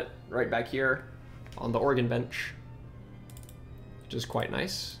 I've got it right back here on the organ bench, which is quite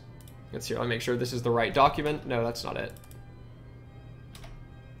nice. Let's see, I'll make sure this is the right document. No, that's not it.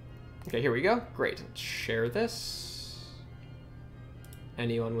 Okay, here we go. Great. Let's share this.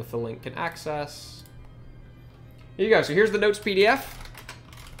 Anyone with the link can access. Here you go. So here's the notes PDF.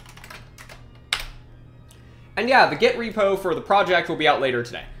 And yeah, the Git repo for the project will be out later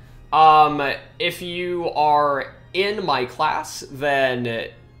today. If you are in my class, then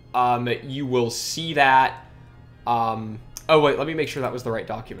you will see that. Oh wait, let me make sure that was the right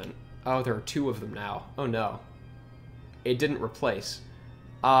document. Oh, there are 2 of them now. Oh no, it didn't replace.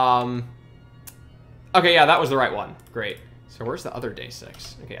 Okay, yeah, that was the right one. Great. So where's the other day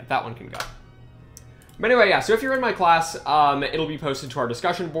 6? Okay, yeah, that one can go. But anyway, yeah, so if you're in my class, it'll be posted to our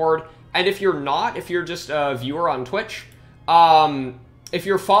discussion board. And if you're not, if you're just a viewer on Twitch, if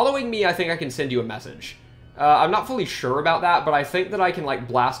you're following me, I think I can send you a message. I'm not fully sure about that, but I think that I can, like,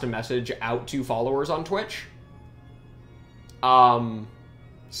 blast a message out to followers on Twitch.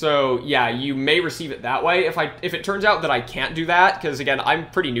 So, yeah, you may receive it that way. If it turns out that I can't do that, because, again, I'm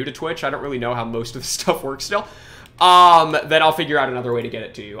pretty new to Twitch, I don't really know how most of the stuff works still, then I'll figure out another way to get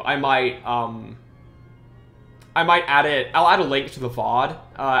it to you. I might add it, I'll add a link to the VOD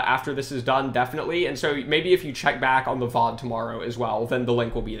after this is done, definitely. And so maybe if you check back on the VOD tomorrow as well, then the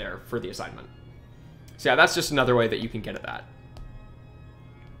link will be there for the assignment. So yeah, that's just another way that you can get at that.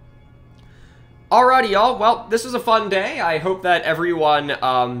 Alrighty, y'all. Well, this was a fun day. I hope that everyone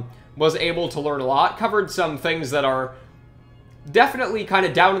was able to learn a lot. Covered some things that are definitely kind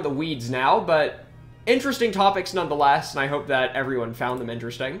of down in the weeds now, but interesting topics nonetheless, and I hope that everyone found them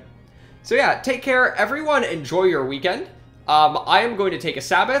interesting. So yeah, take care, everyone. Enjoy your weekend. I am going to take a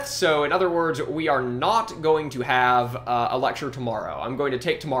Sabbath, so in other words, we are not going to have a lecture tomorrow. I'm going to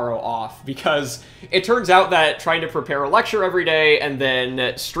take tomorrow off because it turns out that trying to prepare a lecture every day and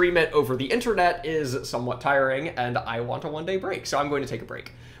then stream it over the internet is somewhat tiring, and I want a one-day break, so I'm going to take a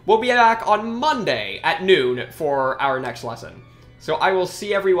break. We'll be back on Monday at noon for our next lesson. So I will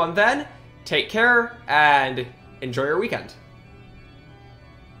see everyone then. Take care, and enjoy your weekend.